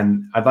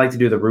 and I'd like to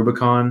do the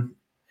Rubicon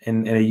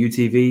in a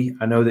UTV.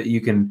 I know that you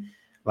can.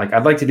 Like,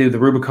 I'd like to do the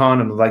Rubicon,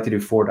 and I'd like to do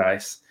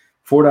Fordyce.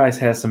 Fordyce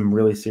has some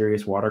really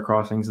serious water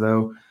crossings,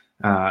 though,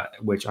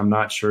 which I'm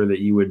not sure that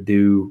you would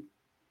do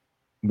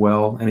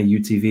well in a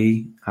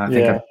UTV.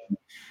 Yeah.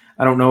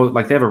 I don't know,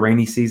 like they have a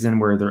rainy season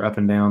where they're up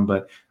and down,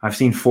 but I've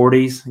seen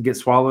 40s get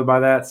swallowed by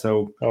that.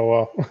 So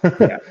Oh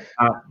yeah,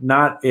 well.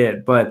 not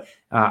it, but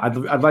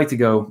I'd like to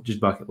go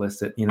just bucket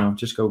list it,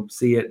 just go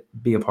see it,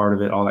 be a part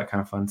of it, all that kind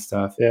of fun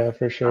stuff. Yeah,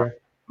 for Uh, sure.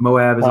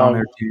 Moab is on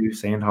there Um, too,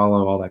 Sand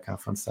Hollow, all that kind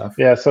of fun stuff.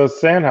 yeah, so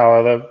Sand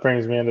Hollow, that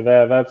brings me into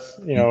that. That's,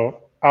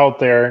 out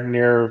there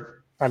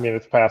near I mean,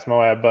 it's past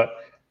Moab, but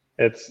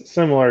it's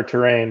similar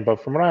terrain.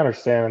 But from what I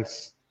understand,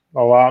 it's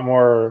a lot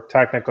more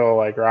technical,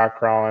 like rock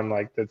crawling.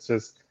 Like it's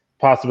just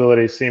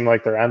possibilities seem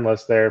like they're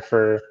endless there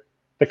for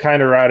the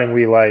kind of riding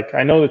we like.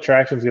 I know the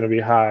traction's going to be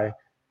high,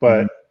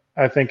 but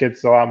I think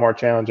it's a lot more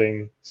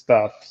challenging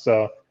stuff.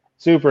 So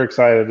super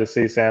excited to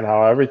see Sand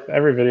Hollow.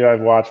 Every video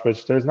I've watched,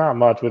 which there's not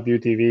much with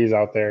UTVs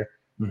out there,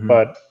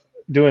 but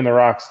doing the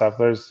rock stuff,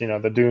 there's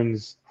the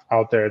dunes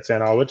out there at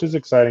Sand Hollow, which is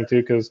exciting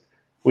too because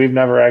we've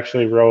never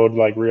actually rode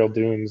like real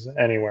dunes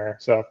anywhere.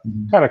 So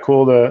kind of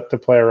cool to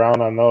play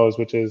around on those,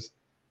 which is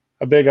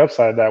a big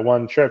upside that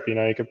one trip.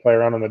 You could play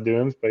around on the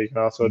dunes, but you can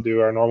also do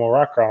our normal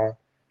rock crawling.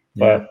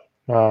 Yeah.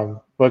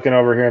 But looking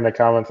over here in the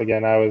comments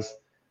again,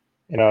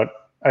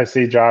 I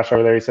see Josh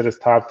over there. He said his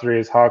top 3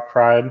 is Hawk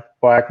Pride,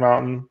 Black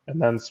Mountain, and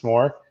then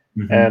S'more.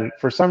 And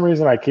for some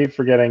reason, I keep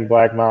forgetting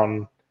Black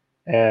Mountain.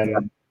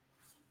 And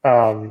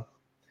Black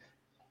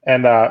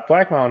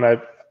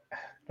Mountain,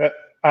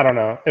 I don't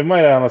know. It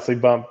might honestly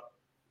bump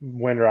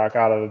Windrock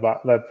out of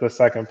the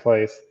second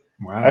place.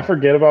 Wow. I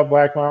forget about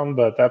Black Mountain,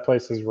 but that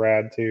place is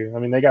rad too. I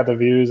mean, they got the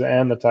views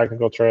and the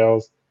technical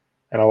trails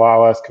and a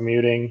lot less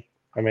commuting.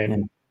 I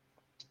mean,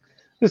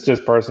 it's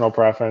just personal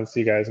preference,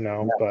 you guys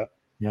know. But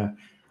yeah.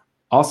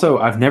 Also,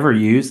 I've never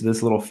used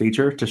this little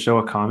feature to show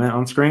a comment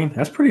on screen.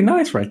 That's pretty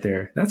nice right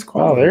there. That's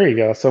quality. Oh, there you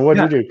go. So what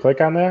did you do? Click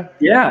on that?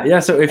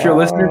 Yeah. So if you're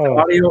listening to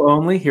audio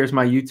only, here's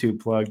my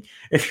YouTube plug.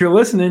 If you're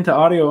listening to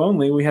audio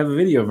only, we have a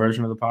video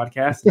version of the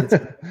podcast. It's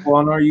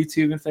on our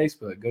YouTube and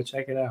Facebook. Go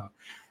check it out.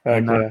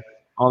 And,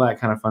 all that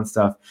kind of fun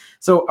stuff.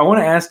 So I want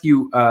to ask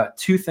you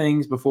 2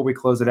 things before we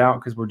close it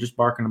out because we're just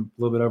barking a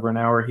little bit over an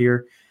hour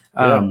here.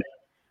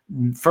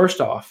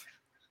 First off,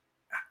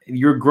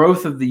 your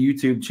growth of the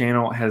YouTube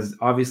channel has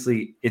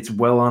obviously it's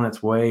well on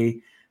its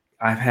way.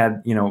 I've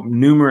had,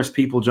 numerous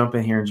people jump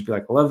in here and just be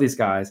like, I love these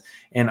guys.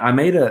 And I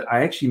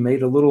actually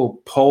made a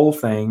little poll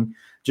thing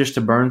just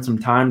to burn some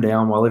time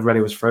down while everybody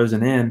was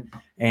frozen in.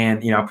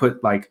 And, I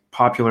put like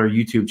popular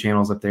YouTube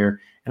channels up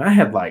there and I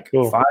had like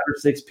 5 or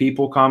 6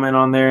 people comment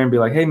on there and be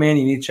like, hey man,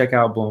 you need to check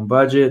out Blown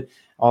Budget,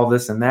 all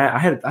this and that. I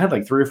had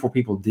like 3 or 4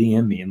 people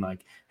DM me and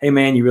like, hey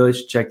man, you really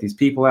should check these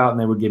people out. And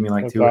they would give me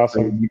like That's 2 or 3.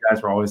 awesome. You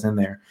guys were always in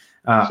there.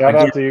 Shout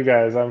out to you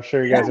guys. I'm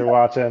sure you guys are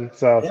watching.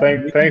 So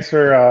thanks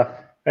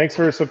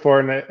for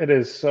supporting it. It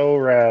is so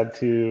rad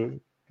to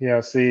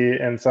see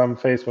in some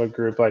Facebook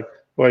group like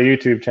what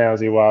YouTube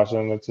channels you watch,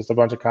 and it's just a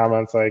bunch of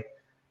comments like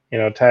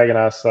tagging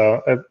us.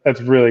 So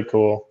it's really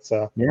cool.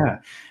 So yeah.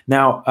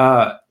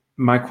 Now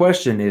my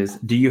question is,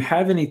 do you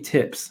have any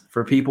tips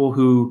for people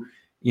who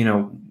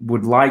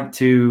would like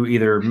to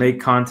either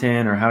make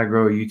content or how to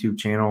grow a YouTube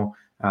channel?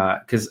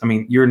 Because I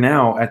mean, you're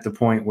now at the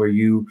point where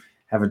you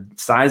have a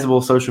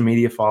sizable social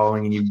media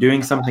following and you're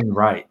doing something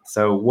right.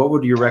 So what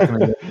would your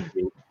recommendation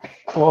be?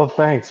 Well,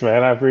 thanks,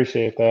 man. I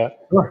appreciate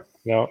that. Sure.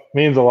 It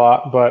means a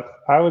lot.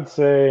 But I would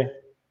say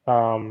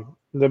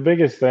the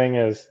biggest thing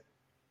is,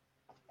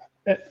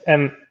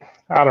 and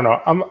I don't know,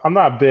 I'm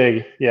not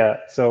big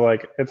yet. So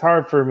like, it's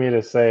hard for me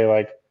to say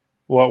like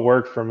what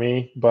worked for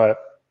me, but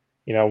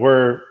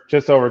we're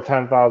just over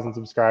 10,000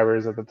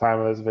 subscribers at the time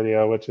of this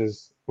video, which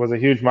was a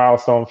huge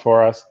milestone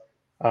for us.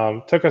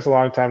 Took us a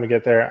long time to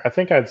get there. I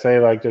think I'd say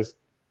like just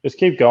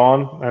keep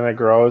going and it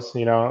grows,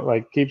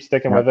 like keep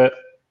sticking with it.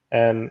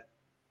 And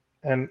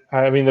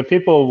I mean, the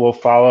people will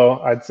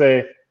follow. I'd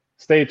say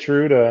stay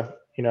true to,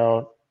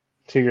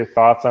 to your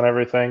thoughts on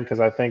everything. Cause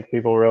I think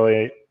people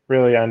really,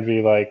 really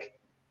envy like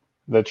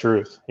the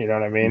truth. You know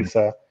what I mean?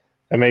 So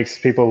it makes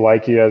people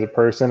like you as a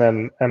person.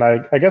 And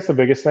I guess the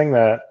biggest thing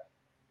that,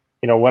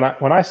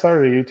 when I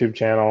started a YouTube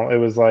channel, it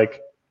was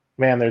like,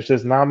 man, there's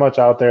just not much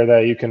out there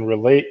that you can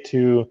relate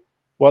to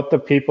what the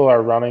people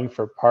are running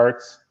for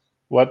parts,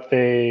 what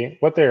they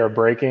are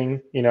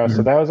breaking,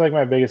 So that was like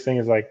my biggest thing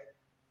is like,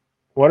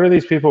 what are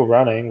these people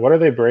running? What are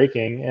they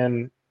breaking?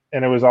 And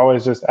it was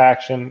always just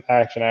action,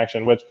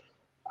 which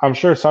I'm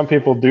sure some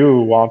people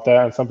do want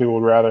that and some people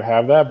would rather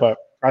have that. But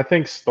I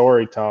think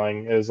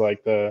storytelling is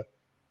like the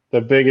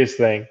biggest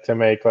thing to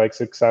make like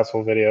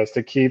successful videos,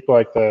 to keep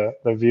like the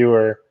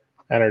viewer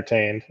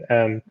entertained.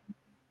 And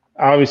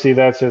obviously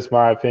that's just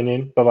my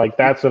opinion, but like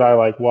that's what I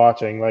like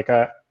watching. Like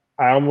I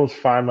almost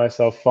find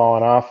myself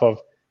falling off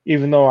of,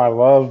 even though I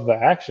love the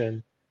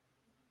action,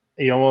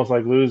 you almost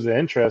like lose the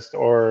interest,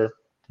 or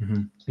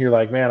you're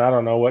like, man, I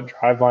don't know what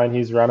driveline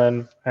he's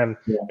running. And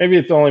maybe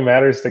it only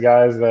matters to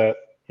guys that,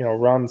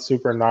 run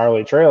super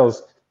gnarly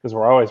trails because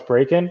we're always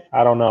breaking.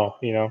 I don't know,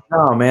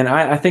 Oh man,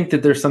 I think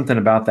that there's something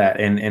about that.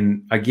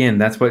 And again,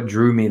 that's what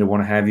drew me to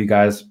want to have you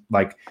guys.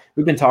 Like,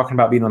 we've been talking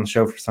about being on the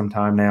show for some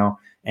time now,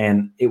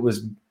 and it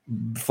was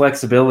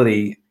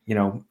flexibility,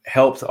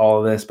 helped all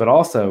of this, but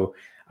also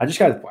I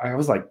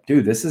was like,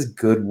 dude, this is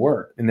good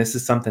work. And this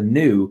is something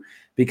new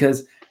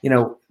because,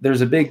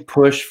 there's a big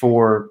push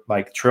for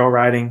like trail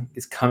riding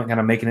is kind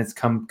of making its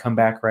come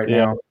back right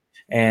now.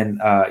 And,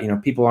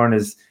 people aren't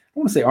as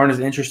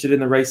interested in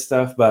the race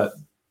stuff, but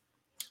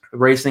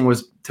racing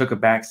took a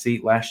back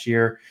seat last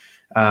year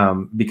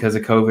because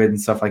of COVID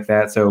and stuff like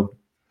that. So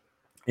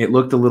it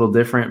looked a little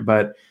different,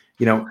 but,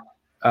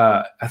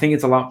 I think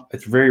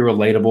it's very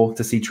relatable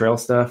to see trail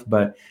stuff,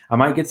 but I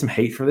might get some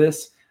hate for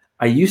this.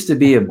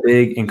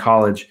 In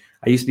college,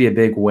 I used to be a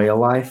big Whale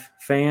Life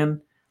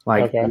fan.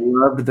 Like, Okay.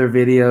 loved their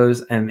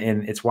videos, and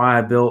it's why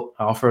I built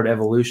Offroad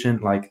Evolution.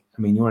 Like,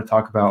 I mean, you want to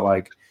talk about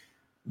like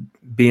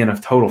being a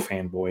total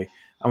fanboy.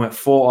 I went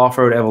full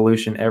off-road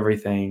evolution,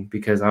 everything,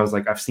 because I was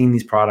like, I've seen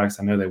these products,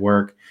 I know they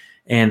work.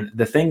 And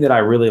the thing that I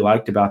really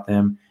liked about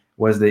them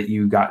was that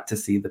you got to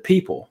see the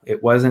people.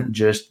 It wasn't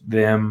just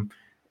them,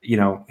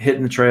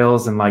 hitting the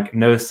trails and like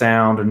no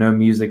sound or no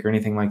music or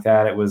anything like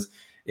that. It was,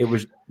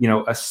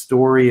 a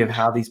story of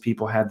how these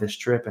people had this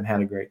trip and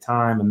had a great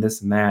time and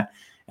this and that.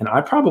 And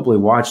I probably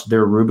watched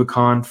their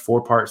Rubicon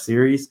 4-part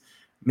series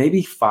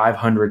maybe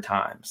 500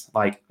 times.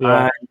 Like,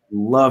 Yeah. I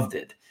loved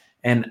it.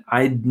 And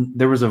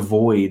there was a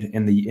void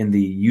in the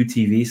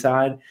UTV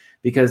side,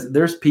 because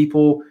there's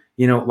people,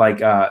 like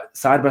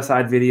side by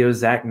side videos.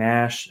 Zach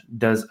Nash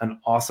does an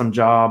awesome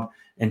job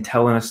in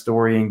telling a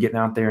story and getting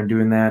out there and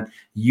doing that.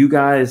 You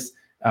guys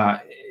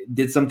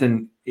did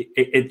something.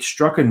 It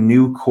struck a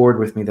new chord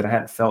with me that I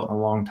hadn't felt in a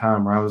long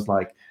time, where I was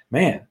like,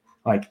 man,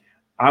 like,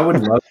 I would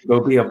love to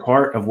go be a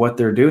part of what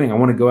they're doing. I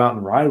want to go out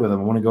and ride with them.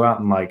 I want to go out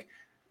and like,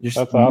 just,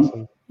 That's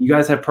awesome. You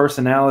guys have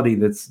personality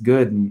that's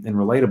good and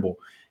relatable.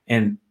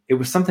 And it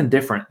was something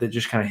different that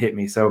just kind of hit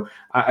me. So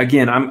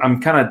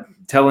I'm kind of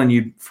telling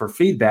you for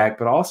feedback,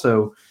 but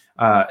also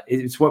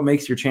it's what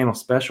makes your channel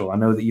special. I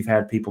know that you've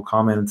had people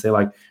comment and say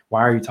like,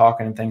 why are you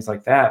talking and things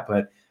like that?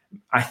 But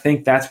I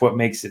think that's what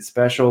makes it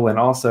special. And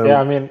also, Yeah,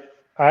 I mean,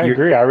 I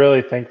agree. I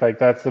really think like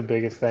that's the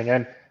biggest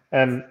thing.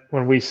 And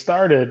when we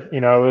started,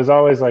 it was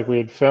always like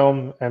we'd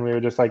film and we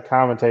would just like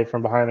commentate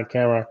from behind the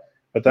camera.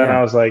 But then yeah,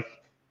 I was like,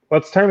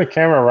 let's turn the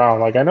camera around.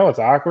 Like, I know it's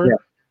awkward, yeah.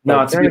 No,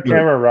 but it's a turn the good move.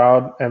 camera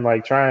around and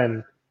like try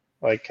and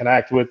like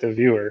connect with the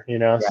viewer,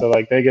 Yeah, so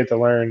like they get to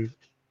learn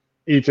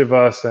each of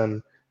us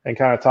and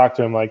kind of talk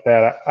to them like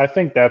that. I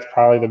think that's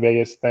probably the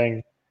biggest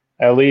thing,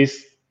 at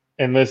least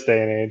in this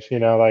day and age.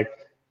 Like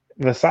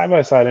the side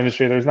by side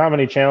industry, there's not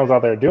many channels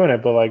out there doing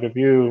it, but like if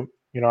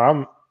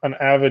I'm an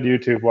avid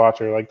YouTube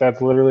watcher, like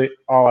that's literally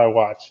all I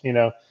watch,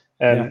 yeah,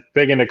 and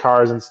big into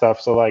cars and stuff.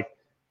 So like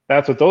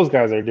that's what those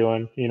guys are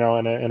doing,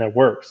 and it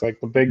works. Like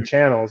the big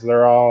channels,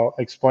 they're all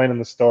explaining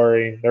the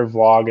story, they're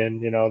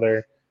vlogging,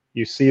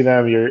 you see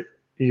them,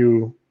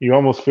 you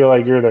almost feel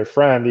like you're their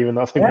friend, even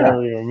though they've yeah.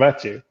 never even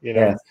met you,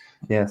 Yes,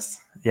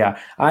 yes, yeah.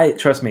 I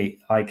trust me.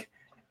 Like,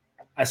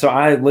 so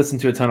I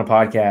listened to a ton of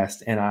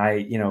podcasts, and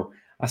I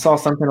saw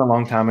something a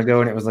long time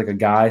ago, and it was like a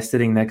guy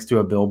sitting next to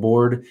a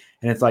billboard,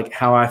 and it's like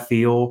how I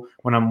feel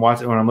when I'm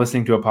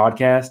listening to a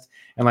podcast,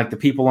 and like the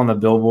people on the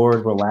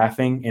billboard were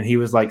laughing, and he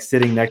was like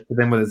sitting next to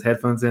them with his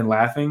headphones in,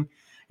 laughing,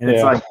 and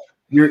it's Yeah. like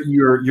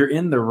you're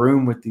in the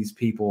room with these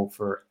people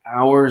for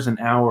hours and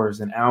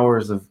hours and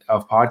hours of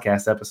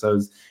podcast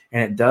episodes,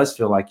 and it does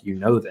feel like you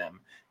know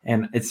them.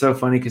 And it's so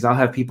funny because I'll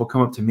have people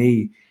come up to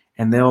me,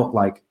 and they'll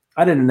like,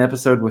 I did an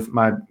episode with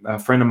my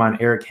friend of mine,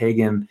 Eric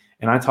Hagan,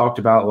 and I talked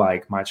about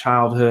like my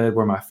childhood,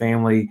 where my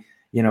family,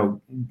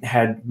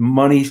 had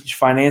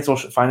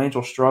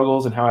financial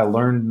struggles, and how I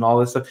learned and all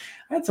this stuff.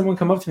 I had someone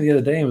come up to me the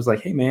other day and was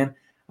like, "Hey, man,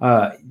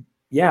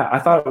 yeah, I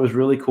thought it was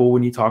really cool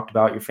when you talked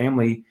about your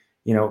family,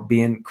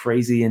 being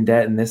crazy in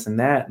debt and this and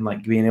that, and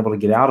like being able to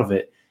get out of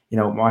it.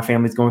 My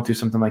family's going through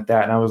something like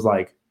that." And I was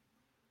like,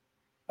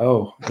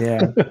 "Oh,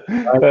 yeah."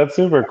 That's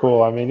super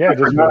cool. I mean, yeah, I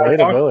just forgot I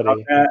talked about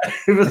relatability. that.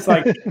 It was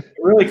like, it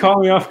really caught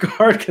me off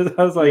guard, because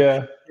I was like,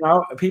 Yeah.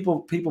 most of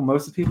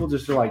the people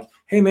just are like,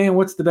 "Hey man,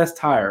 what's the best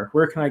tire?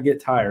 Where can I get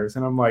tires?"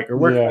 And I'm like, or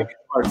where can I Yeah.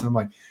 get parts? And I'm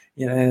like,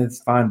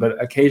 it's fine.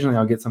 But occasionally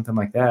I'll get something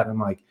like that. And I'm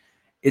like,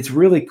 it's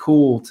really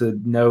cool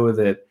to know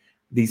that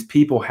these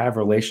people have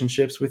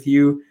relationships with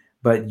you,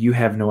 but you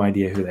have no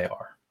idea who they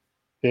are.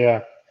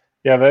 Yeah.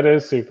 Yeah, that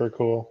is super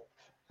cool.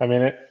 I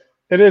mean,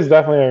 it is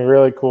definitely a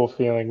really cool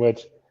feeling,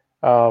 which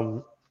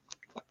um,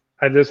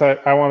 I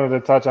wanted to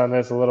touch on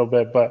this a little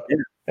bit, but Yeah.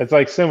 it's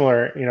like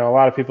similar. A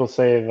lot of people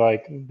say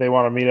like they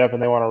want to meet up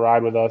and they want to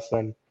ride with us,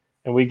 and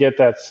we get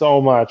that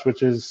so much,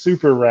 which is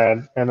super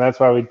rad, and that's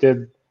why we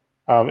did.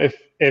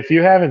 If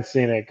you haven't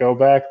seen it, go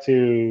back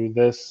to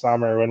this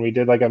summer when we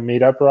did like a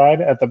meetup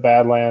ride at the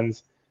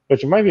Badlands,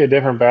 which might be a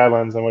different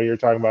Badlands than what you're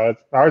talking about.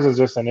 Ours is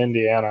just in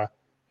Indiana.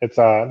 It's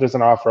just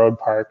an off-road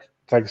park.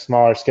 It's like a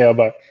smaller scale,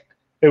 but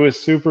it was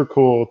super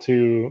cool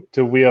to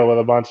wheel with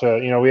a bunch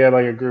of, we had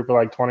like a group of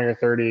like 20 or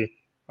 30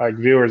 like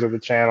viewers of the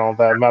channel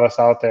that met us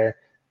out there,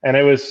 and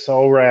it was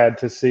so rad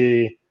to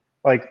see.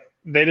 Like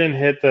they didn't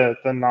hit the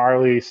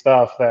gnarly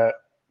stuff that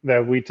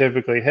we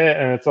typically hit,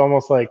 and it's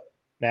almost like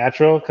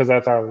natural because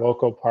that's our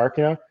local park,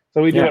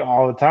 so we do Yeah. it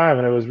all the time,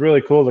 and it was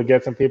really cool to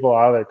get some people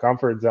out of their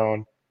comfort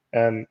zone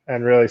and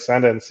really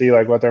send it and see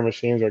like what their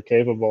machines are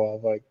capable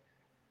of. Like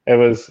it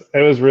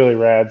was really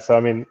rad. So I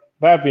mean,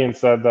 that being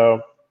said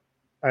though,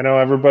 I know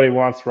everybody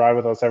wants to ride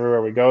with us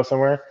everywhere we go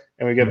somewhere,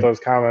 and we get those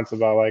comments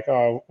about like,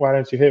 "Oh, why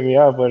didn't you hit me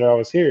up when I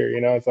was here?"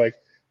 It's like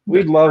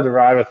we'd love to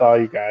ride with all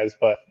you guys,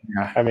 but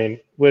Yeah. I mean,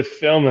 with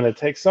filming, it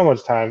takes so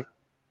much time.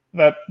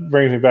 That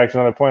brings me back to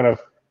another point of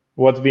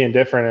what's being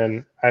different.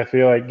 And I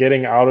feel like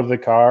getting out of the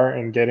car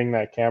and getting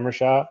that camera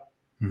shot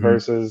Hmm.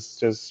 versus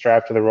just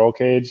strapped to the roll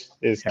cage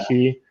is Yeah.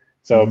 key.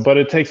 So, Hmm. but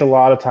it takes a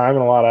lot of time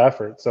and a lot of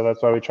effort. So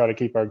that's why we try to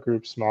keep our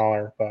group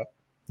smaller. But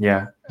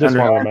Yeah. just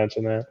wanted to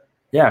mention that.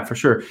 Yeah, for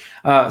sure.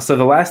 So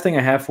the last thing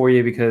I have for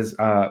you, because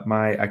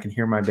I can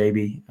hear my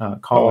baby Oh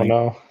calling.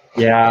 no.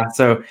 Yeah.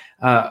 So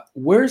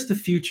where's the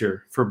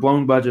future for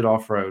Blown Budget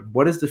Off Road?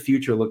 What does the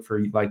future look for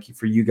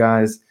you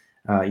guys?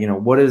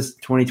 What does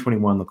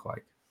 2021 look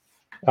like?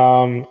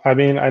 I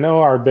mean, I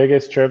know our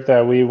biggest trip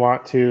that we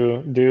want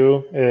to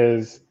do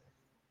is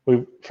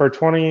we for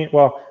 20.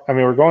 Well, I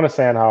mean, we're going to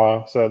Sand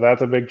Hollow, so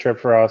that's a big trip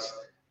for us.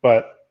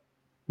 But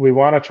we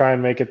want to try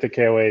and make it to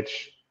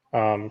KOH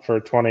for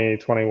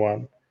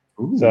 2021.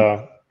 Ooh.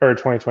 So, or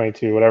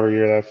 2022, whatever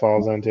year that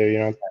falls into,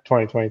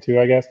 2022,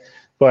 I guess.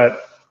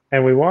 But,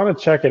 and we want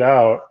to check it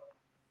out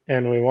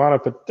and we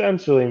want to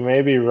potentially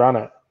maybe run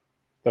it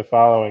the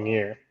following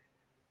year.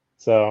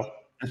 So,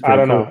 That's I pretty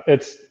don't cool. know.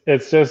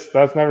 It's just,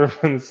 that's never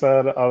been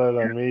said other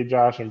than me,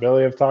 Josh, and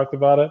Billy have talked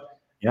about it.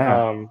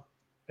 Yeah. Um,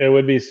 it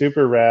would be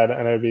super rad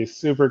and it would be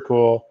super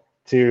cool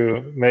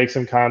to make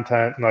some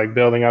content like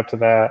building up to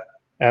that.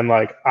 And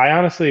like, I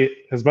honestly,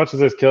 as much as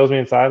this kills me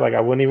inside, like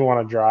I wouldn't even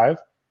want to drive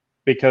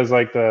because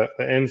like the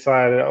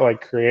inside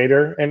like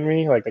creator in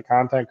me, like the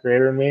content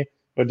creator in me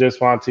would just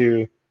want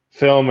to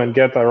film and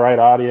get the right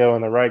audio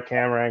and the right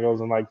camera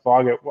angles and like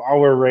vlog it while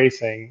we're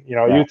racing. Yeah.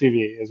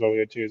 UTV is what we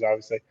would choose,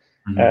 obviously.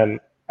 Mhm. And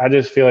I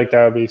just feel like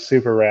that would be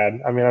super rad.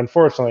 I mean,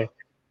 unfortunately,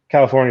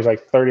 California's like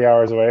 30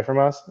 hours away from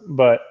us,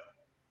 but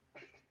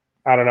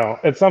I don't know.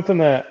 It's something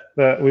that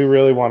we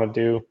really want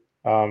to do.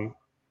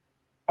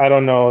 I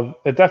don't know.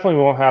 It definitely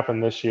won't happen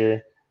this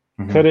year.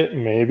 Could Mhm. it?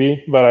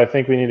 Maybe, but I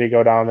think we need to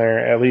go down there,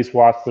 at least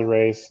watch the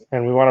race,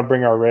 and we want to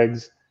bring our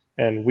rigs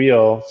and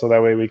wheel so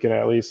that way we can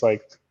at least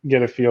like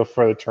get a feel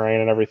for the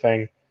terrain and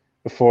everything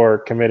before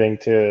committing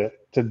to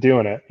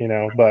doing it.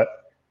 But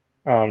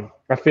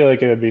I feel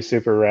like it would be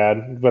super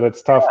rad, but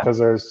it's tough because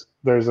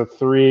there's a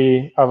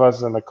three of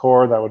us in the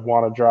core that would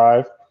want to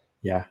drive,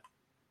 Yeah.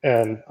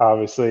 and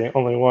obviously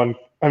only one.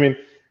 I mean,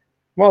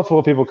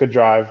 multiple people could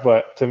drive,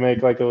 but to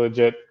make like a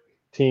legit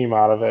team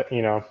out of it,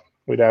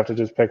 we'd have to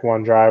just pick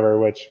one driver,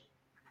 which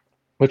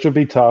would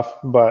be tough,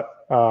 but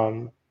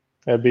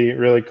it'd be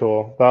really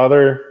cool. The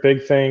other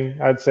big thing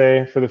I'd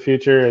say for the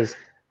future is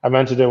I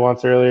mentioned it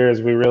once earlier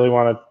is we really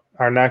want to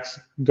our next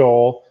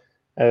goal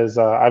is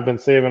I've been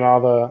saving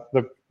all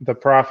the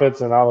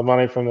profits and all the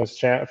money from this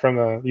from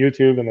the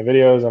YouTube and the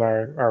videos and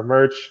our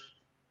merch.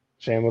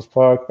 Shameless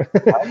plug.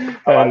 I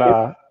and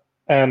like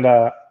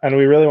it. and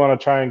we really want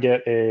to try and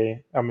get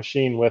a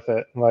machine with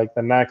it, like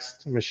the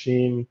next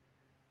machine.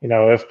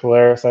 If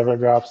Polaris ever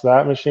drops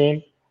that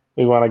machine,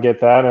 we want to get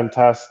that and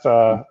test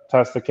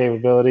the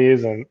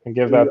capabilities and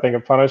give that thing a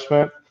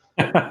punishment.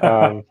 I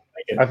Um, like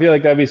it. I feel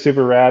like that'd be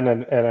super rad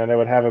and it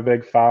would have a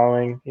big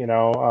following.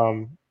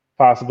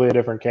 Possibly a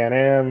different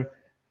Can-Am.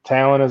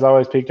 Talon has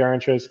always piqued our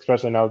interest,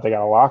 especially now that they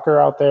got a locker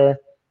out there.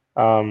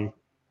 Um,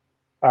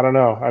 I don't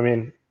know. I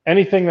mean,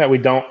 anything that we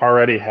don't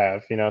already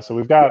have. So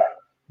we've got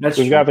That's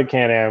we've true. got the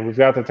Can-Am, we've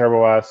got the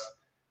Turbo S,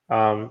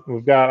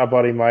 we've got a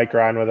buddy Mike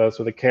riding with us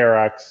with a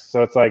KRX.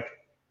 So it's like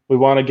we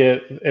want to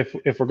get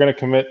if we're going to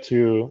commit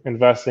to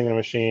investing in a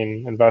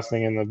machine,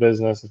 investing in the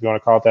business, if you want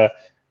to call it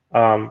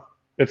that,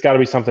 it's got to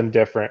be something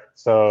different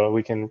so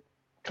we can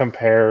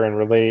compare and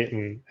relate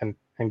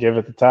and give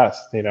it the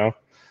test.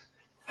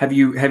 Have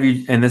you,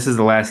 and this is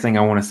the last thing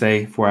I want to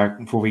say before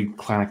we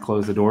kind of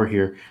close the door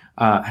here.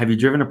 Have you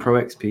driven a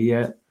Pro XP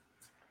yet?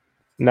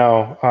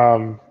 No,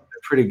 They're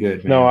pretty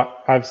good, no, man.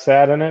 I've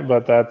sat in it,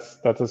 but that's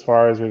as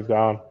far as we've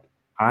gone.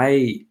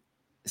 I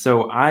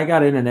so I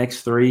got in an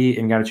X3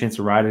 and got a chance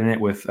to ride in it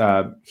with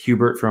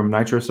Hubert from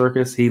Nitro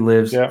Circus. He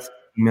lives Yeah. 15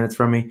 minutes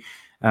from me.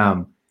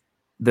 Um,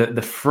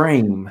 the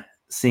frame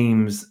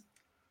seems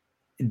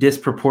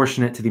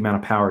disproportionate to the amount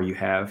of power you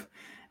have,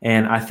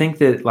 and I think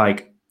that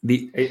like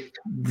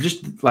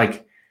just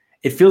like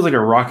it feels like a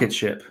rocket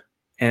ship,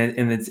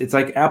 and it's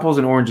like apples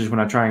and oranges when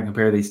I try and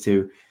compare these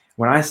two.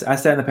 When I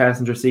sat in the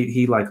passenger seat,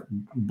 he like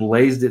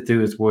blazed it through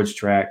his woods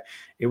track.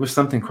 It was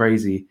something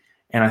crazy,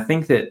 and I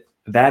think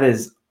that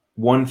is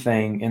one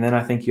thing. And then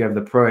I think you have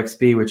the Pro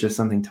XP, which is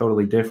something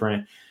totally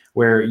different,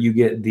 where you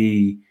get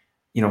the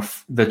I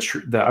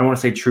don't want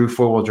to say true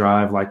four wheel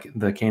drive, like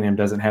the Can-Am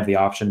doesn't have the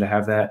option to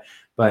have that,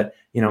 but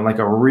like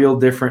a real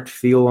different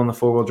feel on the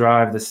four wheel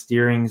drive. The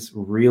steering's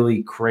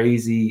really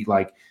crazy.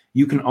 Like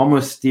you can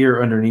almost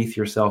steer underneath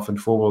yourself in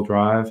four wheel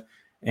drive,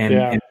 and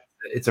Yeah.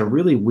 it's a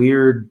really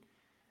weird.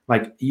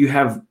 Like you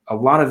have a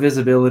lot of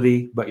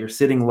visibility, but you're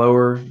sitting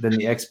lower than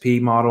the XP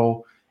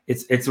model.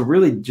 It's a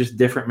really just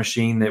different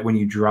machine that when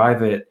you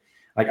drive it,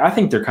 like I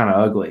think they're kind of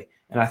ugly,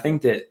 and I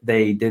think that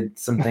they did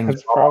some things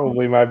That's wrong.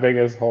 probably my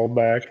biggest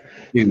holdback.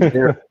 Dude,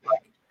 they're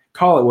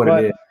call it what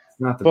it is. but It's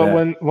not the but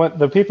best. when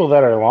the people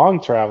that are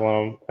long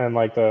traveling and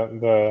like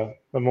the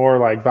more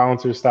like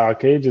bouncer style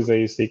cages that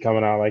you see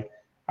coming out, like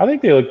I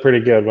think they look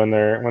pretty good when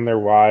they're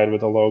wide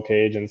with a low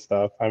cage and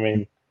stuff. I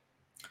mean,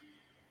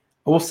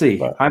 We'll see.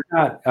 But I've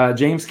got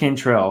James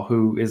Cantrell,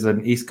 who is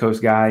an East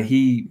Coast guy.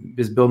 He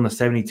is building a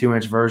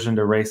 72-inch version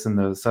to race in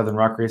the Southern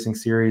Rock Racing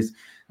Series,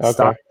 stock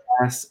okay,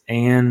 class,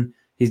 and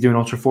he's doing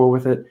Ultra 4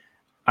 with it.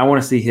 I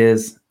want to see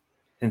his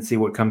and see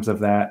what comes of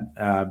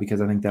that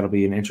because I think that'll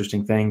be an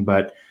interesting thing.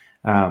 But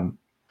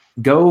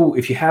go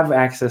if you have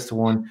access to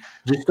one,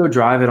 just go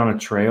drive it on a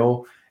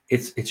trail.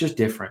 It's just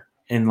different.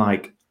 And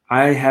like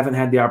I haven't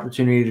had the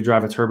opportunity to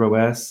drive a Turbo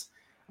S.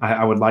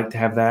 I would like to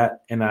have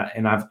that, and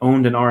I've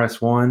owned an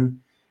RS1.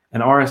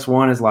 An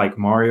RS1 is like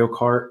Mario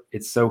Kart.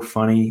 It's so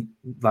funny.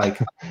 Like,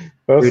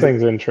 those dude,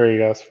 things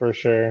intrigue us for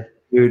sure.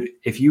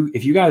 if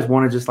you guys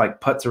want to just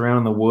like putz around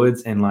in the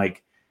woods and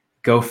like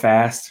go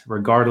fast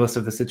regardless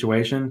of the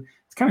situation,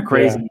 it's kind of Yeah,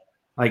 crazy.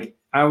 Like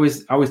I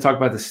always talk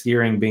about the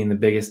steering being the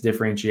biggest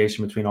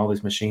differentiation between all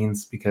these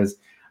machines because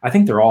I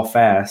think they're all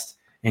fast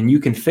and you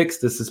can fix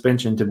the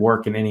suspension to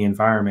work in any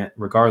environment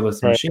regardless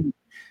of right. machine.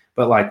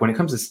 But like when it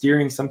comes to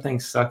steering, some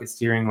things suck at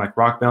steering, like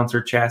rock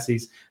bouncer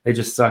chassis, they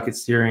just suck at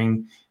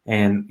steering.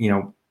 And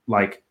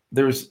like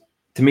there's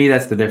to me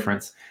that's the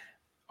difference.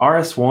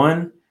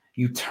 RS1,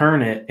 you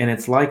turn it and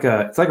it's like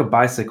a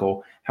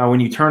bicycle. How when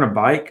you turn a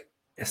bike,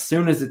 as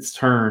soon as it's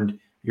turned,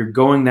 you're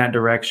going that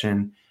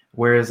direction.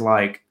 Whereas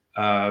like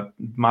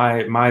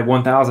my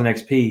 1000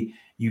 XP,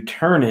 you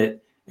turn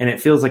it and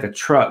it feels like a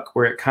truck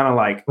where it kind of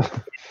like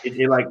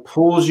it like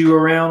pulls you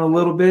around a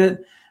little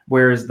bit.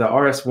 Whereas the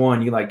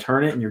RS1, you like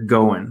turn it and you're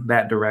going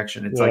that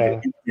direction. Yeah,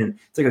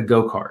 It's like a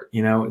go-kart,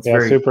 It's yeah,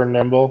 very, super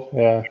nimble.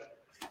 Yeah,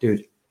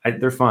 dude,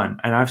 they're fun.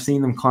 And I've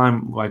seen them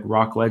climb like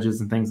rock ledges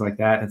and things like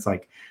that. It's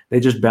like they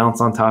just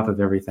bounce on top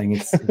of everything.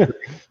 It's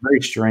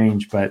very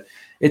strange, but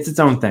it's its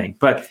own thing.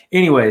 But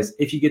anyways,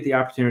 if you get the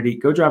opportunity,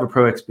 go drive a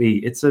Pro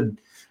XB. It's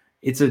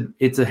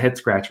a head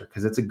scratcher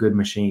because it's a good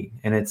machine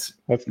and that's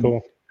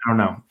cool. I don't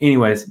know.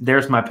 Anyways,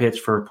 there's my pitch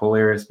for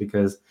Polaris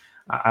because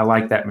I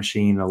like that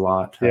machine a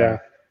lot. Yeah,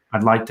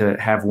 I'd like to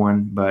have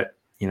one, but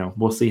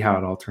we'll see how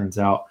it all turns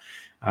out.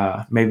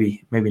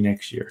 Maybe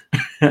next year.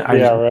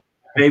 yeah, right.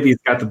 Maybe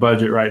it's got the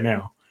budget right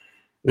now.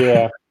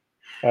 Yeah,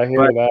 I hear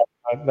But that.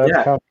 That's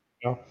yeah.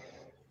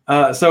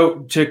 kind So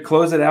to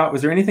close it out,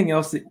 was there anything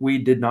else that we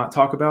did not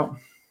talk about?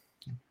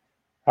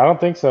 I don't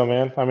think so,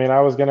 man. I mean,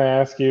 I was gonna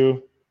ask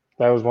you.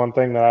 That was one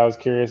thing that I was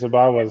curious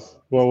about was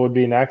what would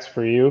be next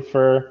for you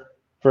for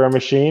a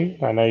machine.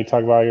 I know you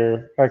talk about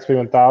your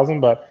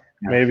XP1000, but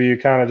Yeah. maybe you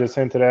kind of just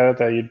hinted at it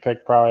that you'd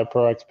pick probably a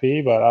Pro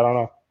XP, but I don't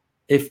know.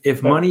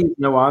 If money is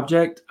no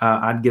object,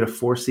 I'd get a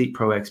 4-seat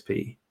Pro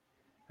XP.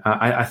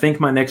 I think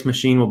my next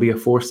machine will be a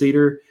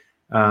 4-seater,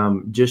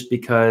 just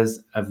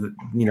because of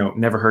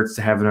never hurts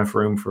to have enough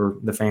room for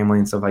the family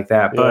and stuff like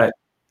that. Yeah.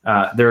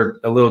 But they're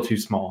a little too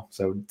small,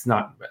 so it's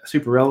not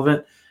super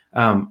relevant.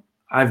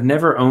 I've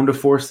never owned a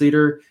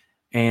 4-seater,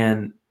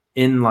 and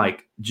in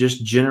like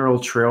just general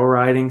trail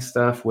riding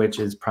stuff, which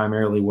is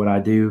primarily what I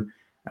do,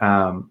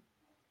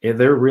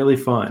 they're really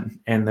fun,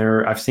 and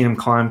I've seen them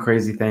climb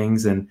crazy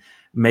things, and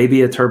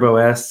maybe a Turbo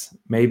S,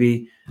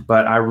 maybe,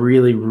 but I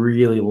really,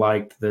 really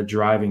liked the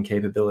driving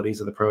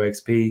capabilities of the Pro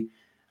XP.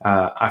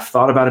 I've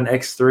thought about an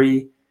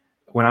X3.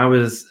 When I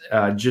was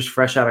just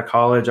fresh out of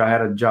college, I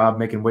had a job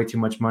making way too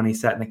much money,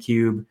 sat in a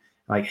cube,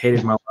 like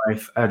hated my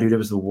life. Dude, it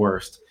was the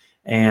worst.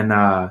 And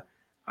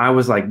I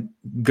was like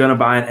gonna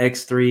buy an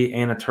X3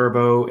 and a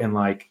turbo, and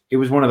like it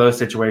was one of those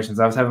situations.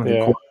 I was having like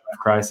a quarter life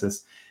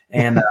crisis,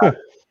 and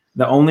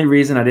the only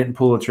reason I didn't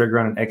pull the trigger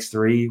on an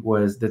X3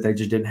 was that they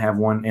just didn't have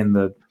one in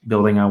the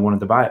building I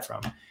wanted to buy it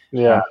from.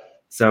 Yeah.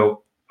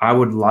 So I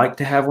would like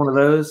to have one of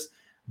those,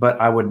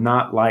 but I would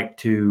not like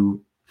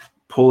to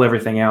pull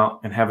everything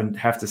out and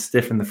have to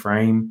stiffen the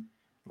frame.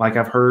 Like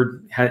I've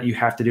heard you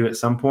have to do at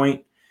some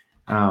point.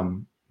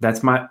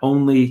 That's my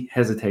only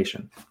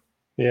hesitation.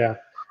 Yeah.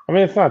 I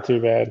mean, it's not too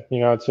bad.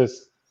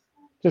 It's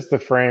just the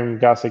frame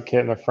gusset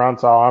kit in the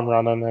front's all I'm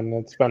running, and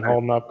it's been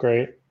holding up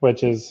great,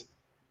 which is,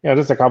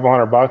 just a couple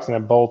 $100 and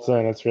it bolts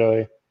in. It's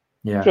really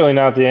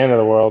not the end of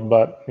the world,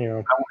 but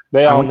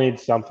they all need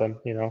something.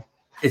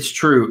 It's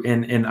true,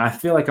 and I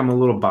feel like I'm a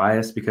little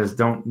biased because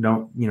don't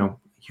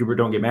Hubert,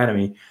 don't get mad at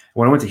me.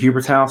 When I went to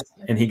Hubert's house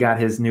and he got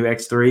his new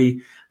X3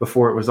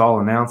 before it was all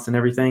announced and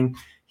everything,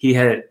 he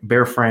had it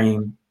bare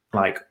frame,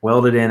 like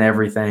welded in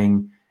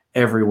everything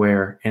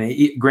everywhere. And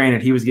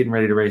granted, he was getting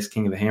ready to race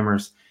King of the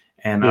Hammers,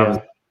 and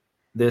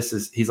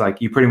he's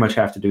like, you pretty much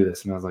have to do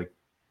this. And I was like,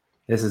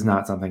 this is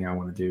not something I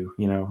want to do,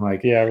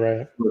 like, yeah,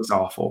 right. It looks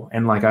awful.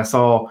 And like, I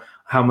saw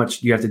how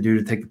much you have to do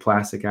to take the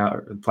plastic out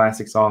or the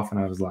plastics off. And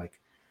I was like,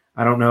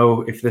 I don't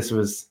know if this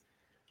was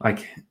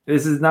like,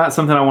 this is not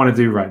something I want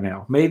to do right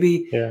now.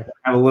 Maybe I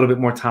have a little bit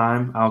more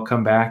time, I'll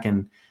come back,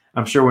 and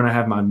I'm sure when I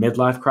have my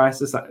midlife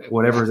crisis,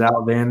 whatever's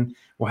out then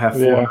will have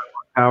full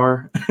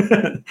power.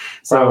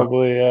 So,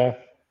 probably,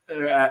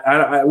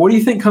 yeah. What do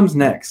you think comes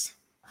next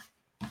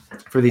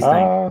for these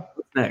things?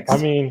 What's next? I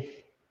mean,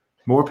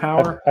 more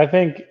power? I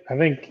think I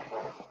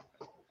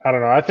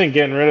don't know. I think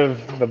getting rid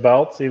of the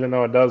belts, even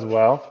though it does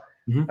well,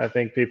 I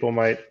think people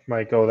might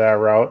go that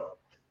route.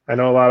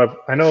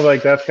 I know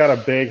like that's got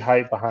a big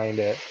hype behind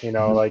it.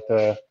 Mhm. Like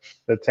the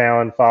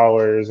Talon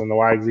followers and the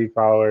YZ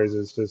followers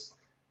is just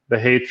the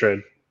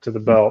hatred to the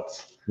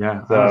belts.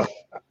 Yeah, So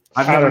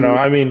I've I never don't know. used.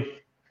 I mean,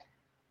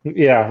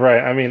 yeah,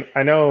 right. I mean,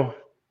 I know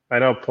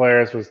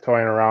Polaris was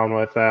toying around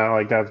with that,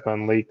 like that's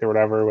been leaked or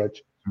whatever,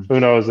 which who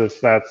knows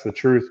if that's the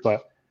truth,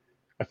 but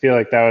I feel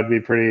like that would be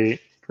pretty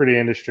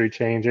industry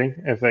changing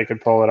if they could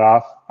pull it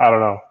off. I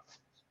don't know.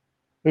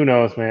 Who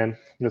knows, man?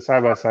 The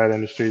side by side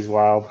industry is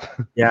wild.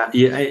 Yeah,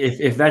 yeah.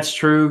 If that's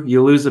true,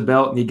 you lose a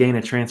belt and you gain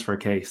a transfer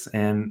case,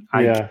 and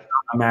I can't Yeah,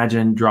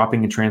 imagine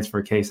dropping a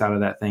transfer case out of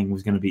that thing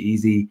was going to be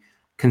easy,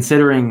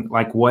 considering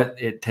like what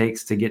it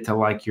takes to get to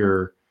like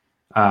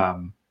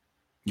um,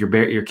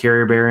 your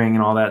carrier bearing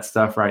and all that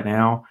stuff right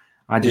now.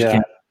 I just yeah,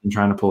 can't imagine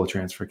trying to pull a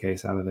transfer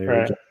case out of there.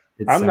 right.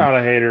 It I'm sounds not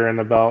a hater in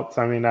the belts.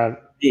 I mean,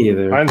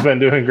 either. mine's been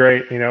doing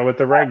great. With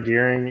the right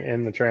gearing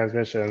in the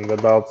transmission, the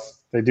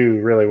belts they do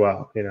really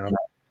well.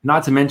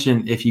 Not to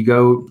mention, if you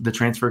go the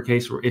transfer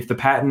case, if the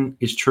patent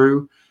is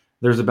true,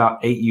 there's about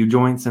 8 U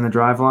joints in the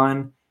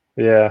driveline.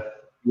 Yeah,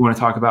 You want to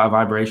talk about a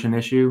vibration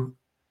issue?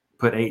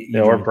 Put 8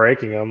 yeah, U or joints.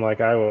 breaking them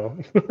like I will.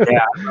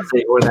 Yeah, I'll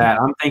say or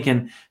that. I'm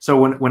thinking. So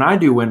when I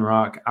do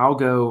Windrock, I'll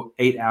go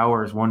 8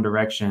 hours one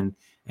direction,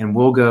 and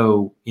we'll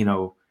go,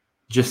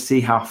 just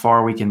see how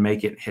far we can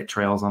make it hit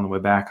trails on the way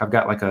back. I've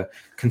got like a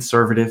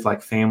conservative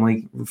like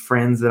family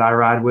friends that I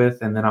ride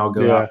with, and then I'll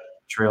go out Yeah,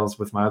 trails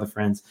with my other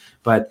friends.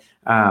 But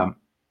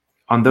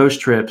on those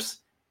trips,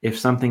 if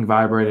something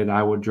vibrated,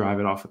 I would drive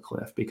it off a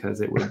cliff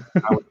because I would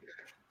be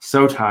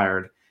so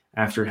tired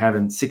after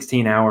having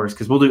 16 hours,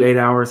 because we'll do 8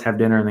 hours, have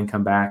dinner, and then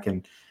come back.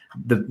 And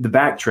the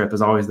back trip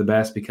is always the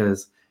best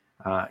because,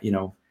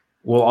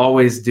 we'll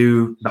always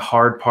do the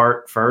hard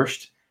part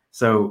first.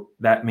 So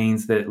that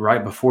means that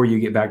right before you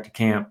get back to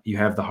camp, you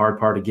have the hard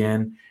part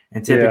again.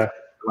 And typically yeah.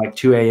 like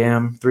 2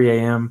 a.m., 3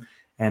 a.m.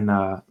 And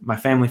my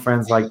family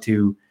friends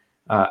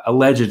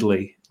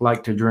allegedly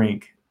like to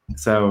drink.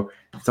 So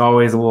it's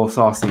always a little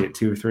saucy at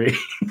 2 or 3.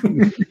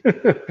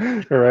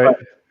 All right.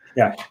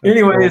 Yeah. That's cool,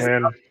 Anyways,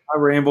 man. I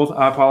rambled.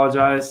 I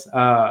apologize.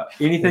 You're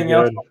Anything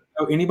else?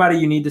 good. Anybody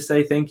you need to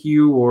say thank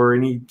you, or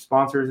any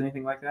sponsors,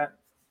 anything like that?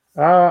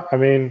 I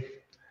mean,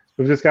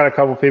 we've just got a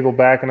couple people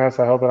backing us.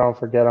 I hope I don't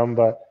forget them,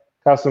 but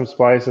Custom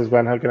Splice has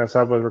been hooking us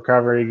up with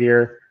recovery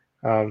gear,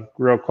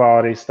 real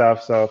quality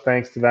stuff. So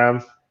thanks to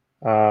them.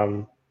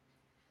 Um,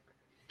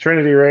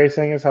 Trinity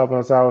Racing is helping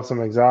us out with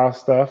some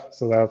exhaust stuff,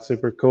 so that's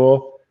super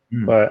cool.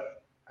 Hmm.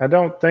 But I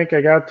don't think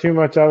I got too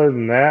much other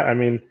than that. I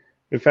mean,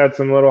 we've had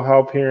some little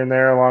help here and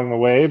there along the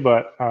way,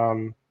 but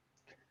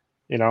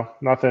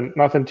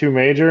nothing too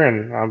major,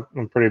 and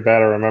I'm pretty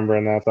bad at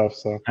remembering that stuff.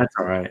 So That's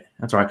all right.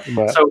 That's all right.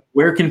 but So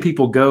where can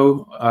people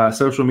go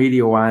social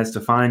media wise to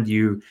find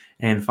you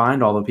and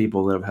find all the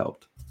people that have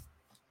helped?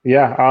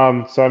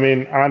 yeah, so I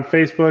mean, on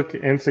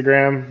Facebook,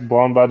 Instagram,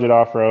 Blown Budget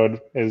Off-Road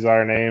is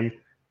our name.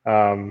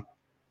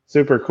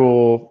 Super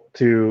cool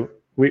to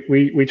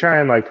we try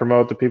and like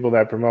promote the people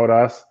that promote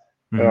us.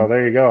 Oh, Mhm.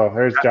 there you go.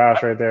 There's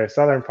Josh right there.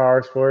 Southern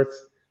Power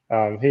Sports.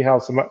 He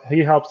helps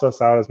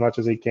us out as much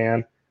as he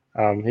can.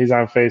 He's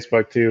on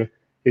Facebook too.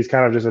 He's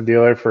kind of just a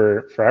dealer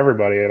for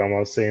everybody. It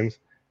almost seems,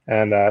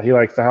 and he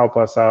likes to help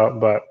us out.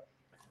 But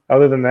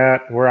other than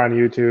that, we're on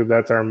YouTube.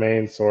 That's our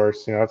main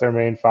source. That's our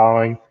main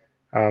following.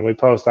 We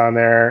post on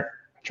there.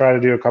 I try to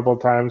do a couple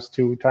of times,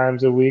 2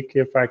 times a week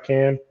if I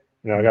can.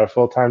 I got a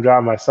full-time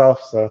job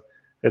myself, so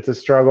it's a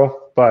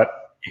struggle. But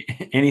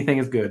Anything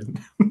is good.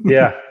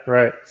 yeah,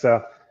 right.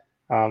 So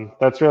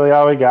that's really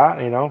all we got.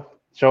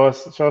 Show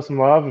some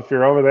love if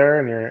you're over there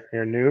and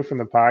you're new from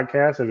the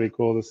podcast. It'd be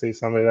cool to see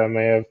somebody that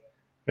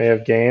may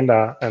have gained,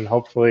 and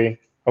hopefully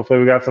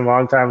we got some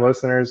longtime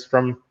listeners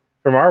from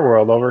our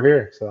world over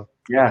here. So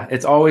Yeah,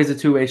 it's always a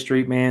two-way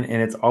street, man,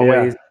 and it's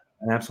always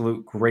an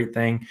absolute great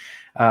thing.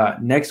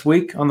 Next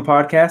week on the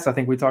podcast, I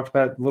think we talked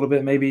about it a little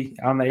bit, maybe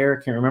on the air.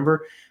 Can't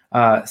remember.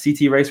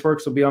 CT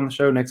Raceworks will be on the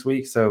show next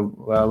week, so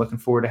looking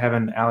forward to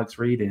having Alex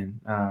Reed in.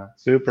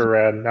 super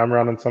rad. I'm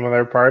running some of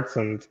their parts,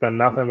 and it's been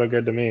nothing but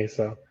good to me.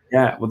 So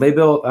Yeah, well, they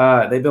built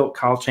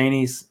Kyle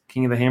Chaney's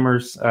King of the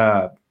Hammers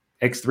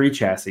X3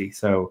 chassis.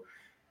 So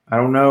I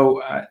don't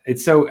know.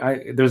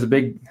 There's a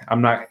big.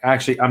 I'm not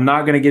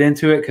going to get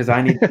into it because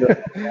I need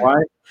to.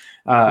 Why?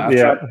 I've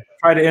yeah,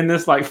 tried to end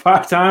this like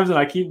 5 times and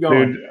I keep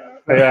going. dude.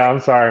 Yeah, I'm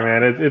sorry,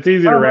 man. It's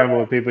easy to ramble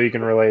with people you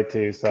can relate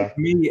to. So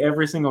Me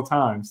every single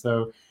time.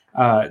 So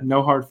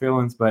no hard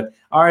feelings. But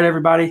all right,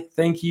 everybody.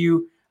 Thank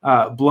you.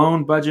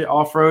 Blown Budget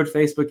Off-Road,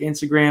 Facebook,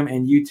 Instagram,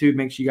 and YouTube.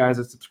 Make sure you guys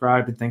are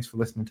subscribed, and thanks for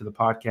listening to the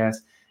podcast.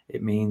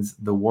 It means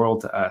the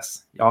world to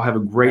us. Y'all have a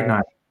great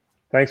night.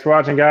 Thanks for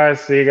watching, guys.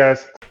 See you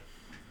guys.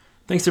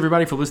 Thanks,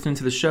 everybody, for listening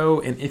to the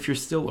show. And if you're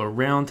still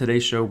around,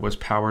 today's show was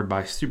powered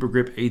by Super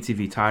Grip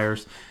ATV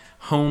Tires,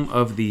 home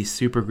of the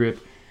Super Grip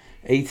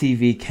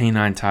ATV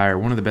K9 tire,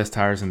 one of the best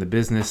tires in the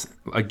business.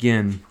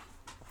 Again,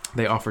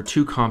 they offer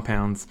 2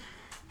 compounds,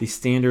 the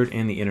standard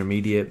and the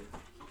intermediate.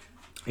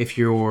 If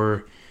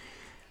you're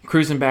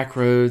cruising back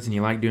roads and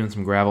you like doing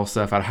some gravel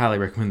stuff, I'd highly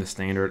recommend the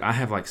Standard. I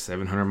have like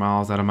 700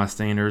 miles out of my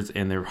Standards,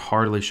 and they're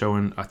hardly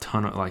showing a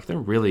ton of, like, they're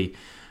really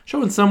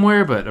showing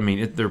somewhere, but I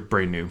mean, they're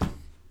brand new.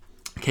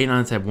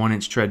 K9s have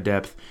 1-inch tread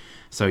depth,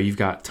 so you've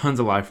got tons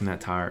of life in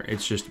that tire.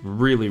 It's just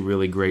really,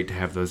 really great to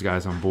have those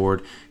guys on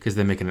board because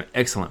they make an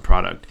excellent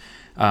product.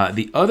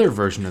 The other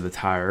version of the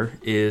tire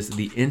is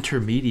the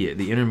Intermediate.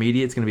 The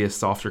Intermediate is going to be a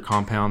softer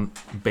compound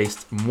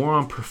based more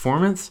on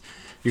performance.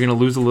 You're going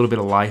to lose a little bit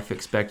of life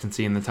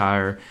expectancy in the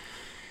tire.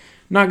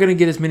 Not going to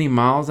get as many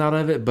miles out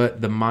of it,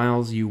 but the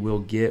miles you will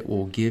get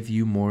will give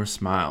you more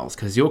smiles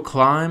because you'll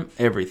climb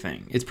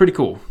everything. It's pretty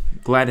cool.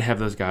 Glad to have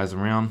those guys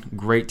around.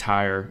 Great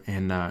tire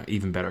and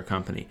even better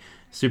company.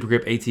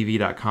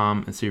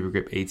 SuperGripATV.com and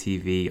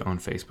SuperGripATV on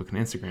Facebook and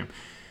Instagram.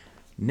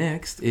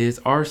 Next is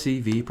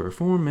RCV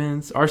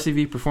Performance.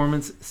 RCV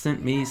Performance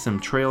sent me some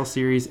Trail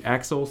Series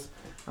axles.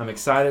 I'm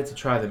excited to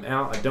try them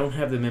out. I don't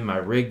have them in my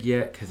rig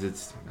yet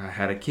because I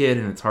had a kid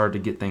and it's hard to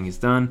get things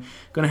done.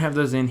 Going to have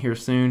those in here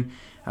soon.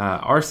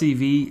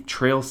 RCV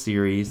Trail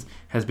Series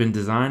has been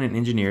designed and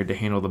engineered to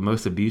handle the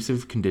most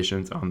abusive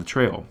conditions on the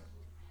trail.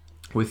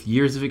 With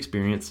years of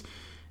experience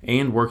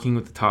and working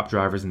with the top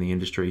drivers in the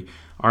industry,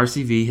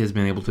 RCV has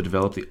been able to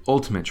develop the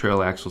ultimate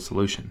trail axle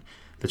solution.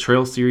 The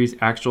Trail Series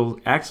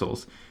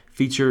axles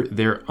feature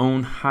their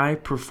own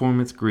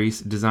high-performance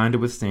grease designed to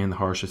withstand the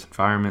harshest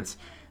environments.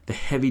 The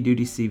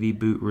heavy-duty CV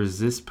boot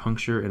resists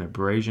puncture and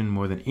abrasion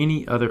more than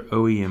any other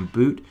OEM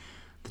boot.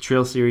 The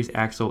Trail Series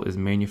axle is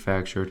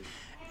manufactured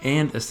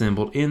and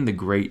assembled in the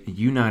great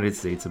United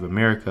States of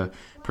America,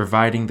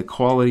 providing the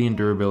quality and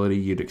durability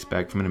you'd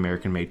expect from an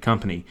American-made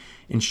company,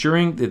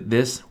 ensuring that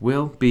this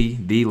will be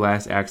the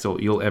last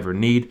axle you'll ever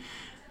need.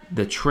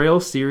 The Trail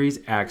Series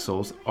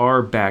axles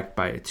are backed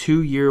by a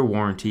 2-year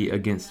warranty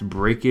against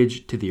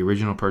breakage to the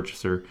original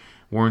purchaser.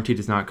 Warranty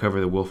does not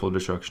cover the willful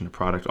destruction of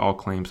product. All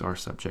claims are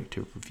subject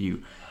to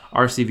review.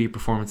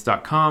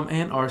 RCVperformance.com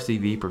and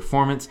RCV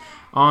Performance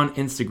on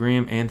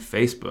Instagram and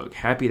Facebook.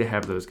 Happy to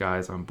have those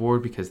guys on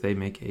board because they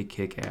make a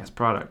kick-ass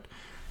product.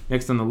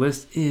 Next on the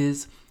list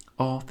is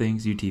All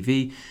Things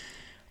UTV.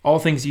 All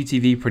Things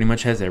UTV pretty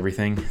much has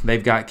everything.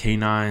 They've got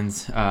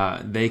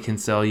K9s. They can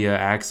sell you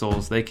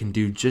axles. They can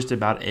do just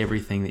about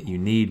everything that you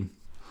need.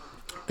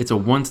 It's a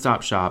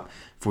one-stop shop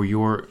for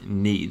your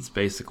needs,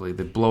 basically.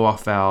 The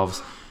blow-off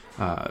valves,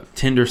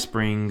 tender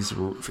springs,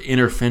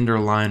 inner fender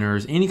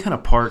liners, any kind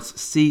of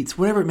parts, seats,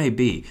 whatever it may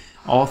be.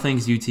 All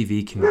Things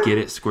UTV can get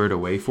it squared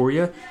away for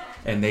you,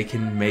 and they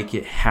can make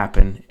it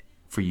happen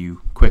for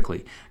you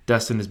quickly.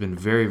 Dustin has been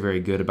very, very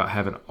good about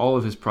having all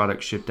of his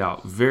products shipped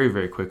out very,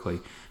 very quickly.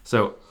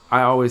 So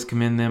I always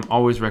commend them,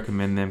 always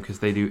recommend them because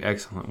they do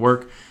excellent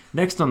work.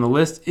 Next on the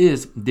list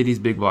is Diddy's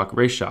Big Block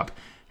Race Shop.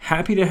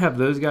 Happy to have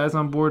those guys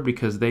on board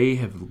because they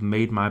have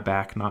made my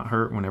back not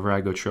hurt whenever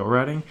I go trail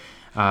riding.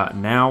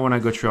 Now when I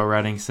go trail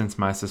riding, since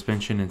my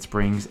suspension and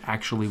springs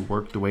actually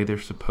work the way they're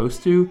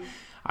supposed to,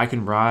 I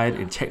can ride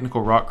in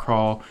technical rock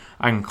crawl,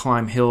 I can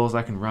climb hills,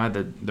 I can ride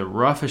the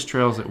roughest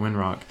trails at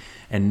Windrock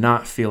and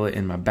not feel it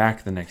in my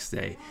back the next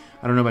day.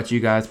 I don't know about you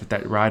guys, but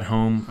that ride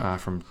home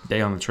from day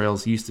on the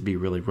trails used to be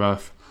really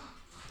rough.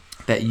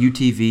 That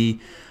UTV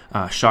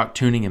shock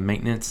tuning and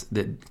maintenance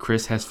that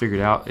Chris has figured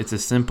out, it's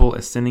as simple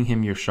as sending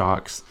him your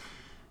shocks,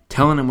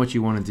 telling him what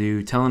you want to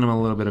do, telling him a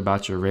little bit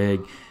about your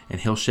rig, and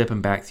he'll ship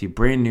them back to you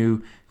brand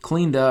new,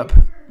 cleaned up,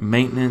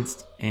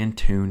 maintenance, and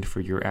tuned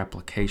for your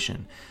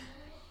application.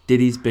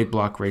 Diddy's Big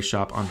Block Race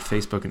Shop on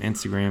Facebook and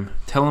Instagram.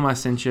 Tell him I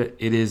sent you.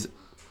 It is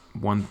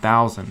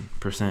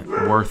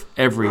 1,000% worth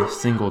every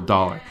single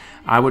dollar.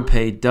 I would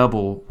pay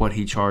double what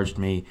he charged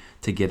me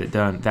to get it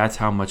done. That's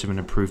how much of an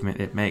improvement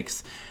it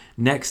makes.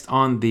 Next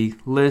on the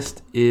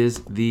list is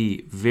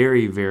the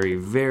very, very,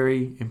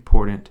 very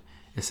important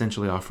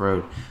Essentially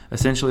Off-Road.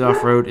 Essentially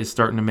Off-Road is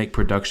starting to make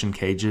production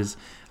cages.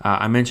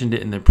 I mentioned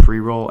it in the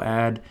pre-roll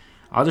ad.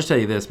 I'll just tell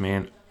you this,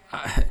 man.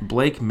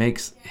 Blake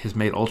has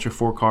made Ultra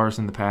 4 cars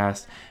in the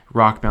past,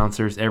 rock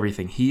bouncers,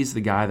 everything. He's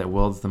the guy that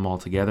welds them all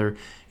together,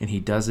 and he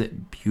does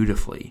it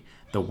beautifully.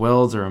 The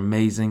welds are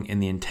amazing,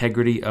 and the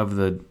integrity of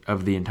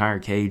the entire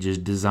cage is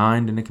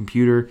designed in a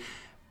computer,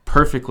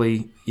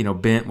 perfectly,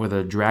 bent with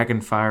a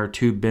Dragonfire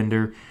tube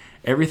bender.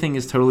 Everything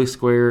is totally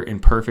square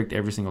and perfect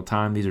every single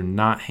time. These are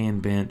not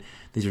hand bent.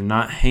 These are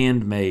not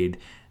handmade.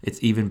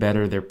 It's even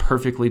better. They're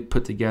perfectly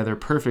put together,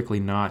 perfectly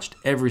notched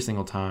every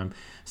single time.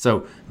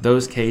 So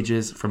those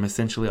cages from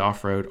Essentially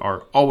Off-Road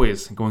are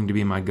always going to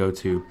be my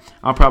go-to.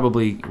 I'll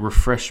probably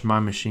refresh my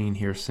machine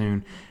here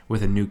soon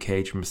with a new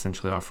cage from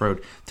Essentially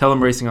Off-Road. Tell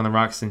them Racing on the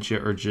Rocks sent you,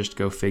 or just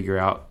go figure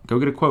out. Go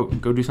get a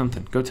quote. Go do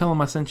something. Go tell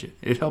them I sent you.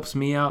 It helps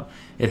me out.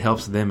 It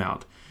helps them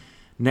out.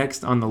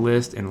 Next on the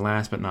list, and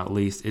last but not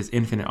least, is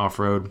Infinite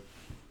Off-Road.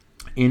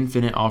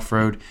 Infinite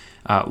Off-Road,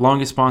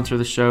 longest sponsor of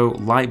the show.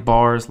 Light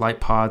bars, light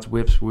pods,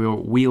 whips,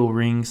 wheel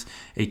rings,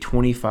 a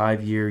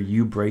 25-year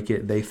you break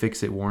it, they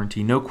fix it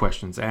warranty. No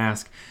questions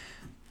asked.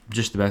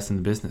 Just the best in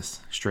the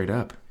business, straight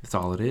up. That's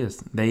all it is.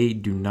 They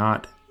do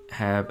not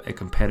have a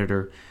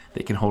competitor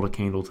that can hold a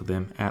candle to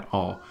them at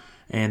all.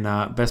 And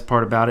best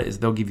part about it is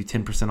they'll give you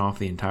 10% off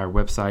the entire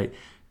website.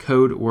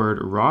 code word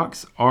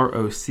ROCKS,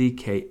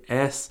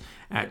 ROCKS,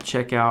 at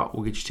checkout.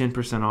 We'll get you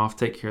 10% off,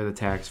 take care of the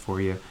tax for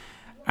you.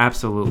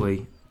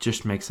 Absolutely,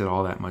 just makes it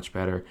all that much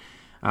better.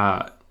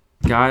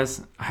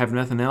 Guys, I have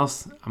nothing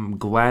else. I'm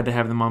glad to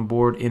have them on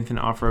board,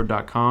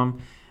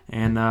 infiniteoffroad.com,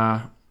 and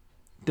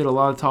did a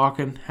lot of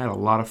talking, had a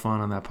lot of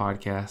fun on that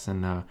podcast,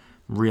 and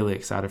really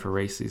excited for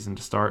race season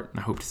to start, and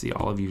I hope to see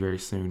all of you very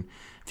soon.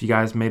 If you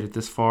guys made it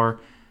this far,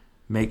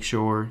 make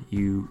sure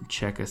you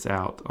check us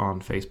out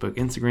on Facebook,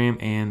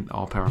 Instagram, and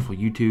all-powerful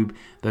YouTube.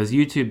 Those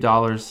YouTube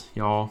dollars,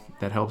 y'all,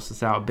 that helps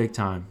us out big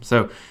time.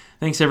 So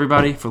thanks,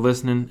 everybody, for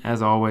listening,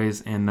 as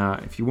always. And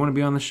if you want to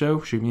be on the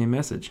show, shoot me a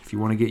message. If you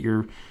want to get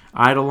your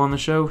idol on the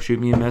show, shoot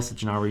me a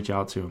message, and I'll reach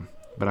out to him.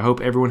 But I hope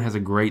everyone has a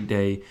great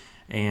day,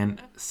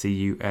 and see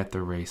you at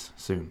the race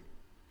soon.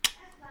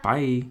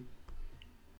 Bye.